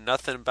never heard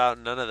nothing about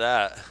none of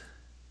that.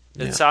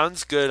 It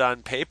sounds good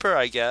on paper,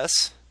 I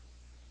guess.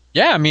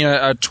 Yeah, I mean,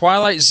 a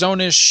Twilight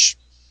Zone-ish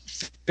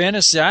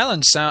Fantasy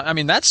Island sound. I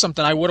mean, that's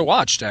something I would have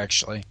watched,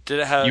 actually.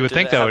 Did it have? You would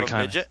think that would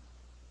kind midget?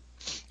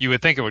 You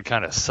would think it would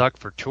kind of suck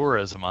for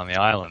tourism on the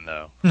island,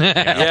 though.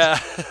 Yeah.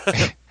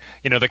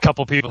 You know, the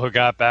couple people who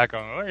got back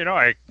on, well, you know,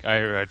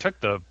 I took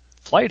the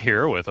flight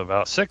here with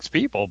about 6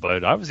 people,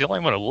 but I was the only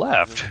one who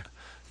left.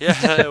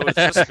 Yeah, it was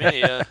just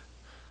me. And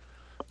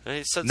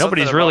he said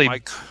nobody's really.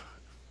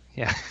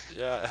 Yeah,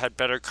 it had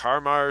better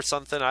karma or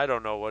something. I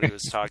don't know what he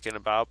was talking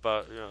about,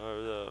 but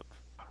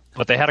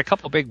But they had a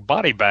couple big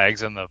body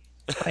bags in the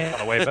plane on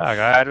the way back.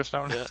 I just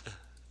don't. Yeah.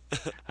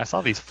 I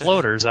saw these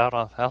floaters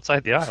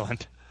outside the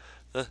island.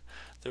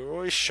 There were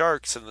always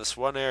sharks in this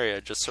one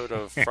area, just sort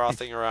of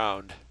frothing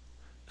around.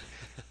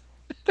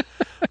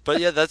 But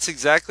yeah, that's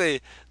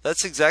exactly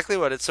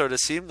what it sort of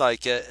seemed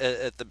like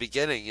at the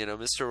beginning.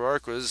 Mr.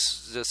 Rourke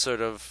was just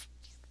sort of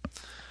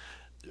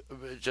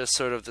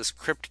this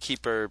crypt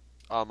keeper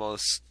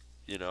almost,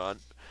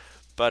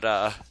 but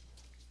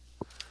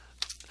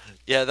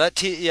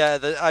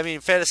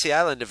Fantasy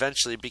Island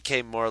eventually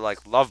became more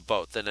like Love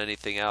Boat than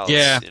anything else.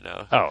 Yeah.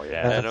 Oh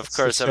yeah. And of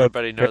course,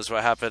 everybody knows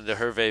what happened to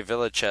Hervé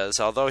Villechaize.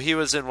 Although he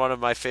was in one of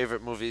my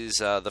favorite movies,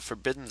 The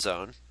Forbidden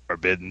Zone.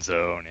 Forbidden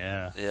Zone,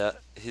 yeah. Yeah,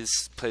 he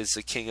plays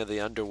the king of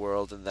the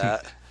underworld in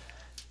that,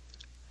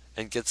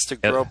 and gets to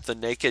grope the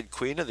naked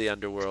queen of the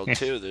underworld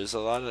too. There's a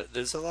lot of.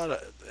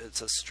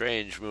 It's a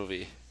strange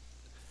movie.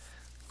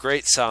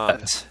 Great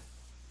songs.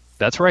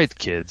 That's right,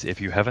 kids.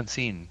 If you haven't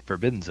seen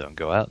Forbidden Zone,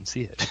 go out and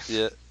see it.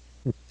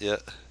 Yeah.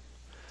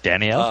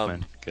 Danny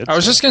Elfman. Good. I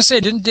was just gonna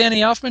say, didn't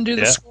Danny Elfman do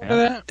the score to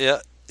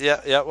that?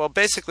 Yeah. Well,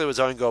 basically, it was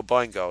Oingo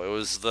Boingo. It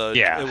was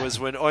It was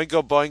when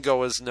Oingo Boingo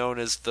was known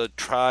as the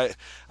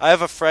I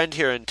have a friend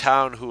here in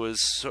town who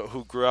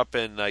grew up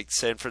in like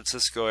San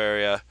Francisco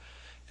area,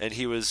 and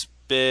he was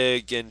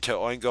big into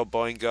Oingo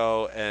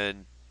Boingo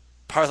and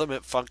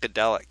Parliament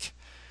Funkadelic.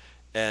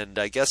 And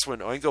I guess when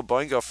Oingo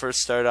Boingo first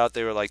started out,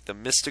 they were like the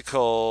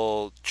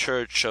mystical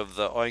church of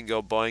the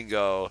Oingo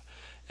Boingo.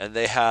 And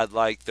they had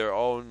like their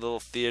own little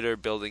theater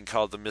building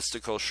called the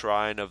Mystical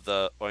Shrine of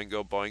the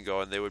Oingo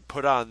Boingo. And they would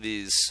put on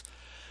these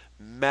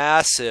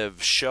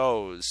massive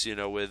shows,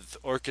 with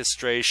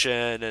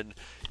orchestration. And,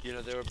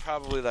 there were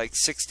probably like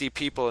 60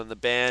 people in the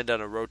band on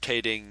a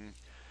rotating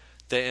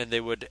thing. And it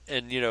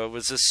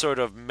was this sort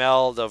of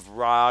meld of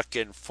rock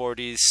and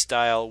 40s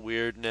style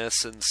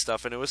weirdness and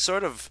stuff. And it was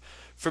sort of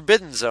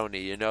Forbidden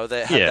Zone-y,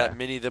 they had that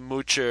Minnie the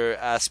Moocher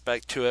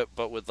aspect to it,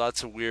 but with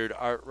lots of weird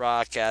art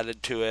rock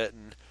added to it,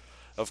 and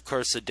of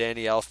course the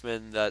Danny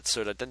Elfman, that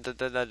sort of dun dun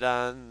dun dun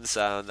dun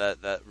sound,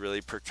 that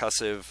really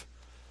percussive,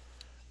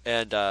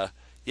 and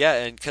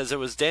and because it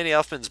was Danny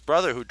Elfman's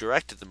brother who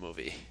directed the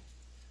movie,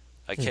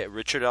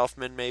 Richard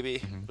Elfman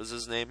maybe was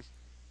his name,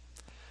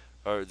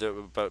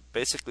 but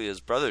basically his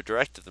brother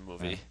directed the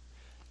movie,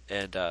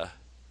 and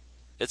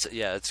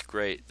it's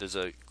great. There's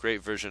a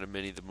great version of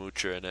Minnie the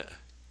Moocher in it.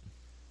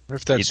 I wonder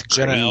if that's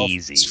Jenna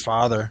Elfman's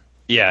father.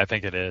 Yeah, I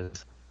think it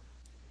is.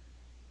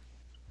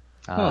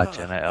 Jenna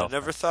Elfman. I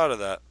never thought of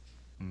that.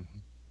 Mm-hmm.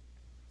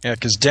 Yeah,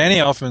 because Danny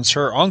Elfman's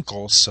her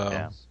uncle, so.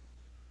 Yeah.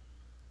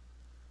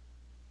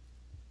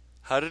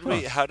 How did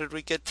we Hervé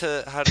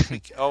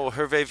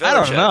Villechaize,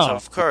 I don't know.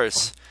 Of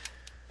course.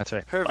 That's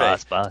right.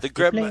 Hervé.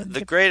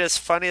 The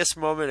greatest, funniest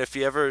moment, if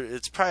you ever,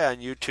 it's probably on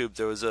YouTube,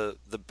 there was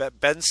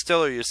Ben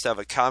Stiller used to have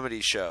a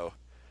comedy show.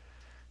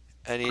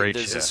 And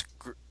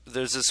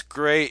there's this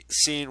great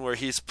scene where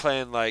he's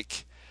playing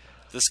like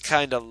this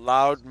kind of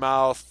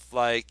loudmouth,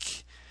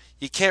 like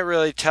you can't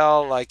really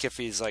tell like if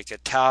he's like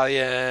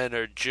Italian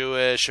or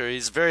Jewish, or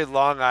he's very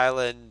Long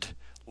Island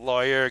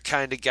lawyer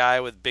kind of guy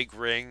with big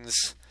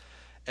rings,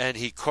 and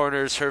he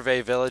corners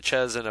Hervé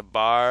Villechaize in a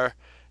bar,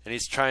 and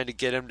he's trying to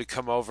get him to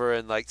come over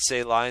and like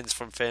say lines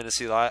from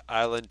Fantasy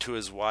Island to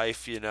his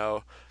wife,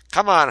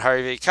 Come on,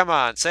 Harvey, come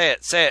on, say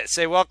it.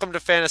 Say welcome to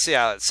Fantasy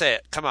Island. Say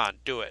it. Come on,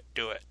 do it.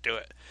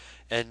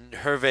 And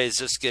Hervé's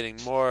just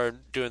getting more,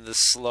 doing this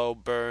slow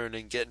burn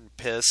and getting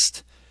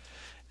pissed.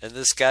 And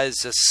this guy's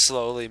just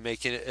slowly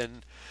making it.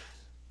 And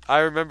I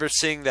remember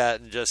seeing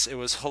that and it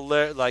was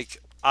hilarious. Like,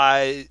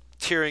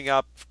 tearing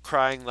up,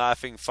 crying,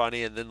 laughing,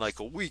 funny. And then like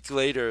a week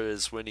later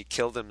is when he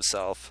killed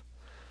himself.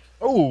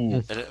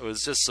 Oh. And it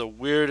was just the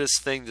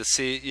weirdest thing to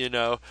see,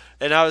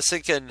 And I was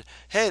thinking,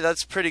 hey,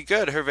 that's pretty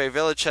good. Hervé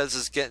Villechaize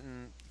is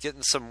getting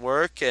some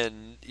work,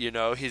 and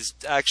he's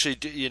actually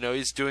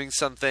he's doing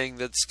something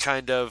that's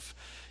kind of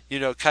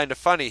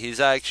funny. He's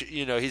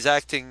actually he's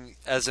acting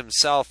as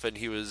himself, and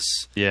he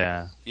was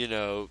it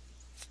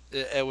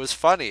was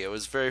funny. It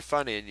was very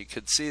funny, and you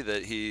could see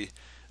that he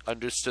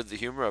understood the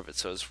humor of it.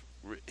 So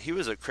he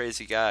was a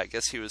crazy guy. I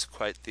guess he was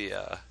quite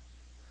the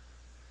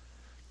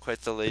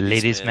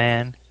ladies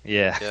man.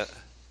 Yeah.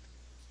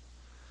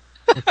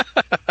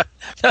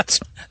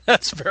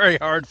 That's very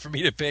hard for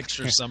me to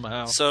picture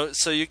somehow.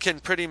 So you can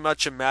pretty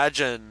much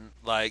imagine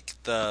like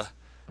the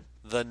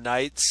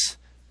nights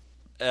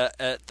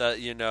at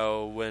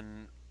the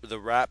when the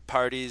rap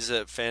parties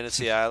at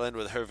Fantasy Island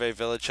with Hervé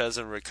Villechaize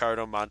and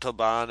Ricardo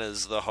Montalban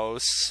as the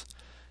hosts.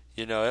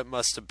 It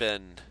must have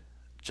been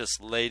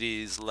just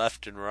ladies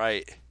left and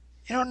right.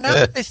 Now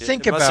that I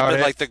think about it, must have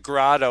been like the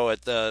grotto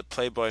at the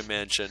Playboy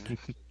Mansion.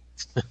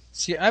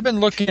 See, I've been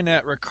looking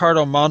at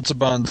Ricardo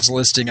Montalban's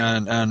listing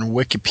on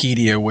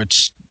Wikipedia,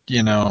 which,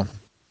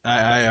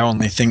 I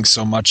only think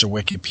so much of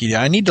Wikipedia.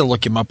 I need to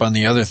look him up on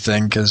the other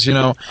thing because,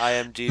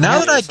 IMDb now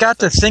that I got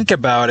to think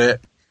about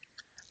it,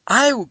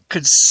 I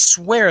could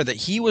swear that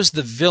he was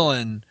the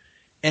villain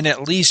in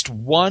at least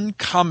one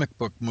comic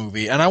book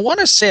movie. And I want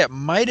to say it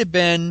might have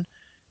been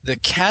the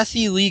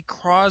Kathy Lee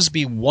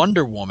Crosby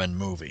Wonder Woman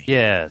movie.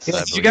 Yes.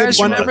 Do you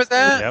guys remember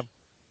that? Yep.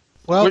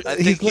 Well, I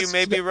think you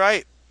may be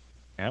right.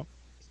 Yep.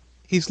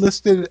 He's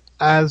listed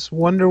as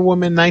Wonder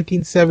Woman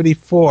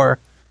 1974.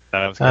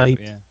 That was He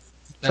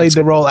played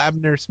the role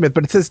Abner Smith,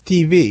 but it says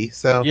TV.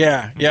 So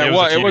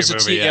it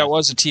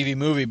was a TV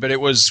movie, but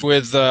it was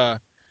with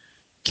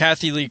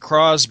Kathy Lee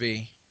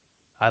Crosby.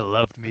 I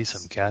loved me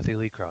some Kathy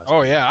Lee Crosby.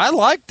 Oh yeah, I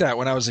liked that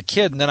when I was a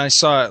kid, and then I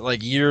saw it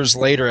like years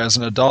later as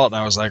an adult, and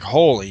I was like,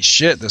 "Holy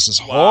shit, this is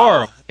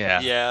horrible."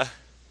 Yeah.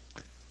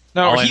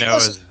 No,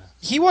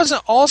 he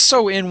wasn't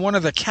also in one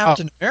of the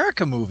Captain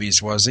America movies,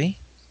 was he?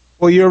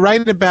 Well, you're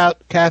right about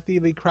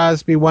Kathy Lee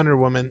Crosby Wonder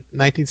Woman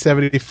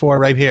 1974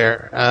 right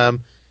here.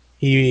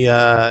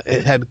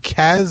 It had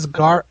Kaz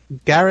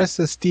Garris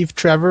as Steve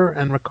Trevor,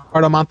 and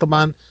Ricardo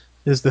Montalban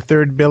is the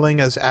third billing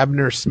as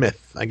Abner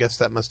Smith. I guess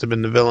that must have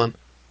been the villain.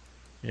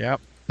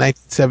 Yep.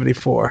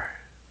 1974.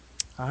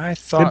 I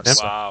thought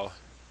so. Wow.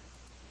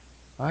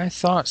 I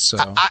thought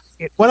so.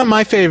 One of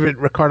my favorite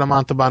Ricardo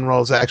Montalban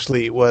roles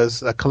actually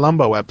was a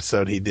Columbo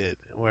episode he did,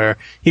 where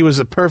he was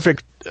a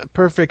perfect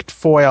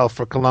foil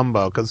for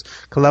Columbo, because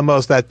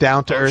Columbo's that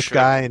down-to-earth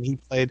guy, and he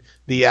played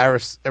the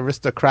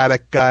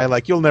aristocratic guy,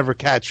 like, you'll never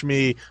catch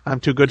me, I'm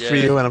too good for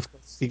you, and of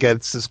course he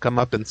gets his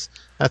comeuppance.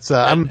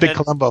 I'm a big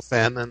Columbo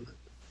fan, and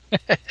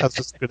that's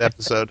just a good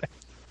episode.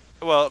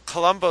 Well,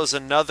 Columbo's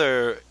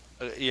another...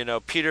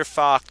 Peter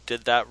Falk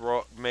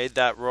made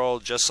that role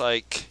just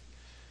like,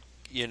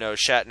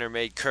 Shatner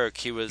made Kirk.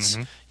 He was,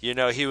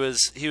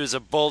 he was a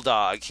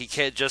bulldog.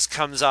 He just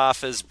comes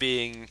off as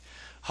being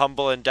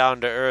humble and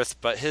down to earth,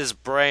 but his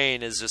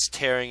brain is just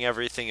tearing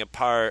everything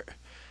apart,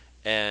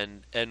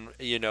 and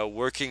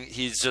working.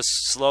 He's just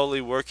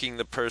slowly working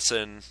the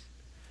person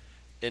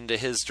into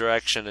his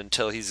direction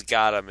until he's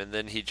got him, and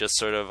then he just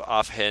sort of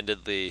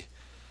offhandedly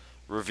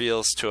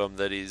reveals to him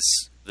that he's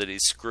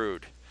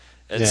screwed.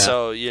 And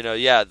so,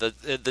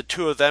 the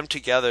two of them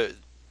together,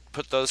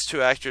 put those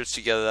two actors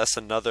together, that's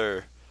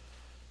another,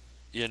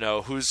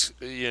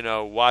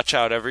 watch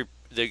out.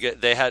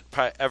 They had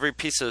every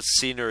piece of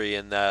scenery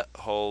in that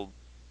whole,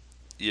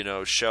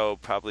 show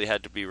probably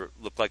had to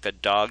look like a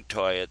dog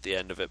toy at the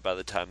end of it by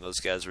the time those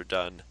guys were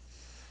done.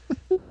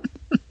 I'll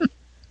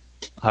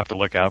have to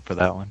look out for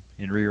that one.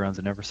 In reruns,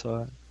 I never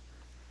saw it.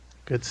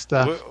 Good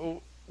stuff.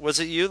 Was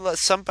it you?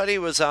 Somebody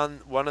was on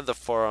one of the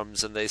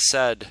forums and they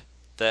said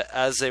that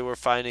as they were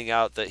finding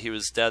out that he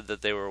was dead,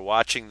 that they were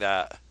watching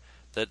that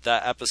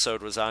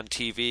episode was on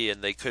TV,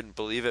 and they couldn't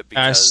believe it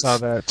because I saw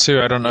that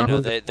too. I don't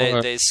know.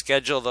 They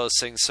schedule those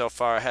things so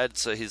far ahead.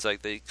 So he's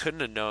like, they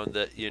couldn't have known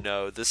that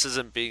this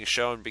isn't being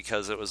shown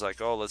because it was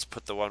like, oh, let's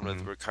put the one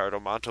with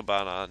Ricardo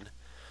Montalban on.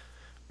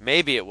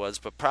 Maybe it was,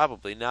 but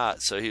probably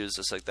not. So he was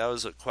just like, that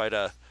was quite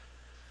a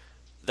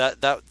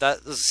that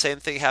was the same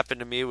thing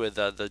happened to me with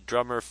the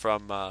drummer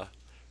from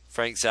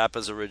Frank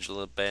Zappa's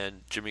original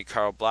band, Jimmy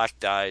Carl Black,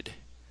 died.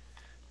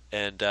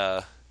 And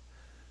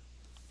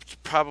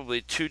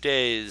probably 2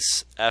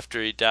 days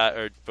after he died,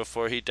 or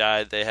before he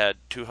died, they had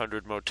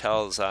 200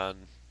 Motels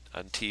on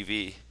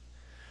TV,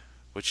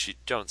 which you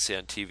don't see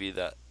on TV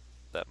that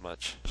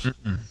much.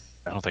 Mm-mm.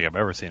 I don't think I've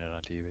ever seen it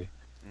on TV.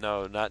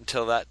 No, not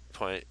until that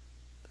point.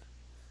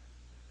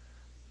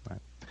 Right.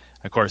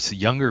 Of course,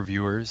 younger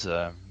viewers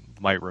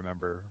might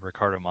remember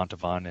Ricardo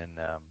Montalban in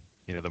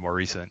the more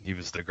recent. He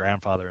was the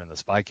grandfather in the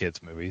Spy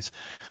Kids movies,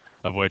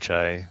 of which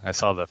I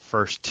saw the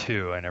first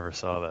two. I never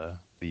saw the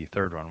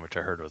third one, which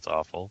I heard was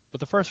awful. But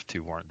the first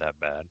two weren't that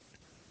bad.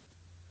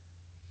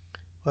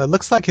 Well, it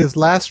looks like his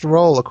last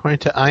role, according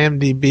to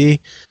IMDb,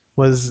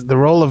 was the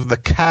role of the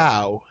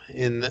cow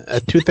in a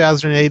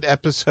 2008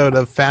 episode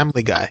of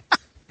Family Guy.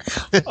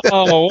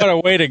 Oh, what a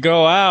way to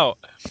go out.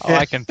 Oh,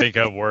 I can think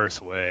of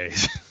worse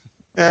ways.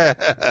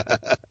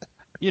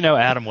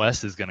 Adam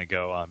West is going to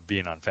go on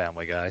being on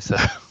Family Guy, so...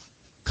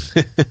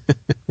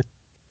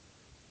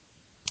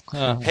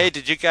 Hey,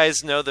 did you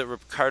guys know that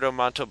Ricardo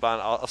Montalban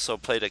also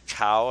played a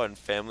cow on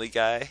Family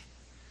Guy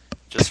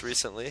just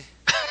recently?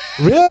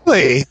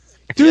 Really?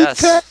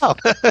 Yes. Tell.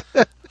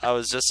 I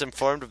was just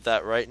informed of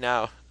that right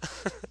now.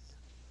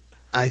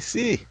 I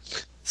see.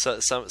 So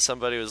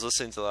somebody was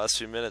listening to the last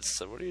few minutes and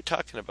said, "What are you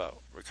talking about?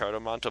 Ricardo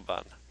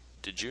Montalban.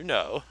 Did you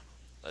know?"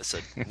 I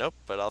said, "Nope,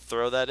 but I'll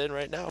throw that in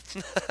right now."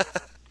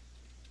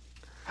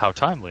 How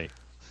timely.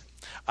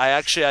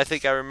 I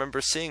think I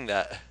remember seeing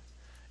that.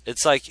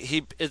 It's like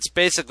it's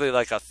basically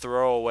like a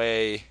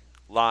throwaway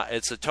line.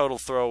 It's a total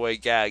throwaway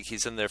gag.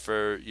 He's in there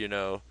for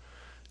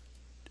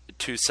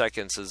 2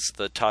 seconds as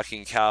the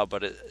talking cow,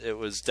 but it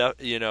was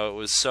it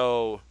was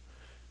so.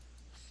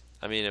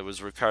 I mean, it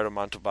was Ricardo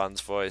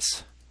Montalban's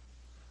voice.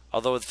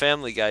 Although with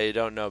Family Guy, you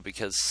don't know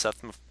because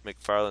Seth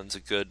MacFarlane's a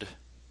good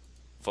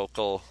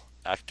vocal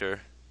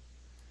actor.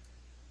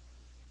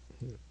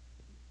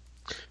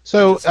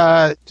 So,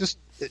 just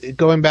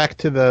going back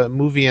to the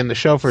movie and the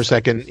show for a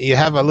second, you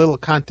have a little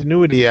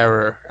continuity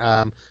error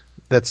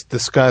that's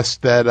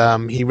discussed that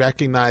he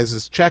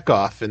recognizes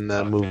Chekhov in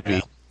the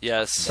movie.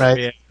 Yes. Right?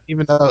 Yeah.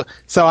 Even though,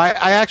 so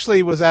I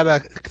actually was at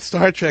a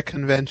Star Trek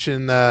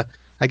convention,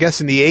 I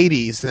guess in the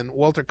 80s, and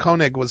Walter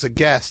Koenig was a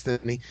guest,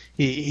 and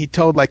he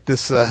told like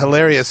this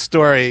hilarious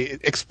story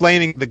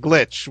explaining the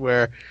glitch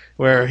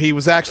where he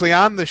was actually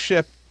on the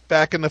ship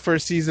back in the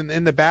first season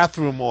in the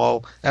bathroom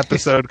wall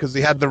episode because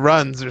he had the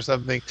runs or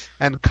something,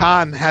 and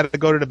Khan had to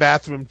go to the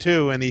bathroom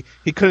too, and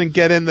he couldn't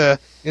get into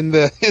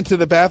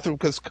the bathroom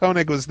because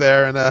Koenig was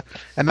there,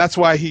 and that's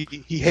why he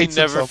hates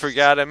He never himself.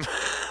 forgot him.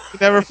 He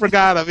never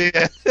forgot him.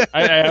 Yeah.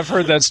 I've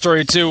heard that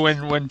story too.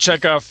 When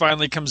Chekhov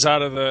finally comes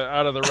out of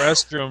the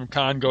restroom,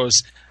 Khan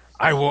goes,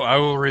 I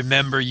will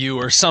remember you,"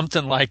 or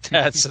something like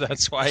that. So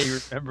that's why he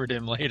remembered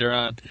him later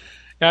on.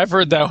 Yeah, I've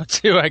heard that one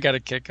too. I got a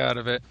kick out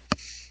of it.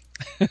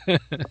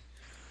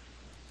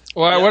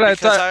 Well, Yeah, what I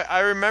because thought,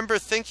 I remember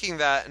thinking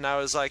that, and I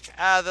was like,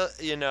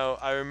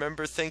 I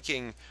remember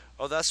thinking,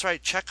 oh, that's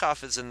right,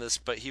 Chekhov is in this,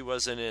 but he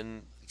wasn't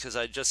in, because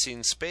I'd just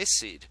seen Space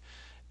Seed,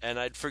 and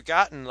I'd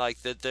forgotten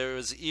like that there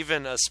was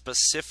even a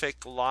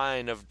specific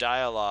line of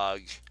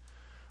dialogue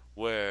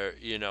where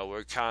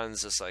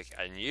Khan's just like,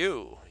 and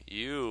you,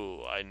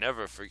 I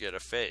never forget a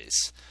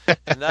face,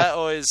 and that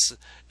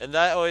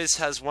always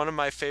has one of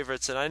my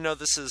favorites, and I know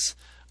this is.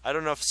 I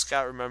don't know if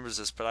Scott remembers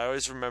this, but I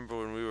always remember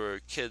when we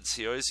were kids,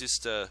 you always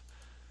used to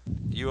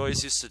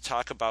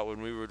talk about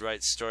when we would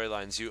write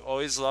storylines. You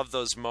always loved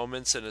those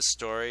moments in a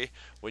story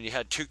when you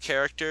had two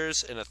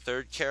characters and a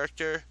third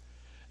character,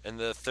 and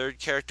the third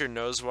character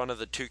knows one of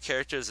the two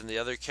characters, and the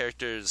other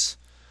character's,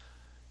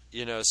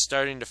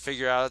 starting to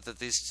figure out that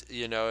these,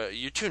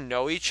 you two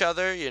know each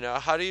other,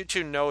 how do you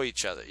two know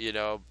each other,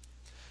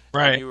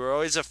 right? And you were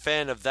always a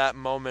fan of that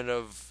moment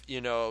of,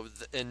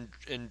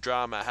 in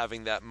drama,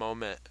 having that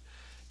moment.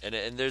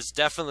 And there's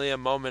definitely a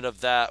moment of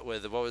that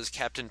with, what was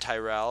Captain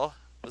Tyrell?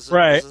 Was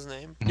his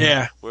name?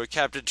 Yeah. Where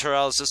Captain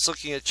Tyrell is just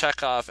looking at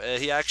Chekhov,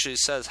 and he actually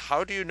says,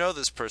 "How do you know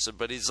this person?"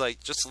 But he's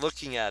like just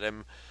looking at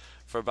him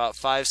for about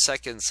 5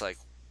 seconds, like,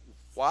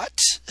 "What?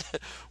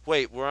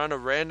 Wait, we're on a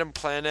random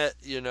planet,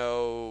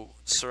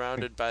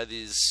 surrounded by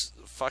these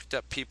fucked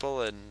up people,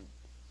 and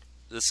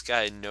this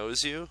guy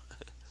knows you?"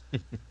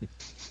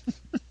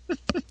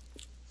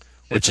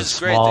 Which is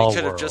great. They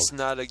could have just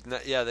not.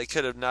 They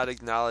could have not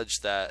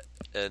acknowledged that,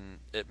 and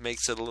it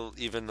makes it a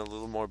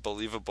little more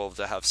believable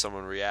to have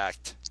someone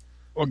react.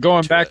 Well,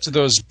 going back to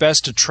those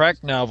Best of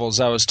Trek novels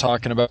I was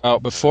talking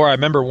about before, I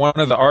remember one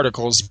of the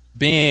articles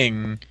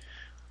being,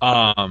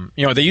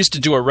 they used to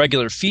do a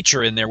regular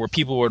feature in there where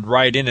people would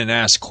write in and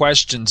ask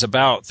questions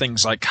about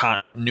things like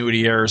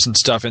continuity errors and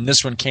stuff, and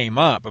this one came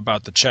up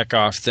about the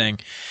Chekhov thing,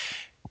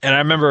 and I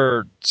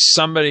remember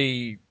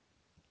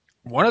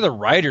one of the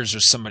writers or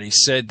somebody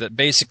said that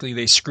basically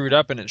they screwed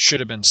up and it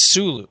should have been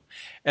Sulu.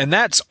 And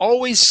that's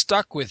always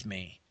stuck with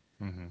me,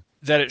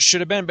 that it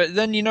should have been. But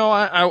then,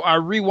 I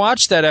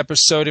rewatched that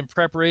episode in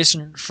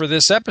preparation for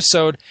this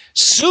episode.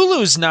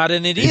 Sulu's not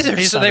in it either,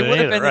 so they would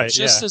have been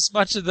just as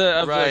much of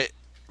the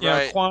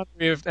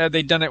quantity had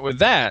they done it with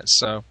that.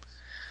 So,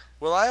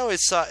 well, I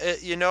always thought,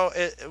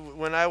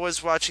 when I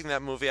was watching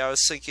that movie, I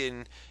was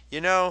thinking,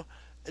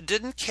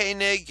 didn't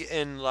Koenig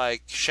and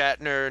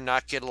Shatner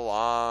not get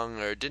along,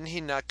 or didn't he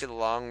not get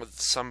along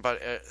with somebody?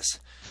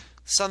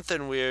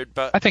 Something weird,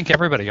 but I think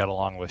everybody got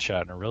along with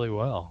Shatner really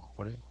well.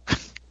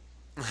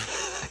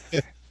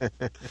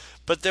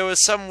 But there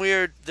was some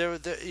weird,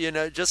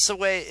 just the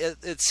way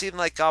it seemed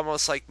like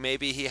almost like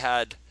maybe he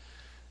had,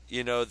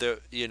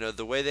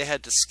 the way they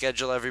had to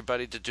schedule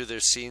everybody to do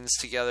their scenes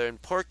together,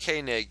 and poor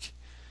Koenig,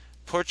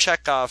 poor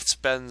Chekhov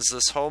spends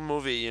this whole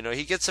movie,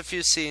 he gets a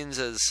few scenes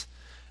as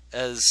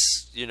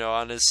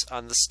on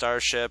the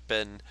starship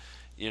and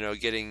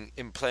getting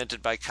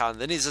implanted by Khan.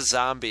 Then he's a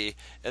zombie,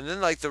 and then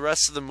the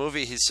rest of the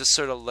movie he's just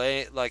sort of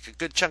laying, a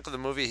good chunk of the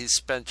movie he's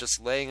spent just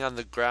laying on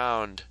the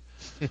ground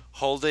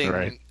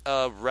holding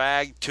a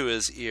rag to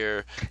his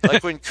ear,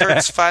 when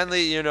Kirk's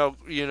finally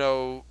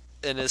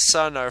and his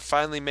son are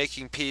finally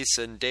making peace,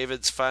 and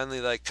David's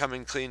finally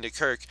coming clean to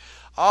Kirk.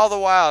 All the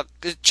while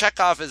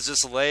Chekhov is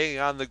just laying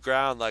on the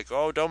ground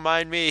 "Oh, don't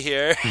mind me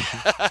here."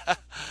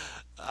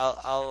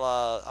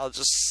 I'll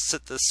just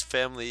sit this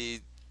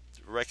family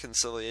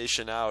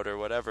reconciliation out or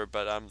whatever,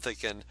 but I'm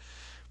thinking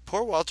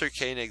poor Walter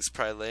Koenig's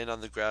probably laying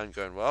on the ground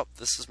going, "Well,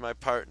 this is my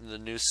part in the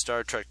new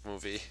Star Trek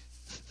movie."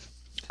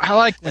 I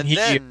like when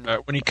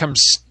he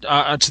comes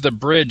to the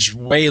bridge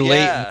way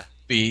late in the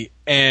movie,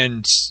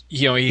 and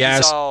he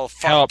has all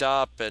fucked help.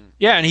 up, and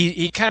and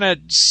he kind of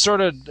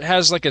sort of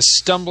has a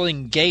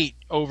stumbling gait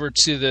over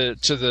to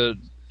the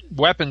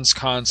weapons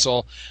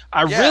console.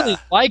 I really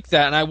like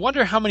that, and I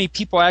wonder how many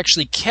people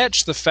actually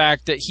catch the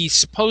fact that he's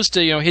supposed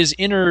to, his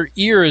inner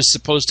ear is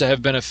supposed to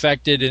have been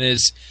affected, and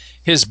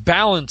his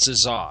balance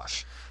is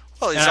off.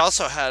 Well, he's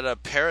also had a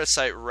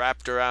parasite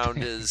wrapped around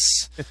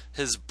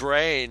his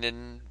brain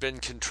and been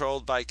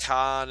controlled by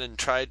Khan and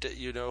tried to,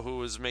 who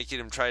was making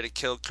him try to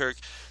kill Kirk.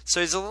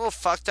 So he's a little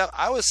fucked up.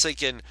 I was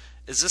thinking,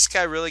 is this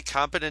guy really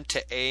competent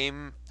to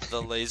aim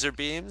the laser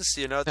beams?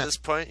 At this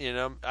point,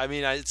 I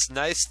mean, it's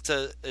nice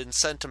and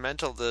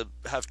sentimental to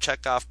have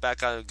Chekhov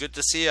back on. Good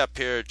to see you up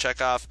here,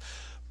 Chekhov.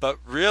 But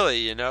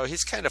really,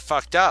 he's kind of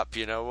fucked up.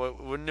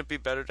 Wouldn't it be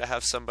better to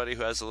have somebody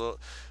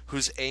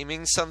who's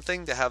aiming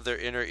something, to have their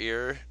inner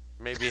ear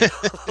maybe a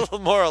little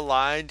more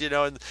aligned,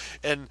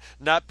 and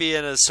not be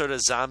in a sort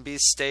of zombie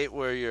state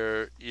where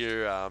your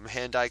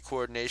hand-eye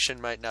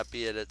coordination might not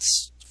be at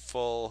its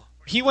full.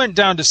 He went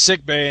down to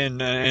sickbay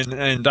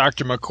and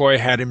Dr. McCoy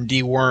had him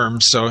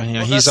dewormed, so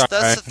he's all right.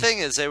 That's the thing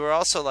is, they were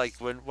also like,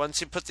 once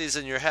you put these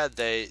in your head,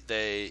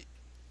 they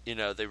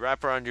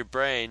wrap around your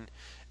brain,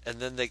 and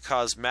then they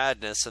cause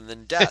madness and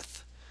then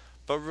death.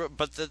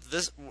 but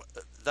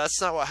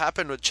that's not what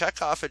happened with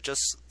Chekhov. It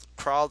just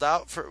crawled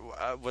out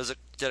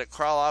did it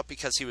crawl out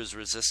because he was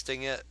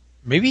resisting it?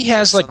 Maybe he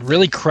has like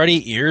really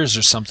cruddy ears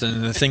or something,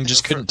 and the thing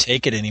just couldn't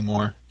take it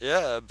anymore.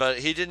 Yeah, but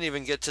he didn't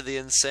even get to the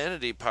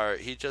insanity part.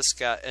 He just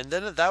got, and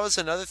then that was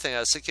another thing. I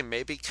was thinking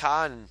maybe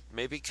Khan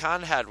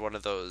had one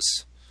of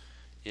those.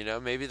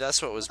 Maybe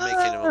that's what was making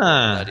him a little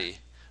nutty.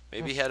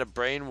 Maybe he had a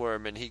brain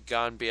worm and he'd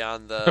gone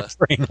beyond the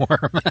brain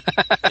worm.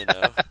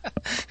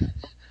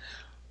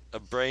 A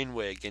brain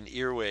wig, an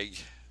earwig,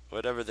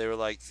 whatever. They were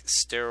like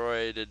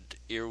steroided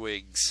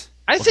earwigs.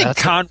 I think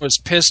Khan was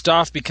pissed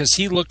off because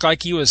he looked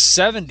like he was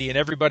 70 and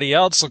everybody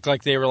else looked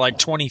like they were like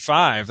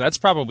 25. That's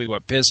probably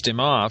what pissed him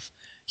off.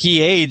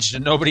 He aged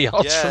and nobody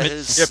else.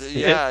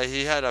 He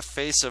had a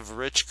face of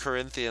rich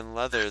Corinthian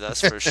leather,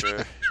 that's for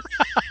sure.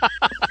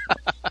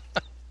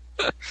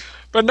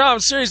 But no, I'm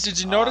serious. Did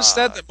you notice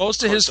that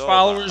most of his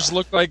followers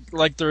look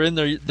like they're in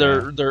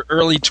their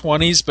early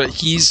 20s, but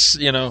he's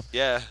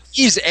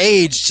he's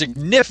aged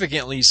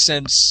significantly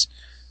since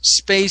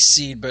Space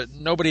Seed, but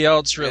nobody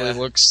else really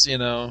looks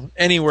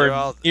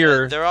anywhere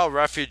near. They're all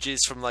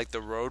refugees from like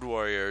the Road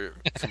Warrior,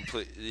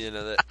 complete.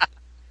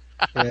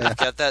 They've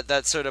got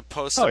that sort of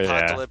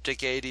post-apocalyptic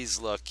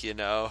 80s look,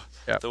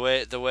 Yep.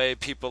 The way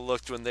people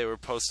looked when they were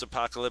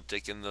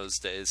post-apocalyptic in those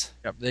days.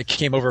 Yep, they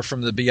came over from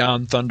the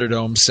Beyond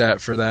Thunderdome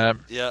set for that.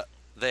 Yeah,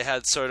 they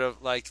had sort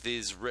of like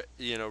these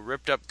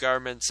ripped up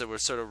garments that were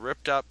sort of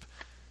ripped up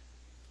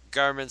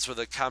garments with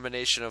a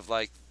combination of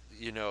like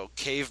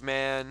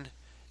caveman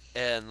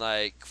and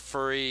like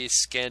furry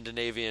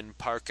Scandinavian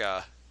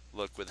parka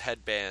look with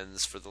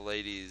headbands for the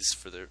ladies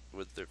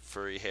with their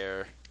furry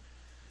hair.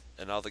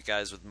 And all the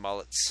guys with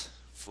mullets,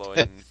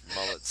 flowing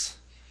mullets.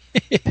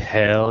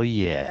 Hell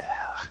yeah.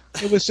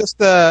 It was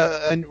just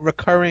a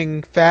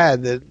recurring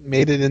fad that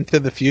made it into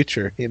the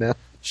future,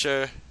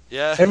 Sure,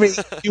 yeah. Every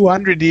few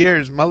hundred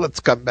years, mullets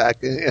come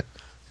back.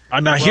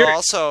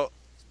 Also,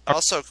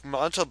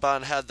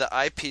 Montalban had the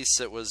eyepiece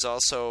that was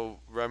also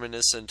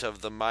reminiscent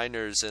of the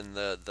miners in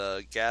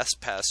the Gas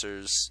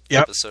Passers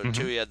episode,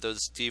 too. He had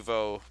those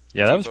Devo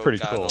that was pretty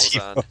cool.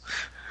 On.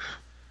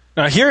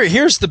 Now,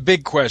 here's the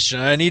big question.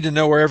 I need to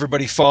know where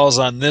everybody falls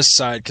on this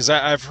side, because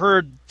I've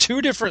heard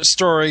two different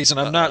stories, and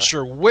I'm not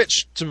sure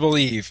which to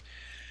believe.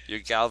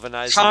 You're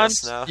galvanizing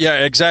us now?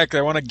 Yeah, exactly.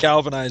 I want to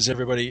galvanize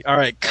everybody. All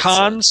right,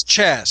 Khan's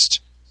chest.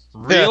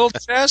 Real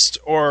chest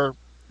or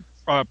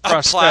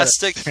prosthetic?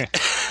 Plastic?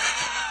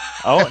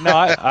 Oh, no,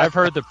 I've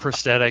heard the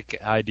prosthetic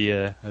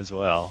idea as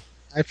well.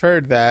 I've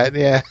heard that,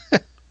 yeah.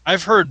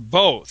 I've heard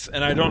both,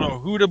 and I don't know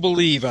who to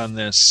believe on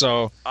this,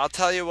 so... I'll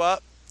tell you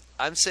what.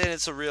 I'm saying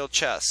it's a real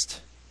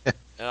chest, and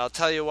I'll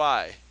tell you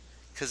why.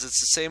 Because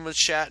it's the same with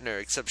Shatner,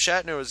 except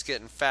Shatner was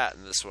getting fat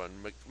in this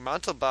one.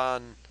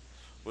 Montalban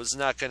was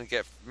not going to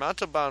get...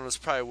 Montalban was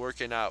probably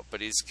working out,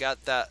 but he's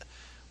got that...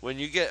 When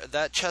you get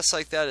that chest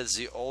like that, is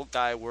the old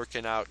guy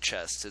working out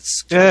chest.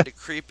 It's kind of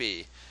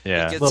creepy.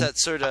 Yeah. It gets that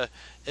sort of...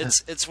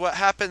 It's what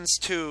happens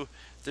to...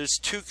 There's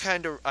two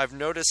kind of... I've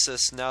noticed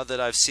this now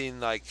that I've seen,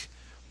 like,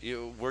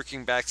 you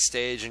working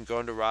backstage and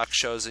going to rock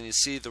shows, and you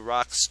see the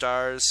rock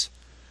stars...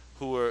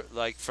 who were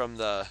like from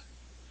the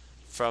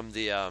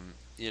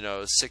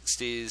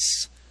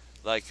 60s,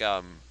 like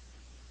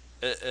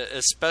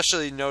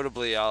especially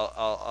notably,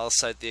 I'll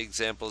cite the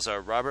examples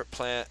are Robert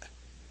Plant,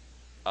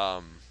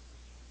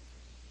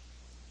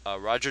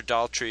 Roger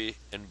Daltrey,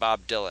 and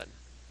Bob Dylan.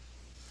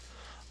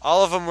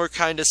 All of them were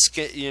kind of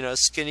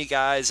skinny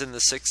guys in the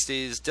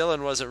 60s.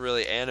 Dylan wasn't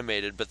really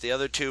animated, but the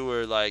other two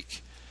were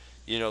like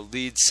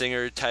lead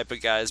singer type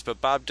of guys,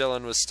 but Bob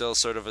Dylan was still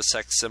sort of a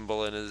sex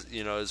symbol in his,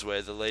 his way.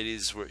 The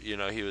ladies were,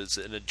 he was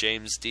in a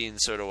James Dean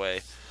sort of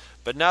way.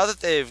 But now that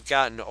they've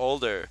gotten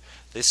older,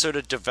 they sort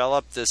of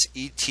developed this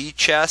E.T.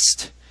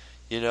 chest,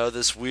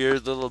 this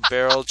weird little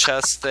barrel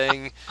chest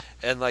thing,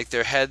 and like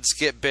their heads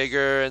get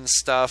bigger and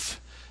stuff.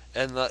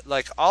 And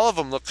like all of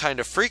them look kind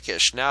of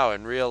freakish now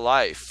in real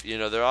life.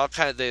 They're all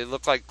they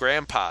look like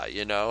grandpa,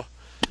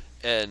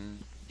 and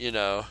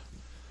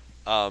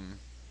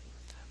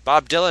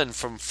Bob Dylan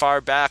from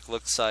far back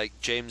looks like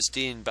James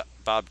Dean.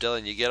 Bob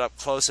Dylan, you get up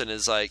close and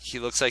he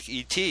looks like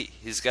E.T.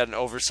 He's got an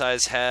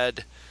oversized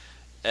head,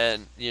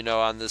 and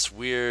on this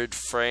weird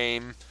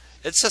frame.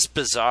 It's just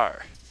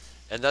bizarre,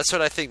 and that's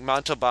what I think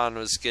Montalban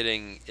was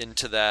getting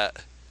into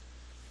that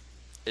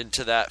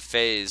into that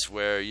phase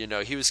where, you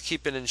know, he was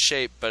keeping in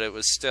shape, but it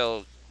was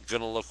still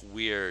going to look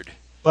weird.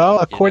 Well,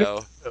 according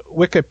to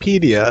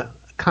Wikipedia,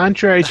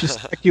 contrary to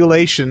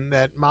speculation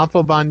that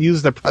Montalban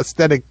used a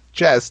prosthetic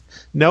chest,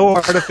 no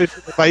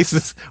artificial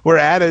devices were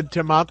added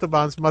to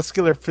Montalban's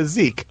muscular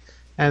physique.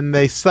 And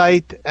they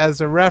cite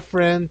as a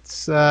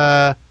reference,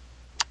 it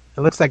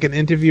looks like an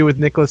interview with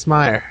Nicholas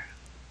Meyer.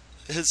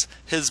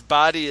 His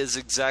body is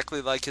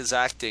exactly like his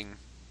acting,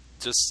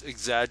 just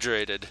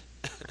exaggerated.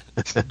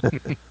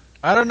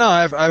 I don't know.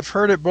 I've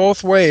heard it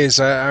both ways.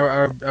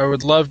 I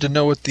would love to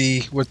know what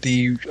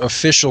the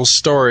official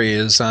story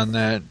is on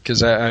that,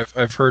 because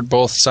I've heard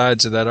both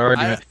sides of that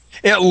argument.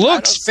 It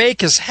looks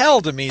fake as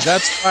hell to me.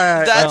 That's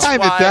why.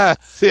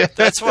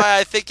 That's why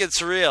I think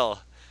it's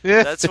real.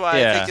 Yeah. That's why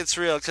I think it's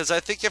real, because I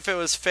think if it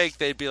was fake,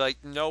 they'd be like,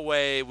 "No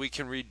way, we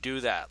can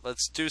redo that.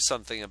 Let's do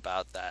something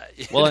about that."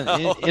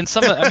 In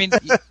some, I mean,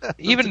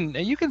 even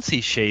you can see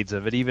shades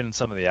of it, even in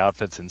some of the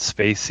outfits in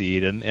Space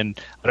Seed, and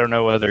I don't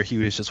know whether he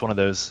was just one of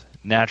those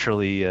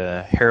naturally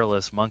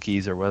hairless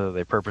monkeys or whether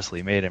they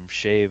purposely made him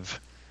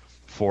shave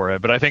for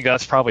it. But I think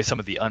that's probably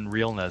some of the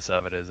unrealness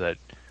of it, is that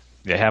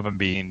they have him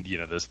being, you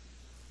know, this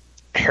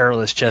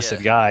hairless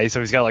chested guy, so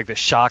he's got like the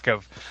shock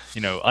of, you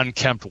know,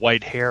 unkempt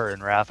white hair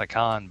in Wrath of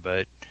Khan,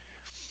 but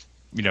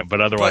you know, but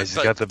otherwise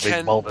he's got the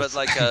big bulbous, but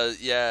like a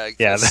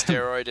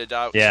steroided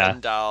out Ken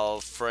doll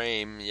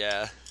frame,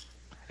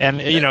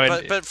 and you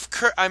know,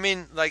 but I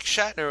mean, like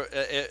Shatner,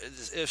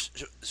 if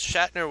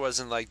Shatner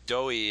wasn't like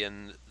doughy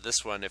in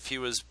this one, if he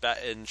was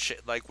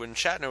like when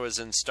Shatner was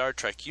in Star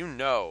Trek, you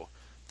know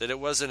that it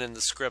wasn't in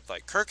the script.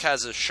 Like, Kirk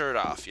has his shirt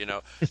off, you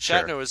know.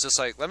 Shatner was just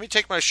like, let me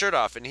take my shirt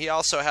off. And he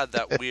also had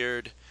that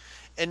weird...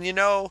 And, you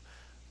know,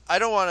 I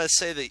don't want to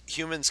say that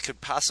humans could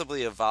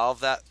possibly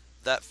evolve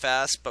that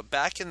fast, but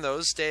back in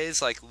those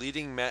days, like,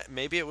 leading men...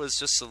 Maybe it was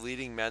just the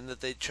leading men that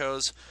they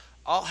chose,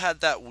 all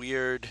had that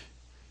weird,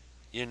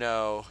 you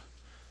know...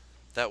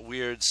 That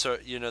weird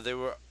sort... You know, they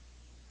were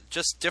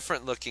just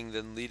different looking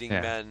than leading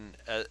men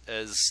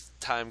as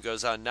time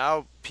goes on.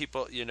 Now,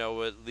 people, you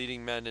know,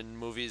 leading men in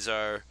movies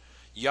are...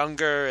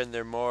 younger, and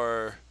they're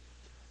more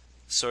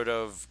sort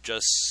of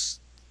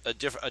just a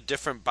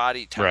different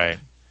body type. Right.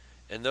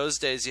 In those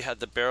days, you had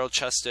the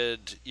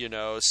barrel-chested, you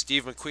know,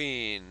 Steve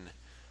McQueen,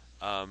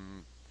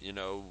 you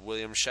know,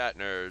 William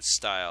Shatner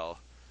style,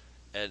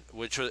 and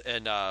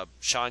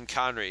Sean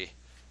Connery,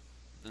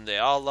 and they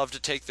all love to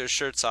take their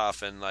shirts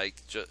off and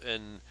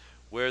and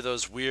wear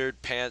those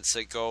weird pants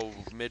that go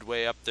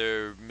midway up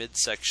their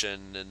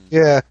midsection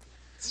and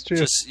It's true.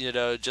 Just, you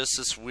know, just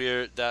this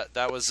weird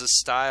that was a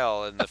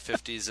style in the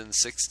 50s and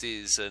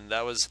 60s, and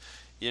that was,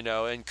 you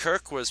know, and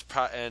Kirk was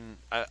and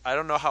I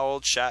don't know how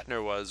old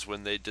Shatner was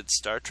when they did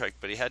Star Trek,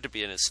 but he had to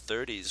be in his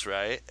 30s,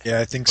 right? Yeah,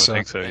 I think so.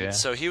 And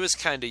so he was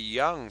kind of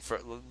young. For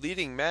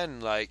leading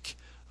men, like,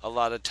 a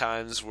lot of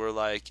times were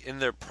like in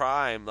their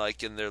prime,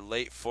 like in their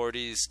late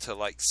 40s to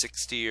like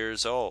 60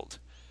 years old.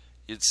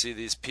 You'd see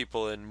these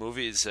people in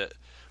movies that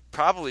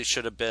probably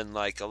should have been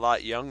like a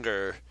lot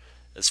younger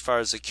as far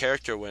as the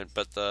character went,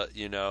 but the,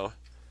 you know,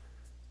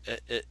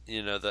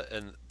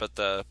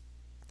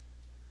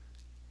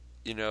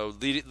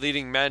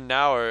 leading men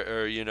now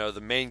are, you know,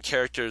 the main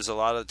characters a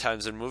lot of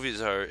times in movies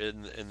are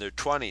in their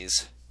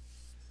 20s.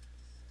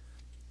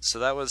 So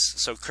that was,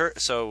 so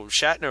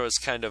Shatner was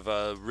kind of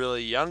a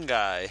really young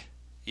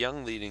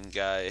leading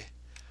guy,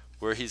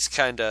 where he's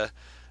kind of,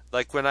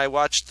 like when I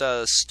watched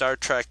the Star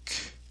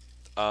Trek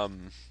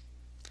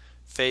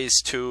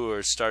Phase 2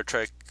 or Star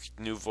Trek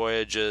New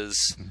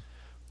Voyages,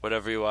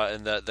 whatever you want,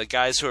 and the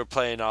guys who are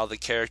playing all the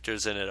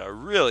characters in it are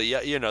really,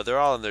 you know, they're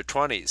all in their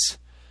 20s.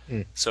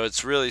 So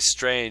it's really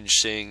strange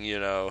seeing, you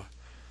know,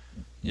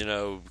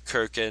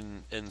 Kirk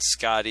and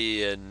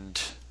Scotty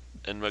and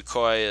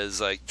McCoy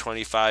as like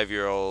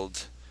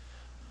 25-year-old.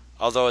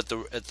 Although at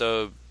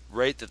the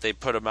rate that they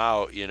put them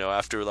out, you know,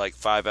 after like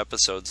 5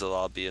 episodes, they'll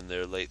all be in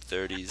their late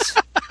 30s.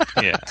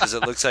 Yeah, because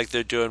it looks like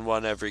they're doing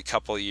one every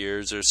couple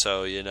years or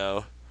so, you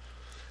know.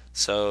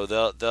 So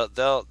they'll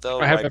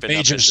have a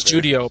major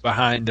studio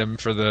behind them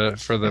for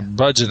the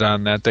budget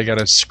on that. They got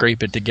to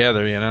scrape it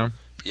together, you know.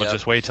 Well,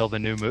 just wait till the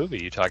new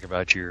movie. You talk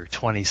about your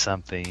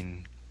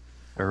 20-something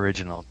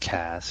original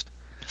cast.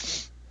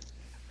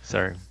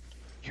 Sorry.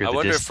 I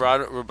wonder if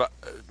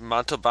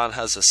Montalban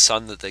has a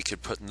son that they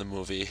could put in the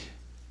movie.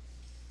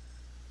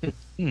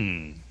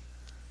 You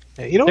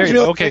know what's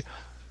really okay.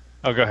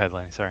 Oh, go ahead,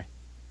 Lenny. Sorry.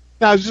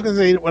 No, I was just going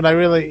to say one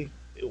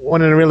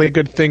of the really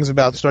good things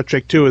about Star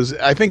Trek 2 is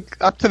I think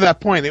up to that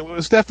point it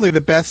was definitely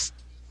the best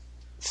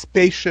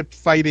spaceship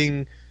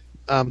fighting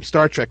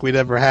Star Trek we'd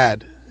ever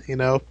had. You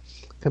know,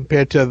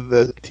 compared to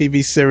the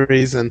TV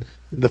series and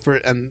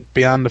and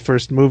beyond the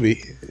first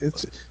movie,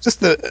 it's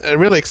just a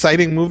really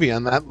exciting movie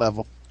on that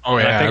level. Oh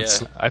yeah,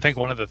 I think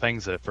one of the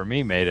things that for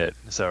me made it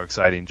so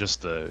exciting,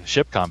 just the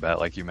ship combat,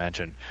 like you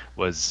mentioned,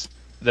 was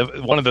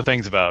one of the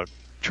things about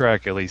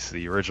Trek, at least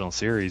the original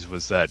series,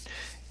 was that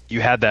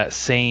you had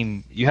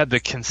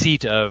the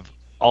conceit of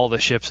all the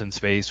ships in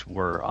space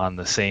were on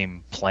the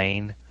same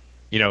plane,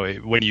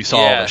 when you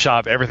saw the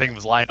shop, everything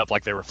was lined up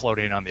like they were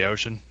floating on the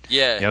ocean.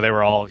 Yeah. They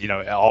were all,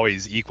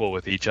 always equal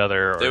with each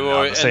other. They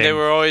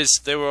were always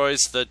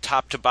the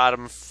top to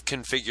bottom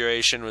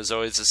configuration was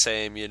always the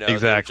same. Exactly.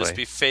 They would just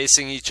be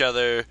facing each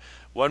other.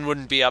 One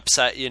wouldn't be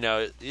upside. You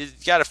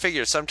got to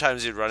figure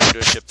sometimes you'd run into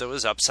a ship that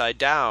was upside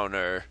down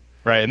or.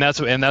 Right, and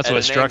that's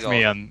what struck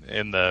me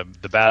in the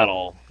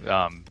battle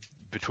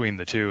between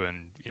the two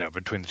and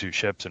between the two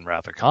ships in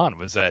Wrath of Khan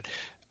was that.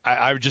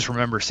 I just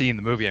remember seeing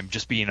the movie and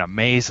just being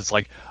amazed. It's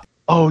like,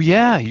 oh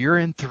yeah, you're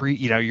in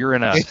you're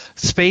in a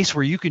space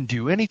where you can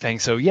do anything.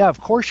 So yeah, of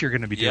course you're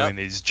going to be doing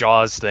these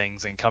Jaws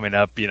things and coming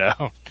up,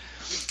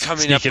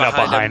 sneaking up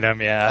behind them,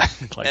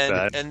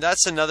 that. And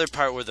that's another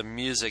part where the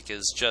music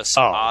is just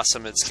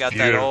awesome. It's got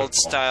that old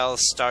style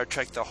Star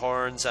Trek, the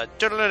horns, that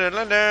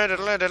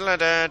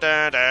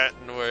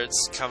where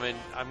it's coming.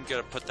 I'm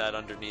gonna put that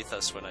underneath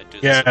us when I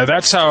do this. Yeah,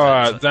 that's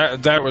how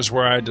that was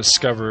where I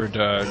discovered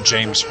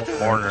James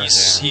Horner.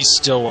 He's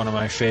still one of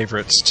my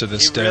favorites to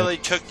this day. He really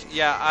took.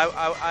 Yeah,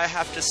 I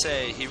have to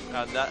say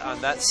on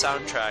that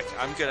soundtrack.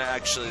 I'm gonna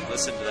actually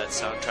listen to that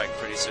soundtrack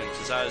pretty soon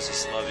because I was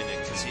just loving it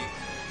because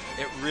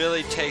it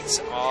really takes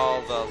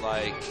all the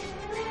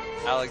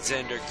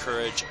Alexander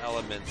Courage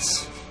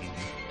elements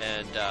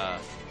and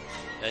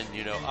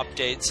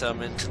updates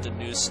them into the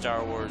new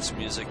Star Wars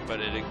music, but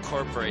it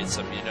incorporates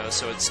them,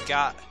 so it's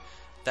got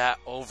that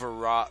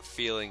overwrought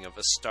feeling of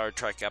a Star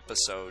Trek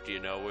episode,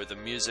 where the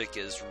music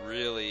is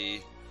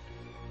really,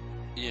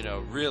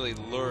 really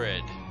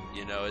lurid,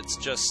 it's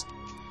just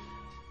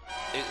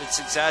it's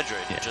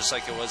exaggerated, just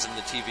like it was in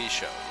the TV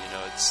show.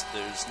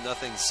 There's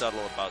nothing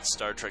subtle about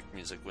Star Trek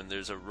music. When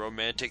there's a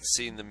romantic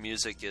scene, the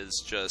music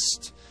is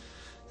just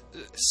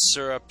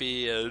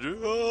syrupy and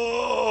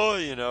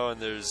and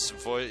there's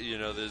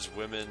there's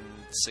women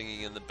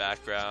singing in the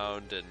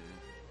background and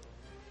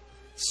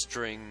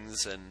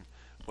strings, and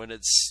when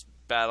it's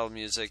battle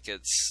music,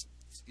 it's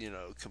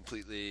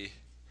completely.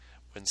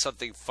 When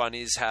something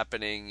funny's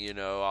happening,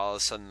 all of a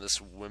sudden this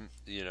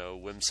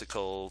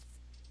whimsical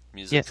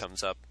music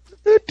comes up.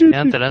 Well,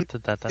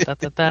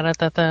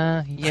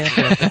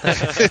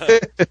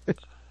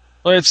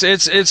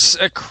 it's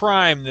a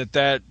crime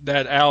that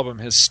album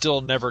has still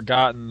never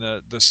gotten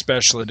the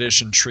special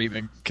edition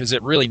treatment because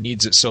it really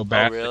needs it so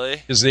bad. Oh, really?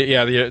 Because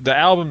the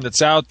album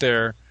that's out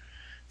there.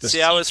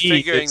 See, I was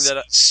figuring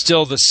that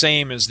still the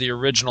same as the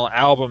original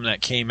album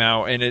that came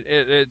out, and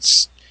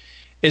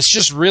it's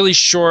just really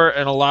short,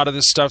 and a lot of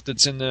the stuff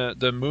that's in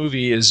the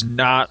movie is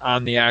not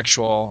on the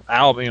actual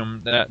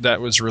album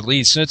that was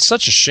released. And it's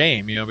such a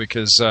shame,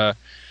 because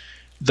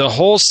the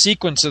whole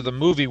sequence of the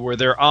movie where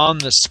they're on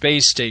the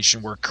space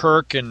station, where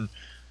Kirk and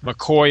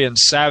McCoy and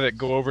Savick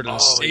go over to the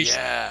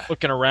station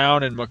looking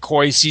around, and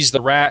McCoy sees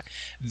the rat,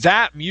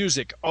 that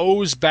music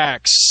owes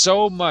back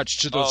so much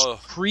to those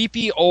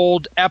creepy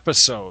old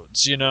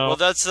episodes, Well,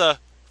 that's the...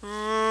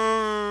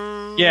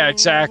 Yeah,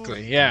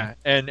 exactly. Yeah,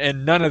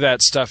 and none of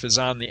that stuff is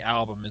on the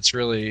album. It's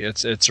really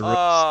it's a really,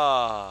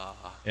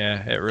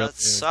 yeah, it really that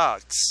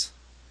sucks.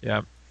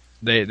 Yeah,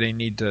 they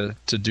need to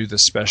do the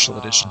special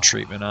edition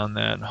treatment on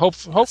that.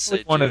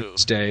 Hopefully one of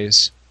these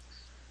days.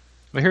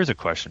 Well, here's a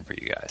question for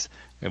you guys.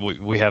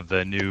 We have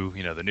the new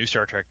the new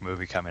Star Trek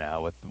movie coming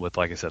out with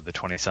like I said, the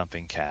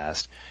 20-something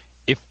cast.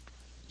 If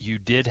you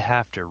did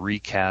have to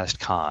recast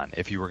Khan,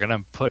 if you were going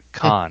to put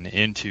Khan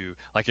into,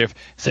 if,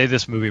 say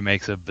this movie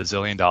makes $1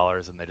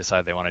 bazillion and they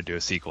decide they want to do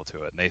a sequel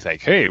to it, and they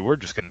think, hey, we're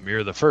just going to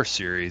mirror the first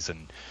series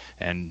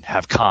and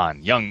have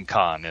Khan, young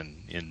Khan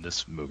in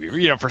this movie,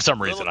 for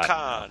some reason. Little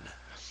Khan.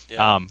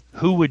 Yeah.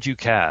 Who would you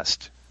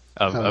cast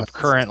of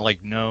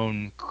current,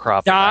 known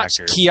crop of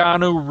actors?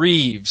 Keanu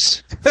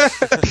Reeves.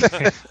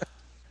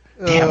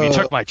 Damn, you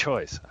took my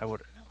choice. I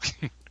would.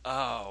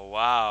 Oh,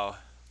 wow.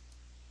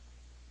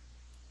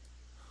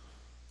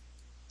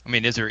 I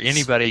mean, is there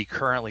anybody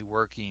currently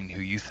working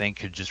who you think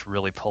could just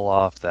really pull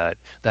off that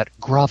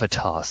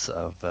gravitas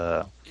of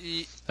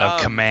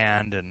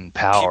command and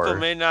power?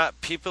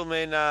 People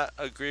may not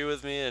agree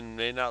with me and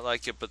may not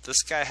like it, but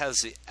this guy has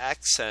the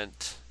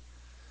accent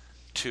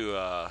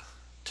to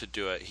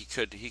do it. He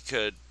could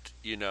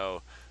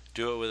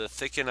do it with a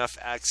thick enough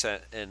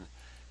accent,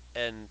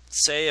 and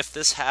say if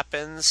this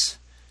happens,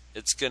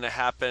 it's going to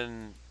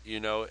happen.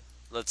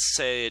 Let's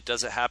say it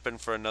doesn't happen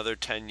for another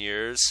 10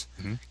 years,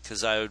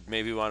 because I would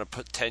maybe want to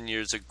put 10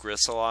 years of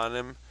gristle on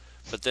him.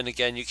 But then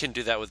again, you can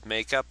do that with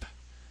makeup,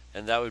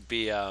 and that would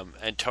be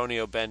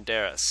Antonio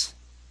Banderas.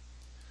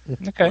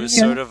 Okay. Who's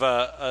sort of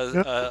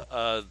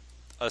a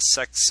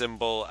sex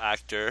symbol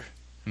actor,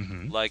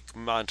 like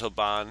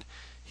Montalban.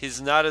 He's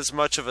not as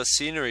much of a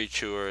scenery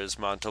chewer as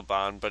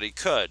Montalban, but he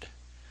could.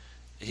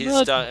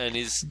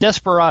 He's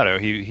Desperado.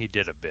 He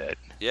did a bit.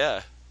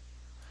 Yeah.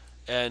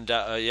 And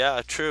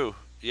true.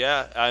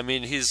 Yeah, I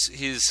mean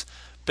he's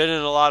been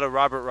in a lot of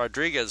Robert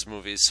Rodriguez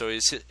movies, so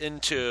he's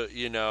into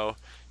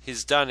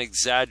he's done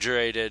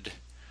exaggerated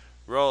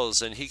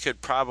roles, and he could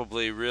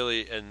probably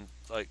really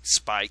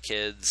Spy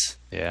Kids.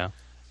 Yeah.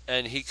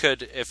 And he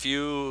could if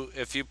you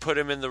put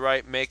him in the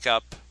right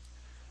makeup,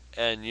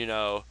 and you'd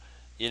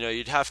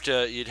have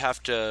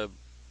to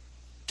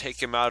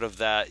take him out of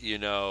that,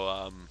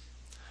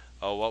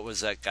 what was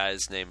that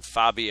guy's name?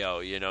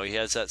 Fabio. He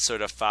has that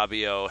sort of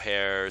Fabio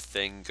hair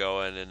thing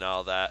going and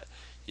all that.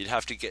 You'd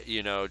have to get,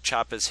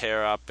 chop his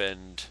hair up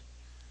and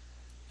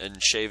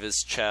shave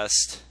his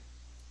chest,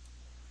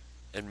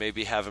 and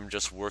maybe have him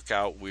just work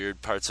out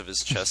weird parts of his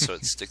chest so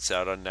it sticks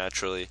out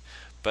unnaturally.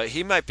 But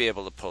he might be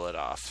able to pull it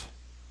off.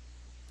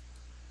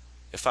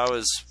 If I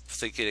was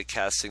thinking of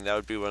casting, that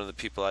would be one of the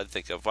people I'd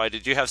think of. Why,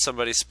 did you have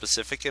somebody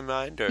specific in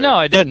mind? Or no,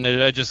 I didn't.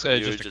 It just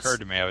occurred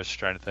to me. I was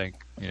trying to think,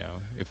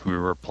 if we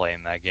were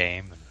playing that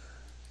game.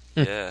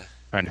 Yeah.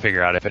 Trying to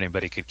figure out if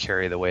anybody could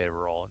carry the weight of a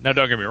role. Now,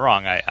 don't get me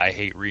wrong. I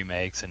hate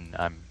remakes, and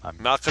I'm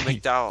Malcolm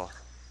McDowell.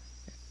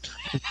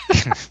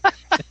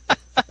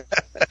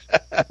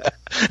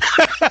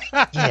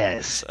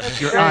 Yes,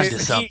 you're onto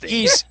something.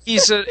 He's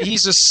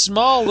a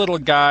small little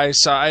guy,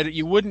 so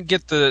you wouldn't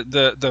get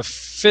the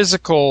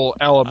physical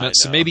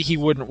elements. So maybe he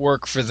wouldn't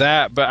work for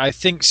that. But I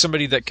think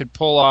somebody that could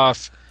pull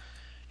off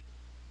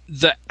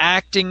the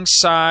acting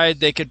side,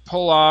 they could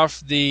pull off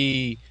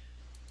the,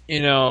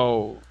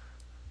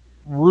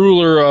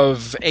 ruler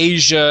of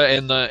Asia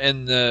and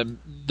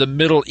the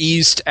Middle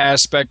East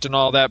aspect and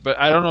all that. But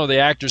I don't know the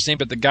actor's name,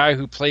 but the guy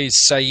who plays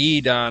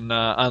Saeed on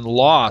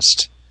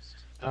Lost.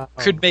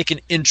 Could make an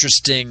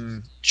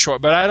interesting choice,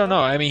 but I don't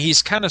know. I mean,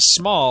 he's kind of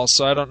small,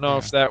 so I don't know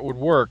if that would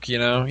work.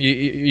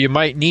 You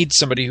might need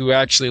somebody who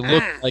actually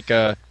looked like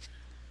a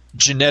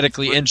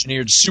genetically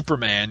engineered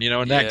Superman.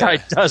 And that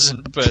guy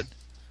doesn't. But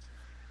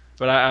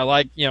I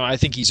like. I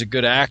think he's a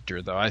good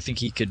actor, though. I think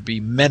he could be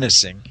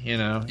menacing. You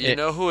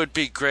know who would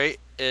be great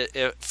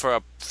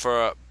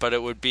but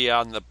it would be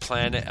on the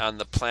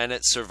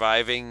planet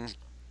surviving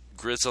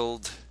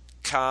grizzled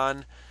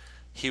Khan.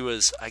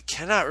 I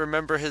cannot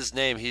remember his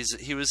name.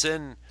 He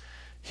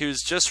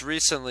was just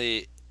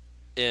recently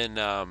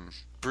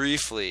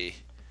briefly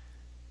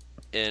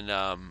in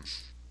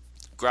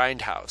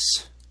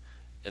Grindhouse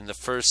in the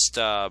first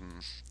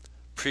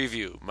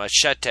preview,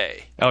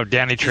 Machete. Oh,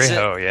 Danny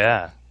Trejo,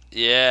 yeah.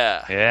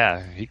 Yeah.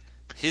 Yeah.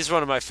 He's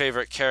one of my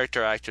favorite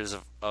character actors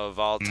of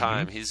all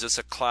time. Mm-hmm. He's just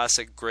a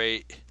classic,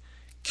 great,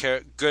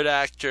 good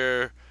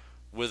actor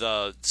with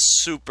a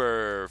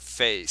super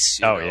face,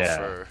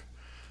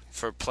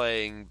 for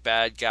playing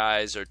bad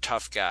guys or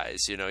tough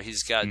guys.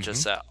 He's got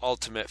just that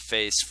ultimate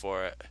face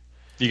for it.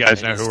 You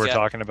guys know who we're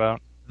talking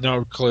about?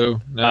 No clue.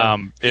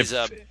 No. You've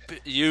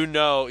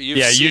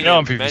seen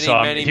him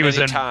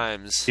many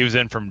times. He was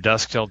in From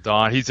Dusk Till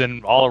Dawn. He's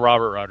in all of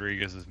Robert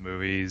Rodriguez's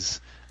movies.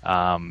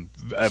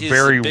 He's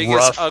very the biggest,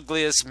 rough,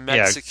 ugliest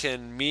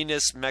Mexican,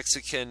 meanest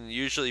Mexican,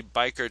 usually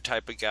biker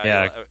type of guy.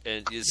 Yeah,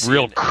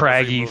 real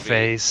craggy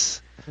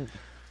face.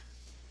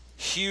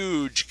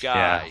 Huge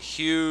guy,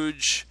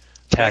 huge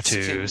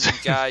tattoos.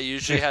 Mexican guy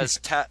usually has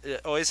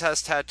always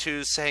has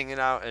tattoos hanging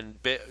out and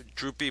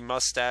droopy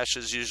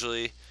mustaches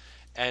usually,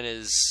 and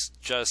is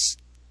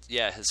just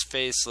his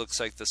face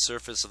looks like the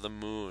surface of the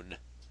moon.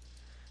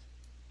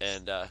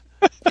 And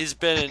he's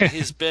been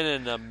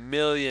in a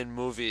million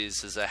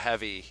movies as a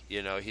heavy.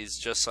 He's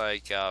just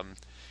like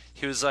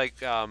he was like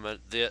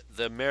the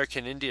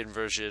American Indian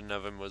version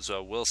of him was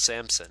Will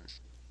Sampson,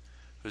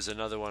 who's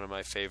another one of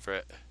my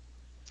favorite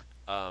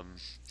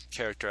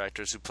character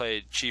actors, who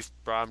played Chief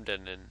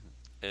Bromden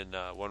in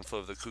One Flew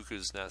Over the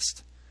Cuckoo's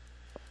Nest,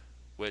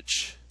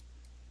 which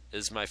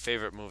is my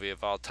favorite movie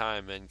of all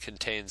time and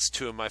contains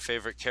two of my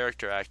favorite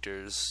character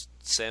actors,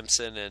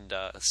 Sampson and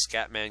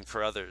Scatman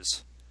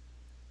Carruthers.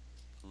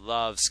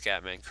 Love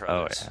Scatman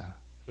Carruthers. Oh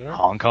yeah,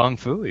 Hong Kong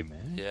Phooey,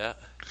 man. Yeah.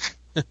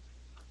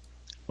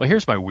 Well,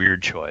 here's my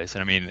weird choice,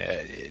 and I mean,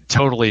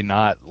 totally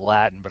not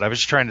Latin, but I was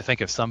just trying to think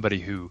of somebody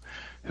who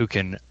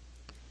can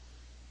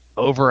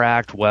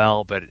overact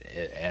well, but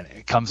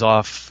it comes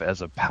off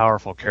as a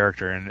powerful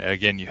character. And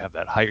again, you have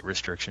that height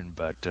restriction,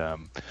 but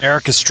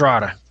Eric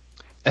Estrada.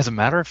 As a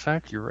matter of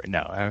fact, you're right.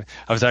 No, I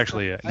was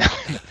actually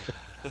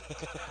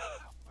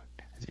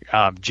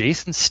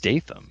Jason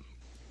Statham.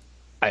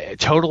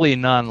 Totally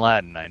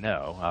non-Latin, I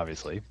know,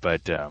 obviously,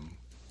 but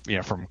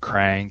from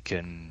Crank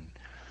and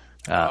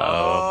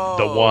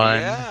The One.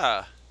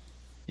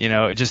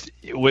 Yeah. Just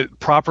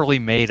properly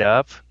made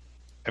up.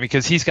 I mean,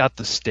 because he's got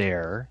the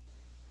stare,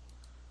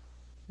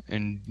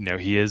 and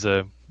he is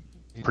a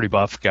pretty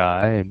buff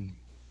guy, and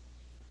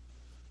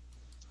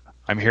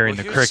I'm hearing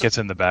the crickets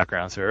in the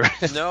background, sir.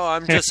 No,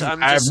 I'm just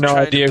I have no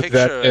idea who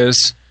that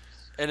is.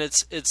 And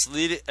it's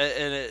leading,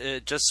 and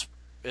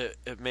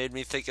it made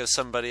me think of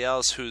somebody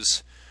else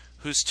who's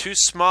too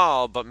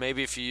small, but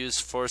maybe if you use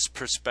forced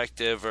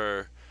perspective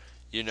or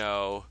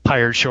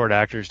hired short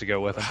actors to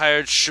go with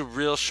him.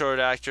 Real short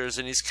actors,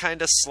 and he's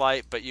kind of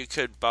slight, but you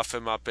could buff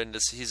him up into.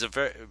 He's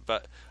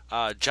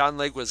John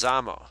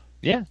Leguizamo.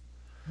 Yeah,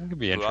 that could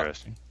be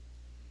interesting.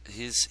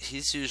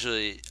 He's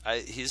usually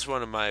he's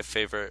one of my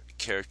favorite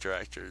character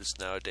actors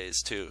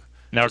nowadays too.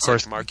 Now, of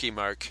course, like Marky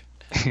Mark.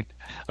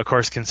 Of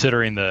course,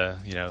 considering the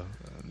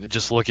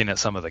just looking at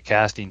some of the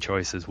casting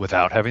choices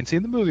without having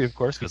seen the movie, of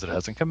course, because it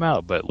hasn't come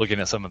out, but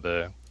looking at some of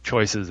the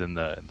choices in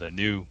the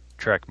new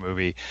Trek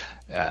movie,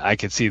 I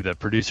could see the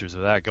producers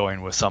of that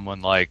going with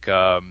someone like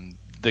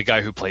the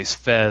guy who plays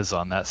Fez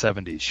on that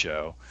 '70s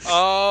show.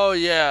 Oh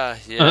yeah.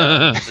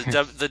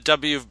 The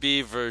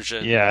WB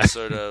version. Yeah.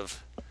 Sort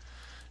of.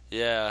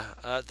 Yeah,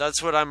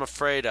 that's what I'm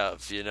afraid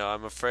of.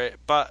 I'm afraid,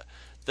 but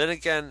then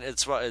again,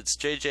 it's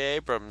J.J.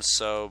 Abrams,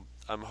 so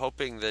I'm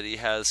hoping that he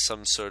has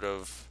some sort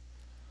of,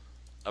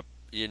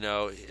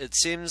 it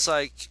seems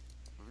like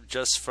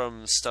just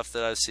from stuff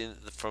that I've seen,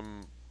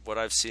 from what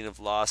I've seen of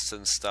Lost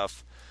and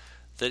stuff,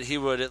 that he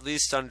would at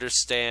least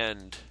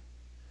understand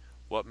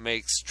what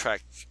makes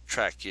Trek.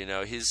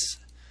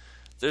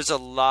 There's a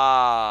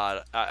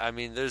lot. I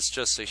mean, there's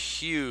just a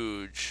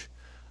huge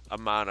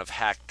amount of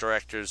hack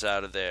directors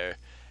out of there.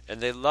 And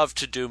they love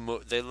to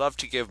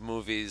give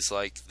movies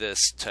like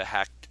this to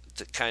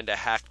kind of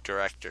hack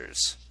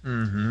directors.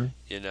 Mm-hmm.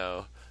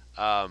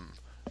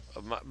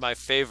 My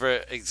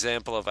favorite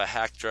example of a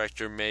hack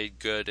director made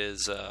good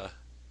is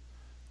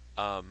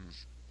Ratner,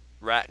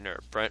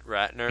 Brent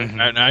Ratner.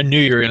 Mm-hmm. I knew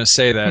you were going to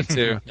say that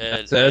too.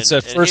 That's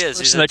the first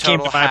person that came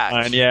to my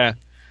mind. Yeah.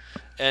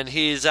 And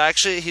he's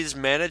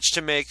managed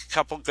to make a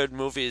couple good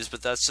movies,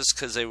 but that's just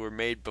because they were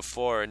made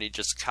before, and he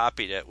just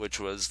copied it, which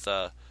was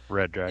the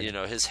Red Dragon.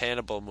 His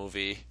Hannibal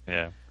movie.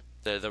 Yeah.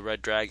 The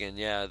Red Dragon.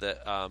 Yeah.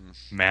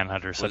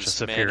 Manhunter, such a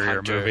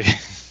superior movie.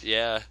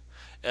 Yeah.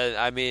 And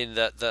I mean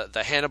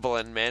the Hannibal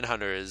and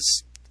Manhunter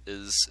is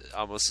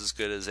almost as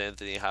good as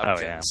Anthony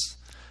Hopkins. Oh, yeah.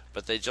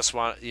 But they just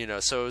want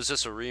so it was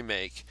just a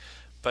remake.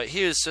 But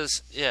he was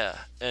just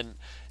and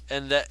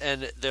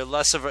they're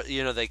less of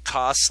a they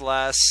cost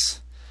less.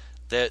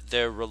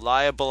 They're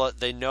reliable.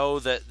 They know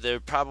that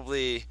they're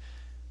probably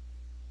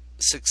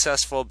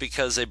successful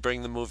because they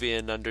bring the movie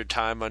in under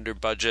time, under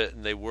budget,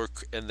 and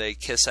they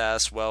kiss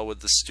ass well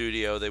with the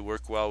studio. They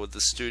work well with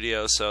the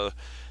studio, so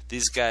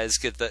these guys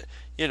get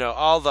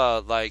all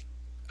the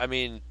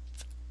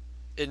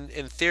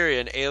in theory,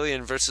 an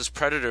Alien versus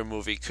Predator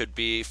movie could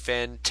be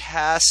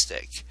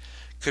fantastic,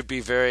 could be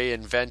very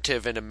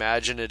inventive and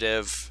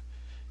imaginative.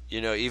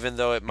 Even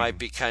though it might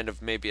be kind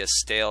of maybe a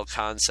stale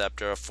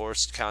concept or a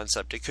forced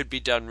concept, it could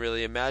be done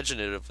really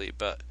imaginatively,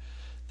 but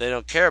they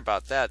don't care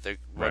about that. They're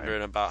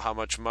wondering about how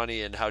much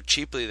money and how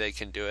cheaply they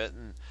can do it,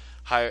 and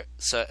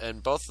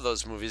and both of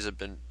those movies have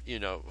been,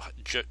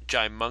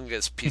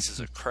 gymongous pieces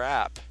of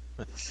crap,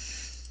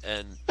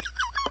 and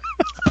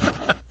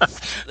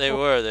they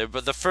were.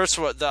 But the first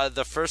one,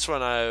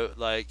 I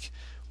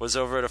was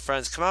over at a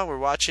friend's. Come on, we're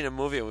watching a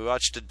movie, and we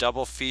watched a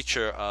double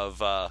feature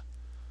of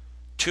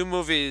two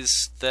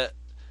movies that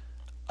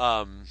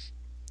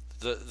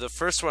the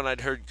first one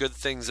I'd heard good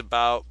things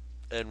about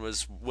and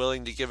was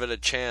willing to give it a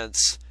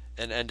chance,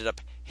 and ended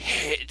up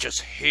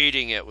just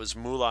hating it, was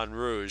Moulin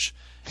Rouge.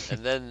 And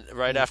then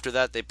right after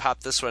that they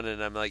popped this one,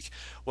 and I'm like,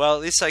 well,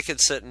 at least I can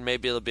sit and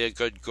maybe it'll be a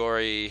good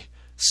gory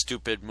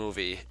stupid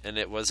movie. And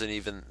it wasn't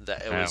even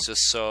that. It was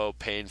just so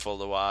painful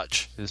to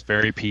watch. It was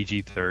very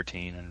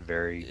PG-13 and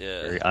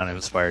very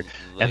uninspired.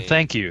 And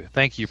thank you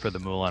for the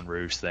Moulin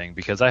Rouge thing,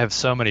 because I have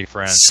so many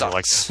friends who are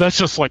like, that's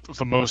just like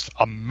the most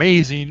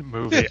amazing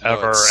movie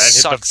ever, and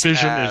the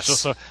vision is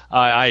just so.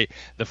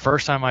 The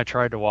first time I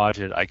tried to watch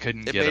it, I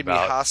couldn't get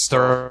about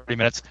 30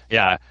 minutes.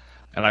 Yeah.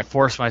 And I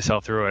forced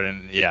myself through it,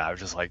 and I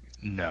was just like,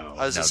 no.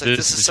 I was just like,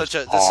 this is such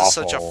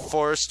a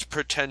forced,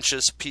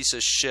 pretentious piece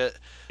of shit.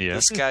 Yeah.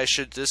 This guy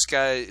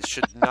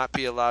should not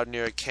be allowed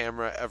near a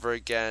camera ever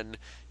again.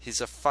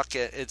 He's a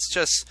fucking. It's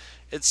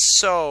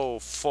so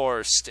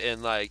forced,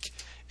 and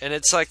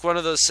it's like one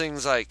of those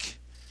things like,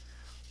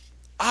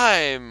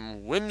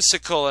 I'm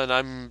whimsical and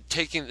I'm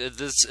taking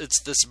this.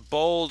 It's this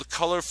bold,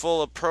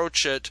 colorful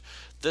approach at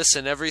this,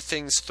 and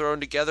everything's thrown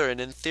together, and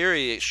in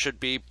theory it should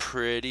be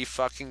pretty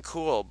fucking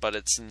cool, but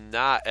it's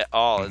not at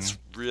all. Mm-hmm. It's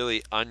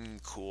really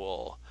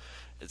uncool.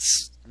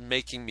 It's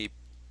making me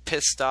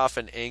pissed off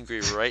and angry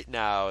right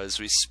now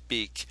as we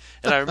speak.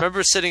 And I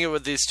remember sitting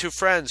with these two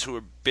friends who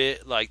were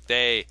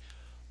they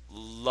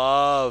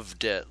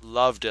loved it.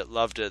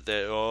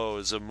 It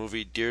was a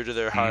movie dear to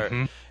their heart.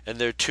 Mm-hmm. And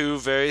they're two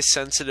very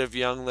sensitive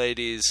young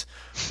ladies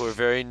who are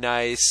very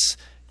nice,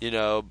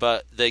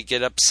 but they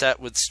get upset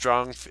by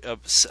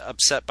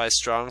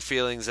strong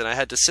feelings, and I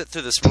had to sit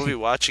through this movie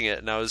watching it,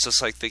 and I was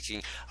just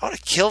thinking, I want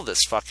to kill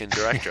this fucking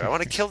director. I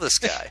want to kill this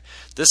guy.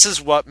 This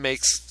is what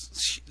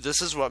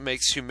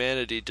makes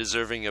humanity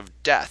deserving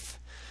of death,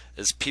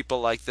 is people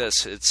like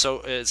this.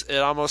 It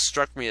almost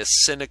struck me as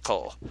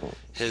cynical,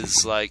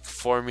 his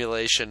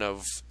formulation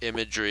of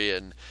imagery,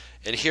 and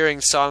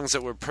hearing songs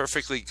that were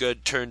perfectly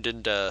good turned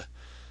into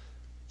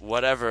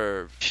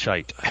whatever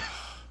shite.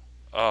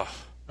 Oh.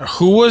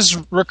 Who was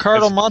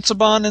Ricardo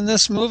Montalban in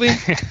this movie?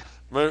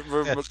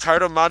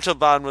 Ricardo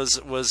Montalban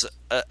was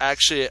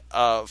actually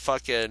a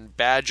fucking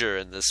badger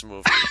in this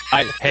movie.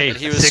 And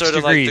he was sort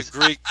of degrees. like the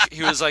Greek.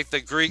 He was like the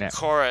Greek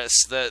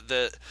chorus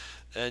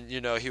and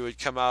he would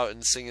come out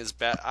and sing his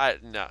but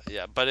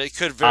it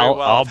could very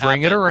well. I'll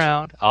bring it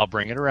around.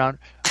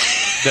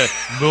 The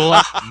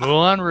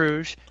Moulin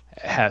Rouge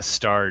has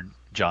starred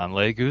John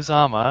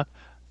Leguizamo,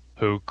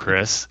 who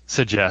Chris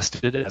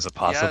suggested as a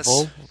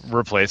possible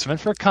replacement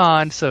for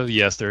Khan. So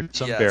yes, there's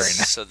some bearing.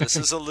 So this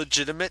is a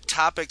legitimate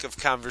topic of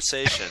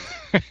conversation.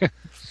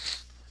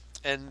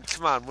 And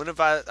come on,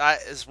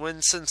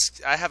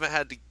 since I haven't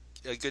had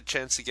a good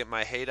chance to get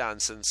my hate on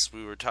since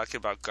we were talking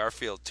about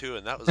Garfield 2,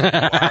 and that was a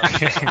while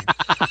ago.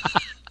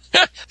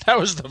 That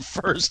was the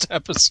first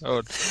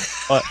episode.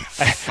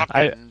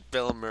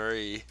 Bill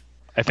Murray.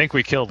 I think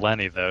we killed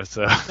Lenny though.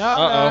 So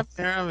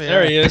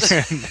there he is.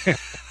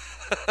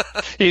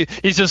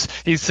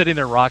 He's sitting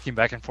there rocking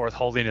back and forth,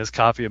 holding his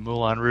copy of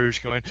Moulin Rouge,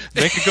 going,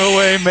 "Make it go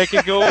away, make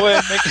it go away,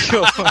 make it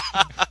go away."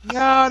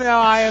 No,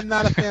 I am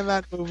not a fan of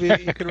that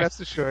movie. You can rest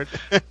assured.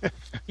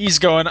 He's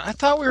going, I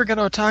thought we were going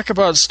to talk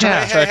about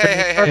Star Trek.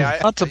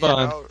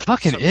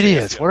 Fucking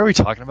idiots! What are we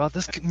talking about?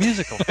 This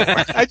musical.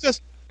 I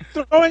just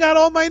throwing out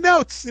all my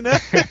notes, you know.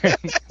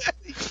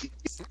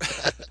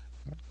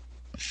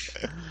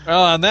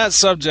 Well, on that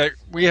subject,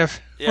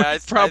 we've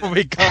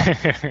probably gone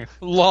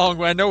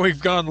long. I know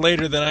we've gone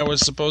later than I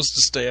was supposed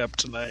to stay up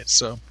tonight.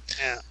 So,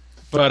 yeah.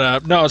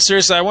 But no,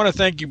 seriously, I want to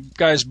thank you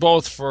guys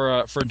both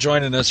for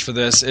joining us for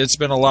this. It's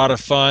been a lot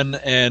of fun,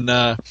 and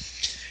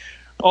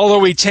although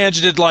we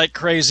tangented like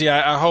crazy,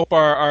 I hope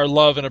our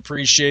love and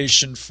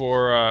appreciation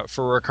for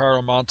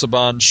Ricardo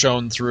Montalban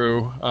shone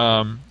through.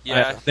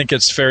 I think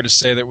it's fair to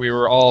say that we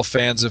were all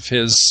fans of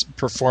his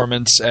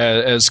performance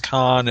as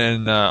Khan,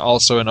 and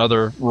also in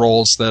other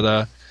roles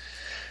that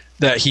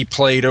he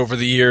played over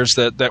the years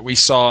that we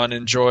saw and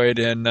enjoyed,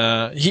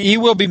 and he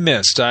will be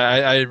missed.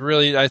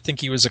 I think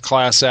he was a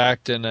class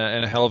act and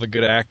a hell of a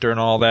good actor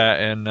and all that,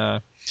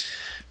 and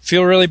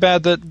feel really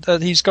bad that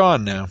he's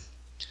gone now.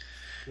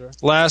 Sure.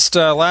 Last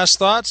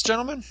thoughts,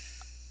 gentlemen?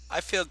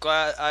 I feel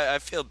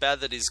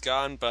bad that he's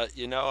gone, but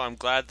I'm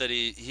glad that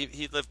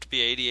he lived to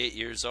be 88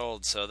 years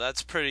old. So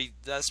that's pretty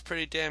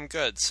damn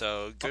good.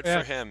 So good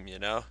for him,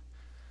 And,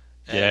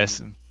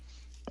 yes.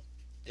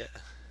 Yeah.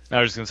 I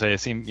was just gonna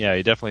say,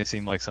 he definitely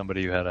seemed like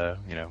somebody who had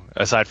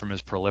aside from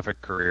his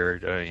prolific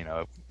career,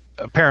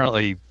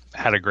 apparently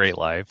had a great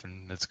life,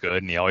 and it's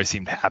good, and he always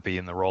seemed happy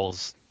in the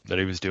roles that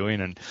he was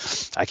doing, and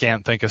I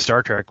can't think of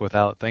Star Trek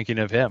without thinking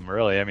of him,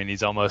 really. I mean,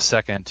 he's almost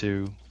second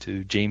to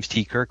James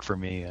T. Kirk for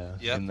me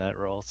in that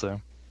role. So,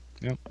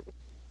 yeah,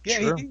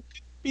 sure. He could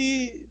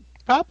be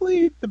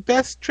probably the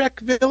best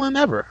Trek villain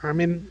ever. I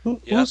mean,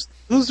 who's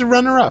the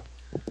runner-up?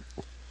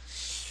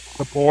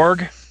 The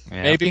Borg,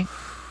 maybe.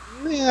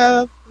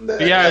 Yeah.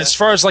 As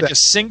far as like a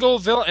single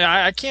villain,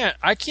 I can't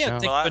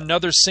think of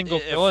another single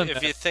villain.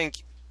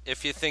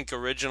 If you think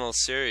original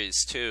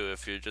series too,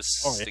 if you're just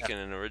sticking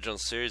in original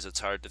series, it's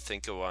hard to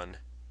think of one.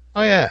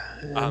 Oh yeah,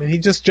 I mean, he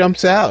just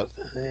jumps out.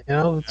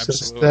 It's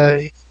just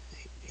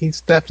he's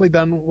definitely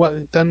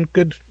done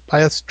good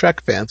by us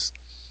Trek fans.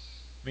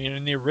 I mean,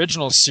 in the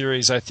original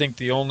series, I think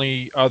the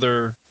only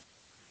other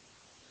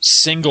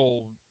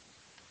single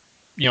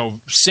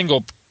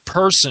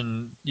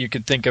person you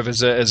could think of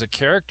as a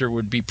character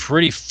would be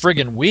pretty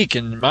friggin' weak,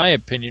 in my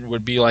opinion,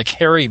 would be like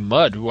Harry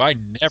Mudd, who I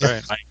never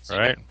liked.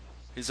 Right.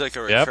 He's like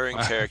a recurring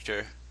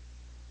character.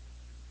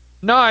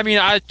 No, I mean,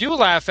 I do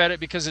laugh at it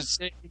because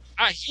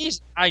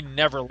I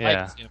never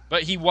liked him,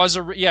 but he was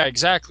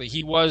exactly.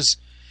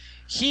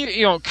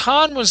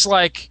 Khan was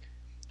like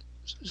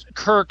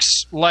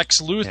Kirk's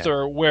Lex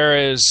Luthor,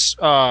 whereas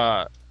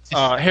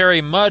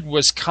Harry Mudd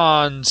was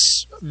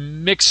Khan's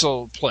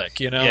Mxyzptlk,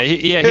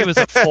 he was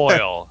a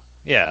foil.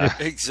 Yeah,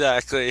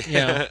 exactly.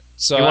 Yeah,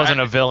 so he wasn't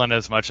a villain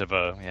as much of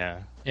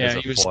a he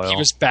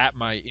was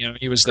Batmite.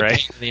 He was the pain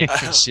in the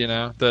ass,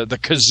 the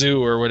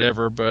kazoo or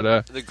whatever.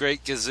 But the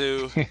great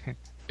kazoo.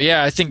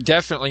 Yeah, I think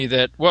definitely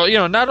that. Well,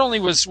 not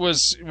only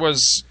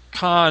was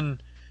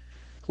Khan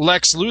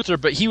Lex Luthor,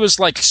 but he was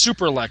like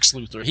super Lex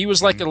Luthor. He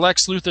was like a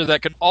Lex Luthor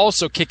that could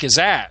also kick his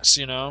ass.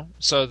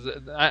 So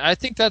I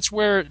think that's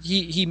where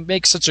he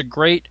makes such a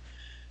great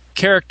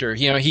character.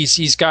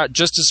 He's got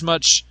just as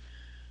much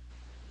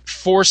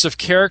force of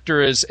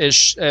character as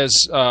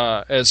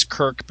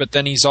Kirk, but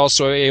then he's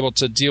also able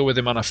to deal with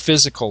him on a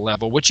physical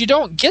level, which you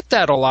don't get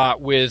that a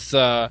lot with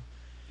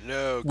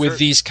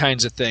these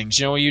kinds of things.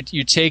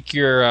 You take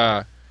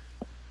your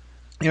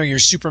your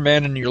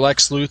Superman and your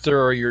Lex Luthor,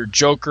 or your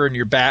Joker and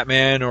your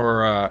Batman,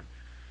 or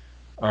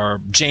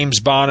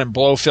James Bond and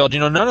Blofeld.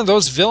 None of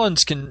those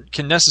villains can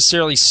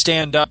necessarily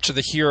stand up to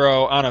the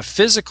hero on a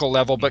physical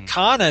level, but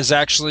Khan is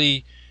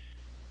actually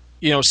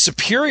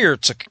superior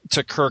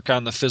to Kirk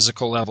on the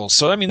physical level.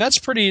 So I mean, that's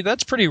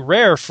pretty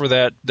rare for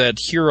that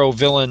hero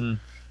villain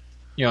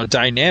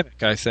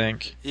dynamic, I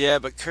think. Yeah,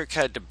 but Kirk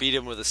had to beat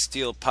him with a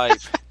steel pipe.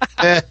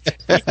 He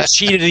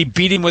cheated. He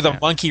beat him with a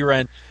monkey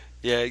wrench.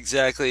 Yeah,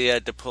 exactly. He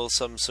had to pull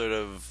some sort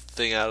of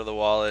thing out of the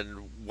wall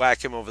and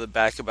whack him over the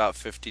back about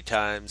 50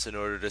 times in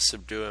order to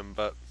subdue him.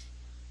 But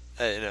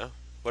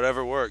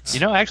whatever works.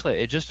 Actually,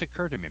 it just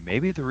occurred to me.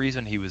 Maybe the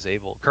reason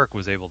Kirk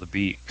was able to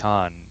beat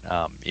Khan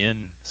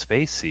in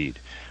Space Seed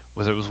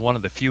was it was one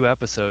of the few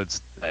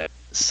episodes that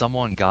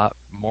someone got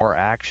more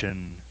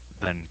action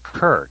than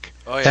Kirk.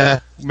 Oh yeah.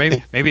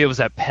 Maybe it was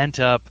that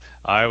pent up.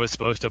 I was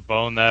supposed to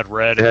bone that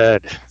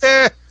redhead.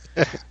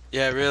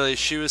 Yeah, really.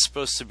 She was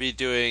supposed to be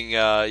doing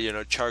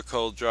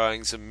charcoal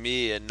drawings of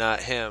me and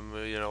not him.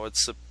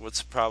 What's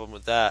the problem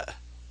with that?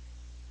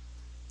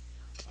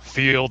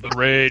 Feel the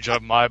rage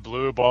of my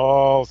blue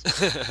balls.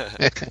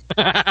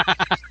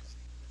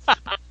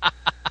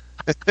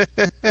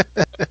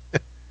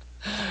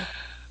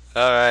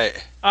 All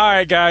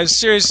right, guys.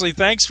 Seriously,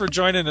 thanks for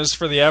joining us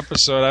for the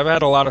episode. I've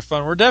had a lot of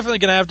fun. We're definitely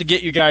going to have to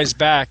get you guys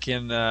back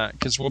in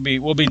because we'll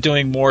be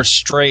doing more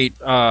straight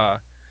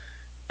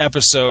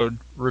episode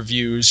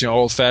reviews,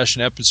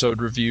 old-fashioned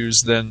episode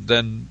reviews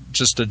than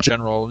just a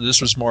general.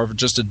 This was more of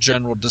just a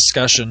general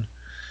discussion.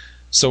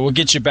 So we'll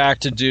get you back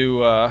to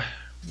do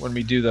when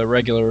we do the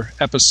regular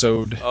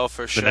episode. Oh,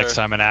 for sure. The next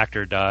time an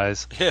actor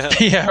dies.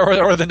 Yeah,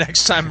 or the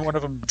next time one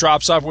of them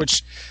drops off,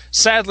 which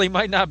sadly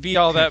might not be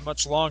all that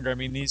much longer. I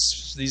mean,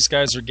 these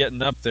guys are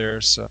getting up there,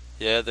 so.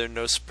 Yeah, they're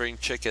no spring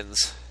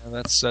chickens.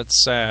 That's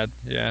sad.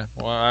 Yeah.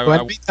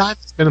 Well,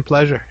 it's been a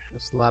pleasure.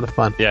 It's a lot of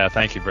fun. Yeah,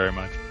 thank you very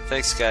much.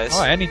 Thanks, guys.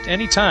 Oh,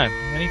 anytime.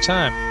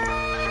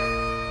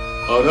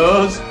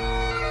 Others?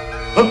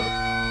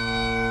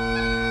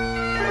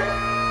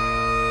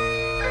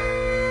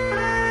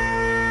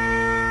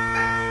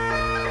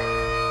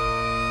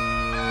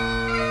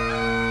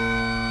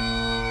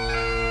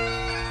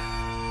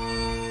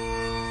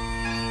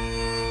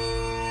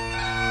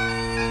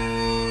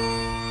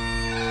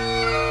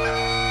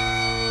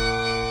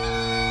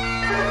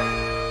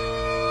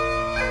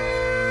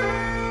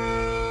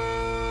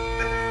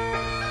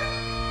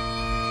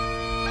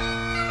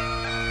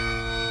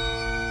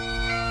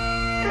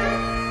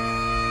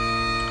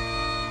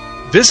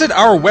 Visit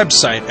our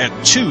website at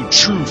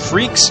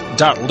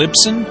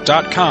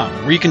twotruefreaks.libsyn.com,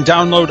 where you can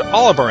download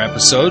all of our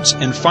episodes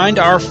and find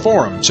our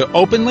forum to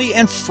openly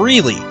and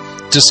freely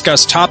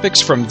discuss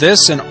topics from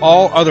this and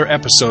all other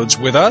episodes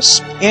with us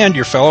and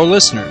your fellow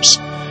listeners.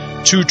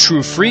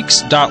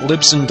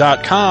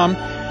 twotruefreaks.libsyn.com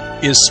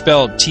is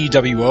spelled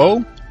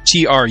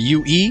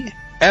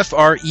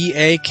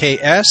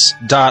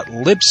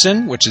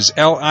TWOTRUEFREAKS.libsyn, which is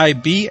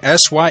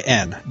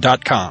LIBSYN.com.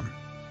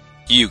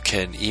 You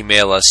can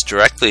email us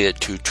directly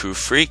at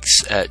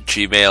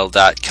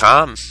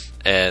twotruefreaks@gmail.com.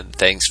 And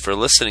thanks for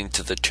listening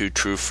to the Two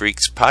True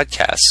Freaks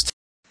podcast.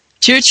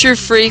 Two True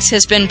Freaks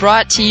has been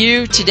brought to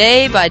you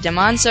today by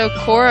Damanzo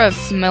Core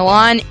of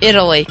Milan,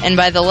 Italy, and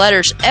by the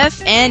letters F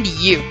and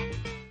U.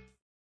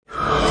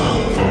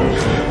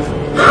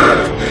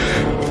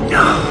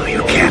 No,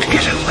 you can't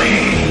get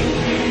away.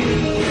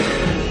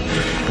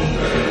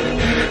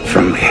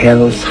 From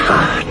hell's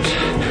heart,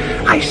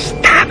 I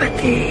stab at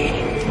thee.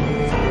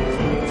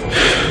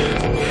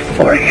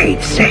 For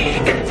hate's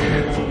sake,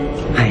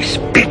 I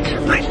spit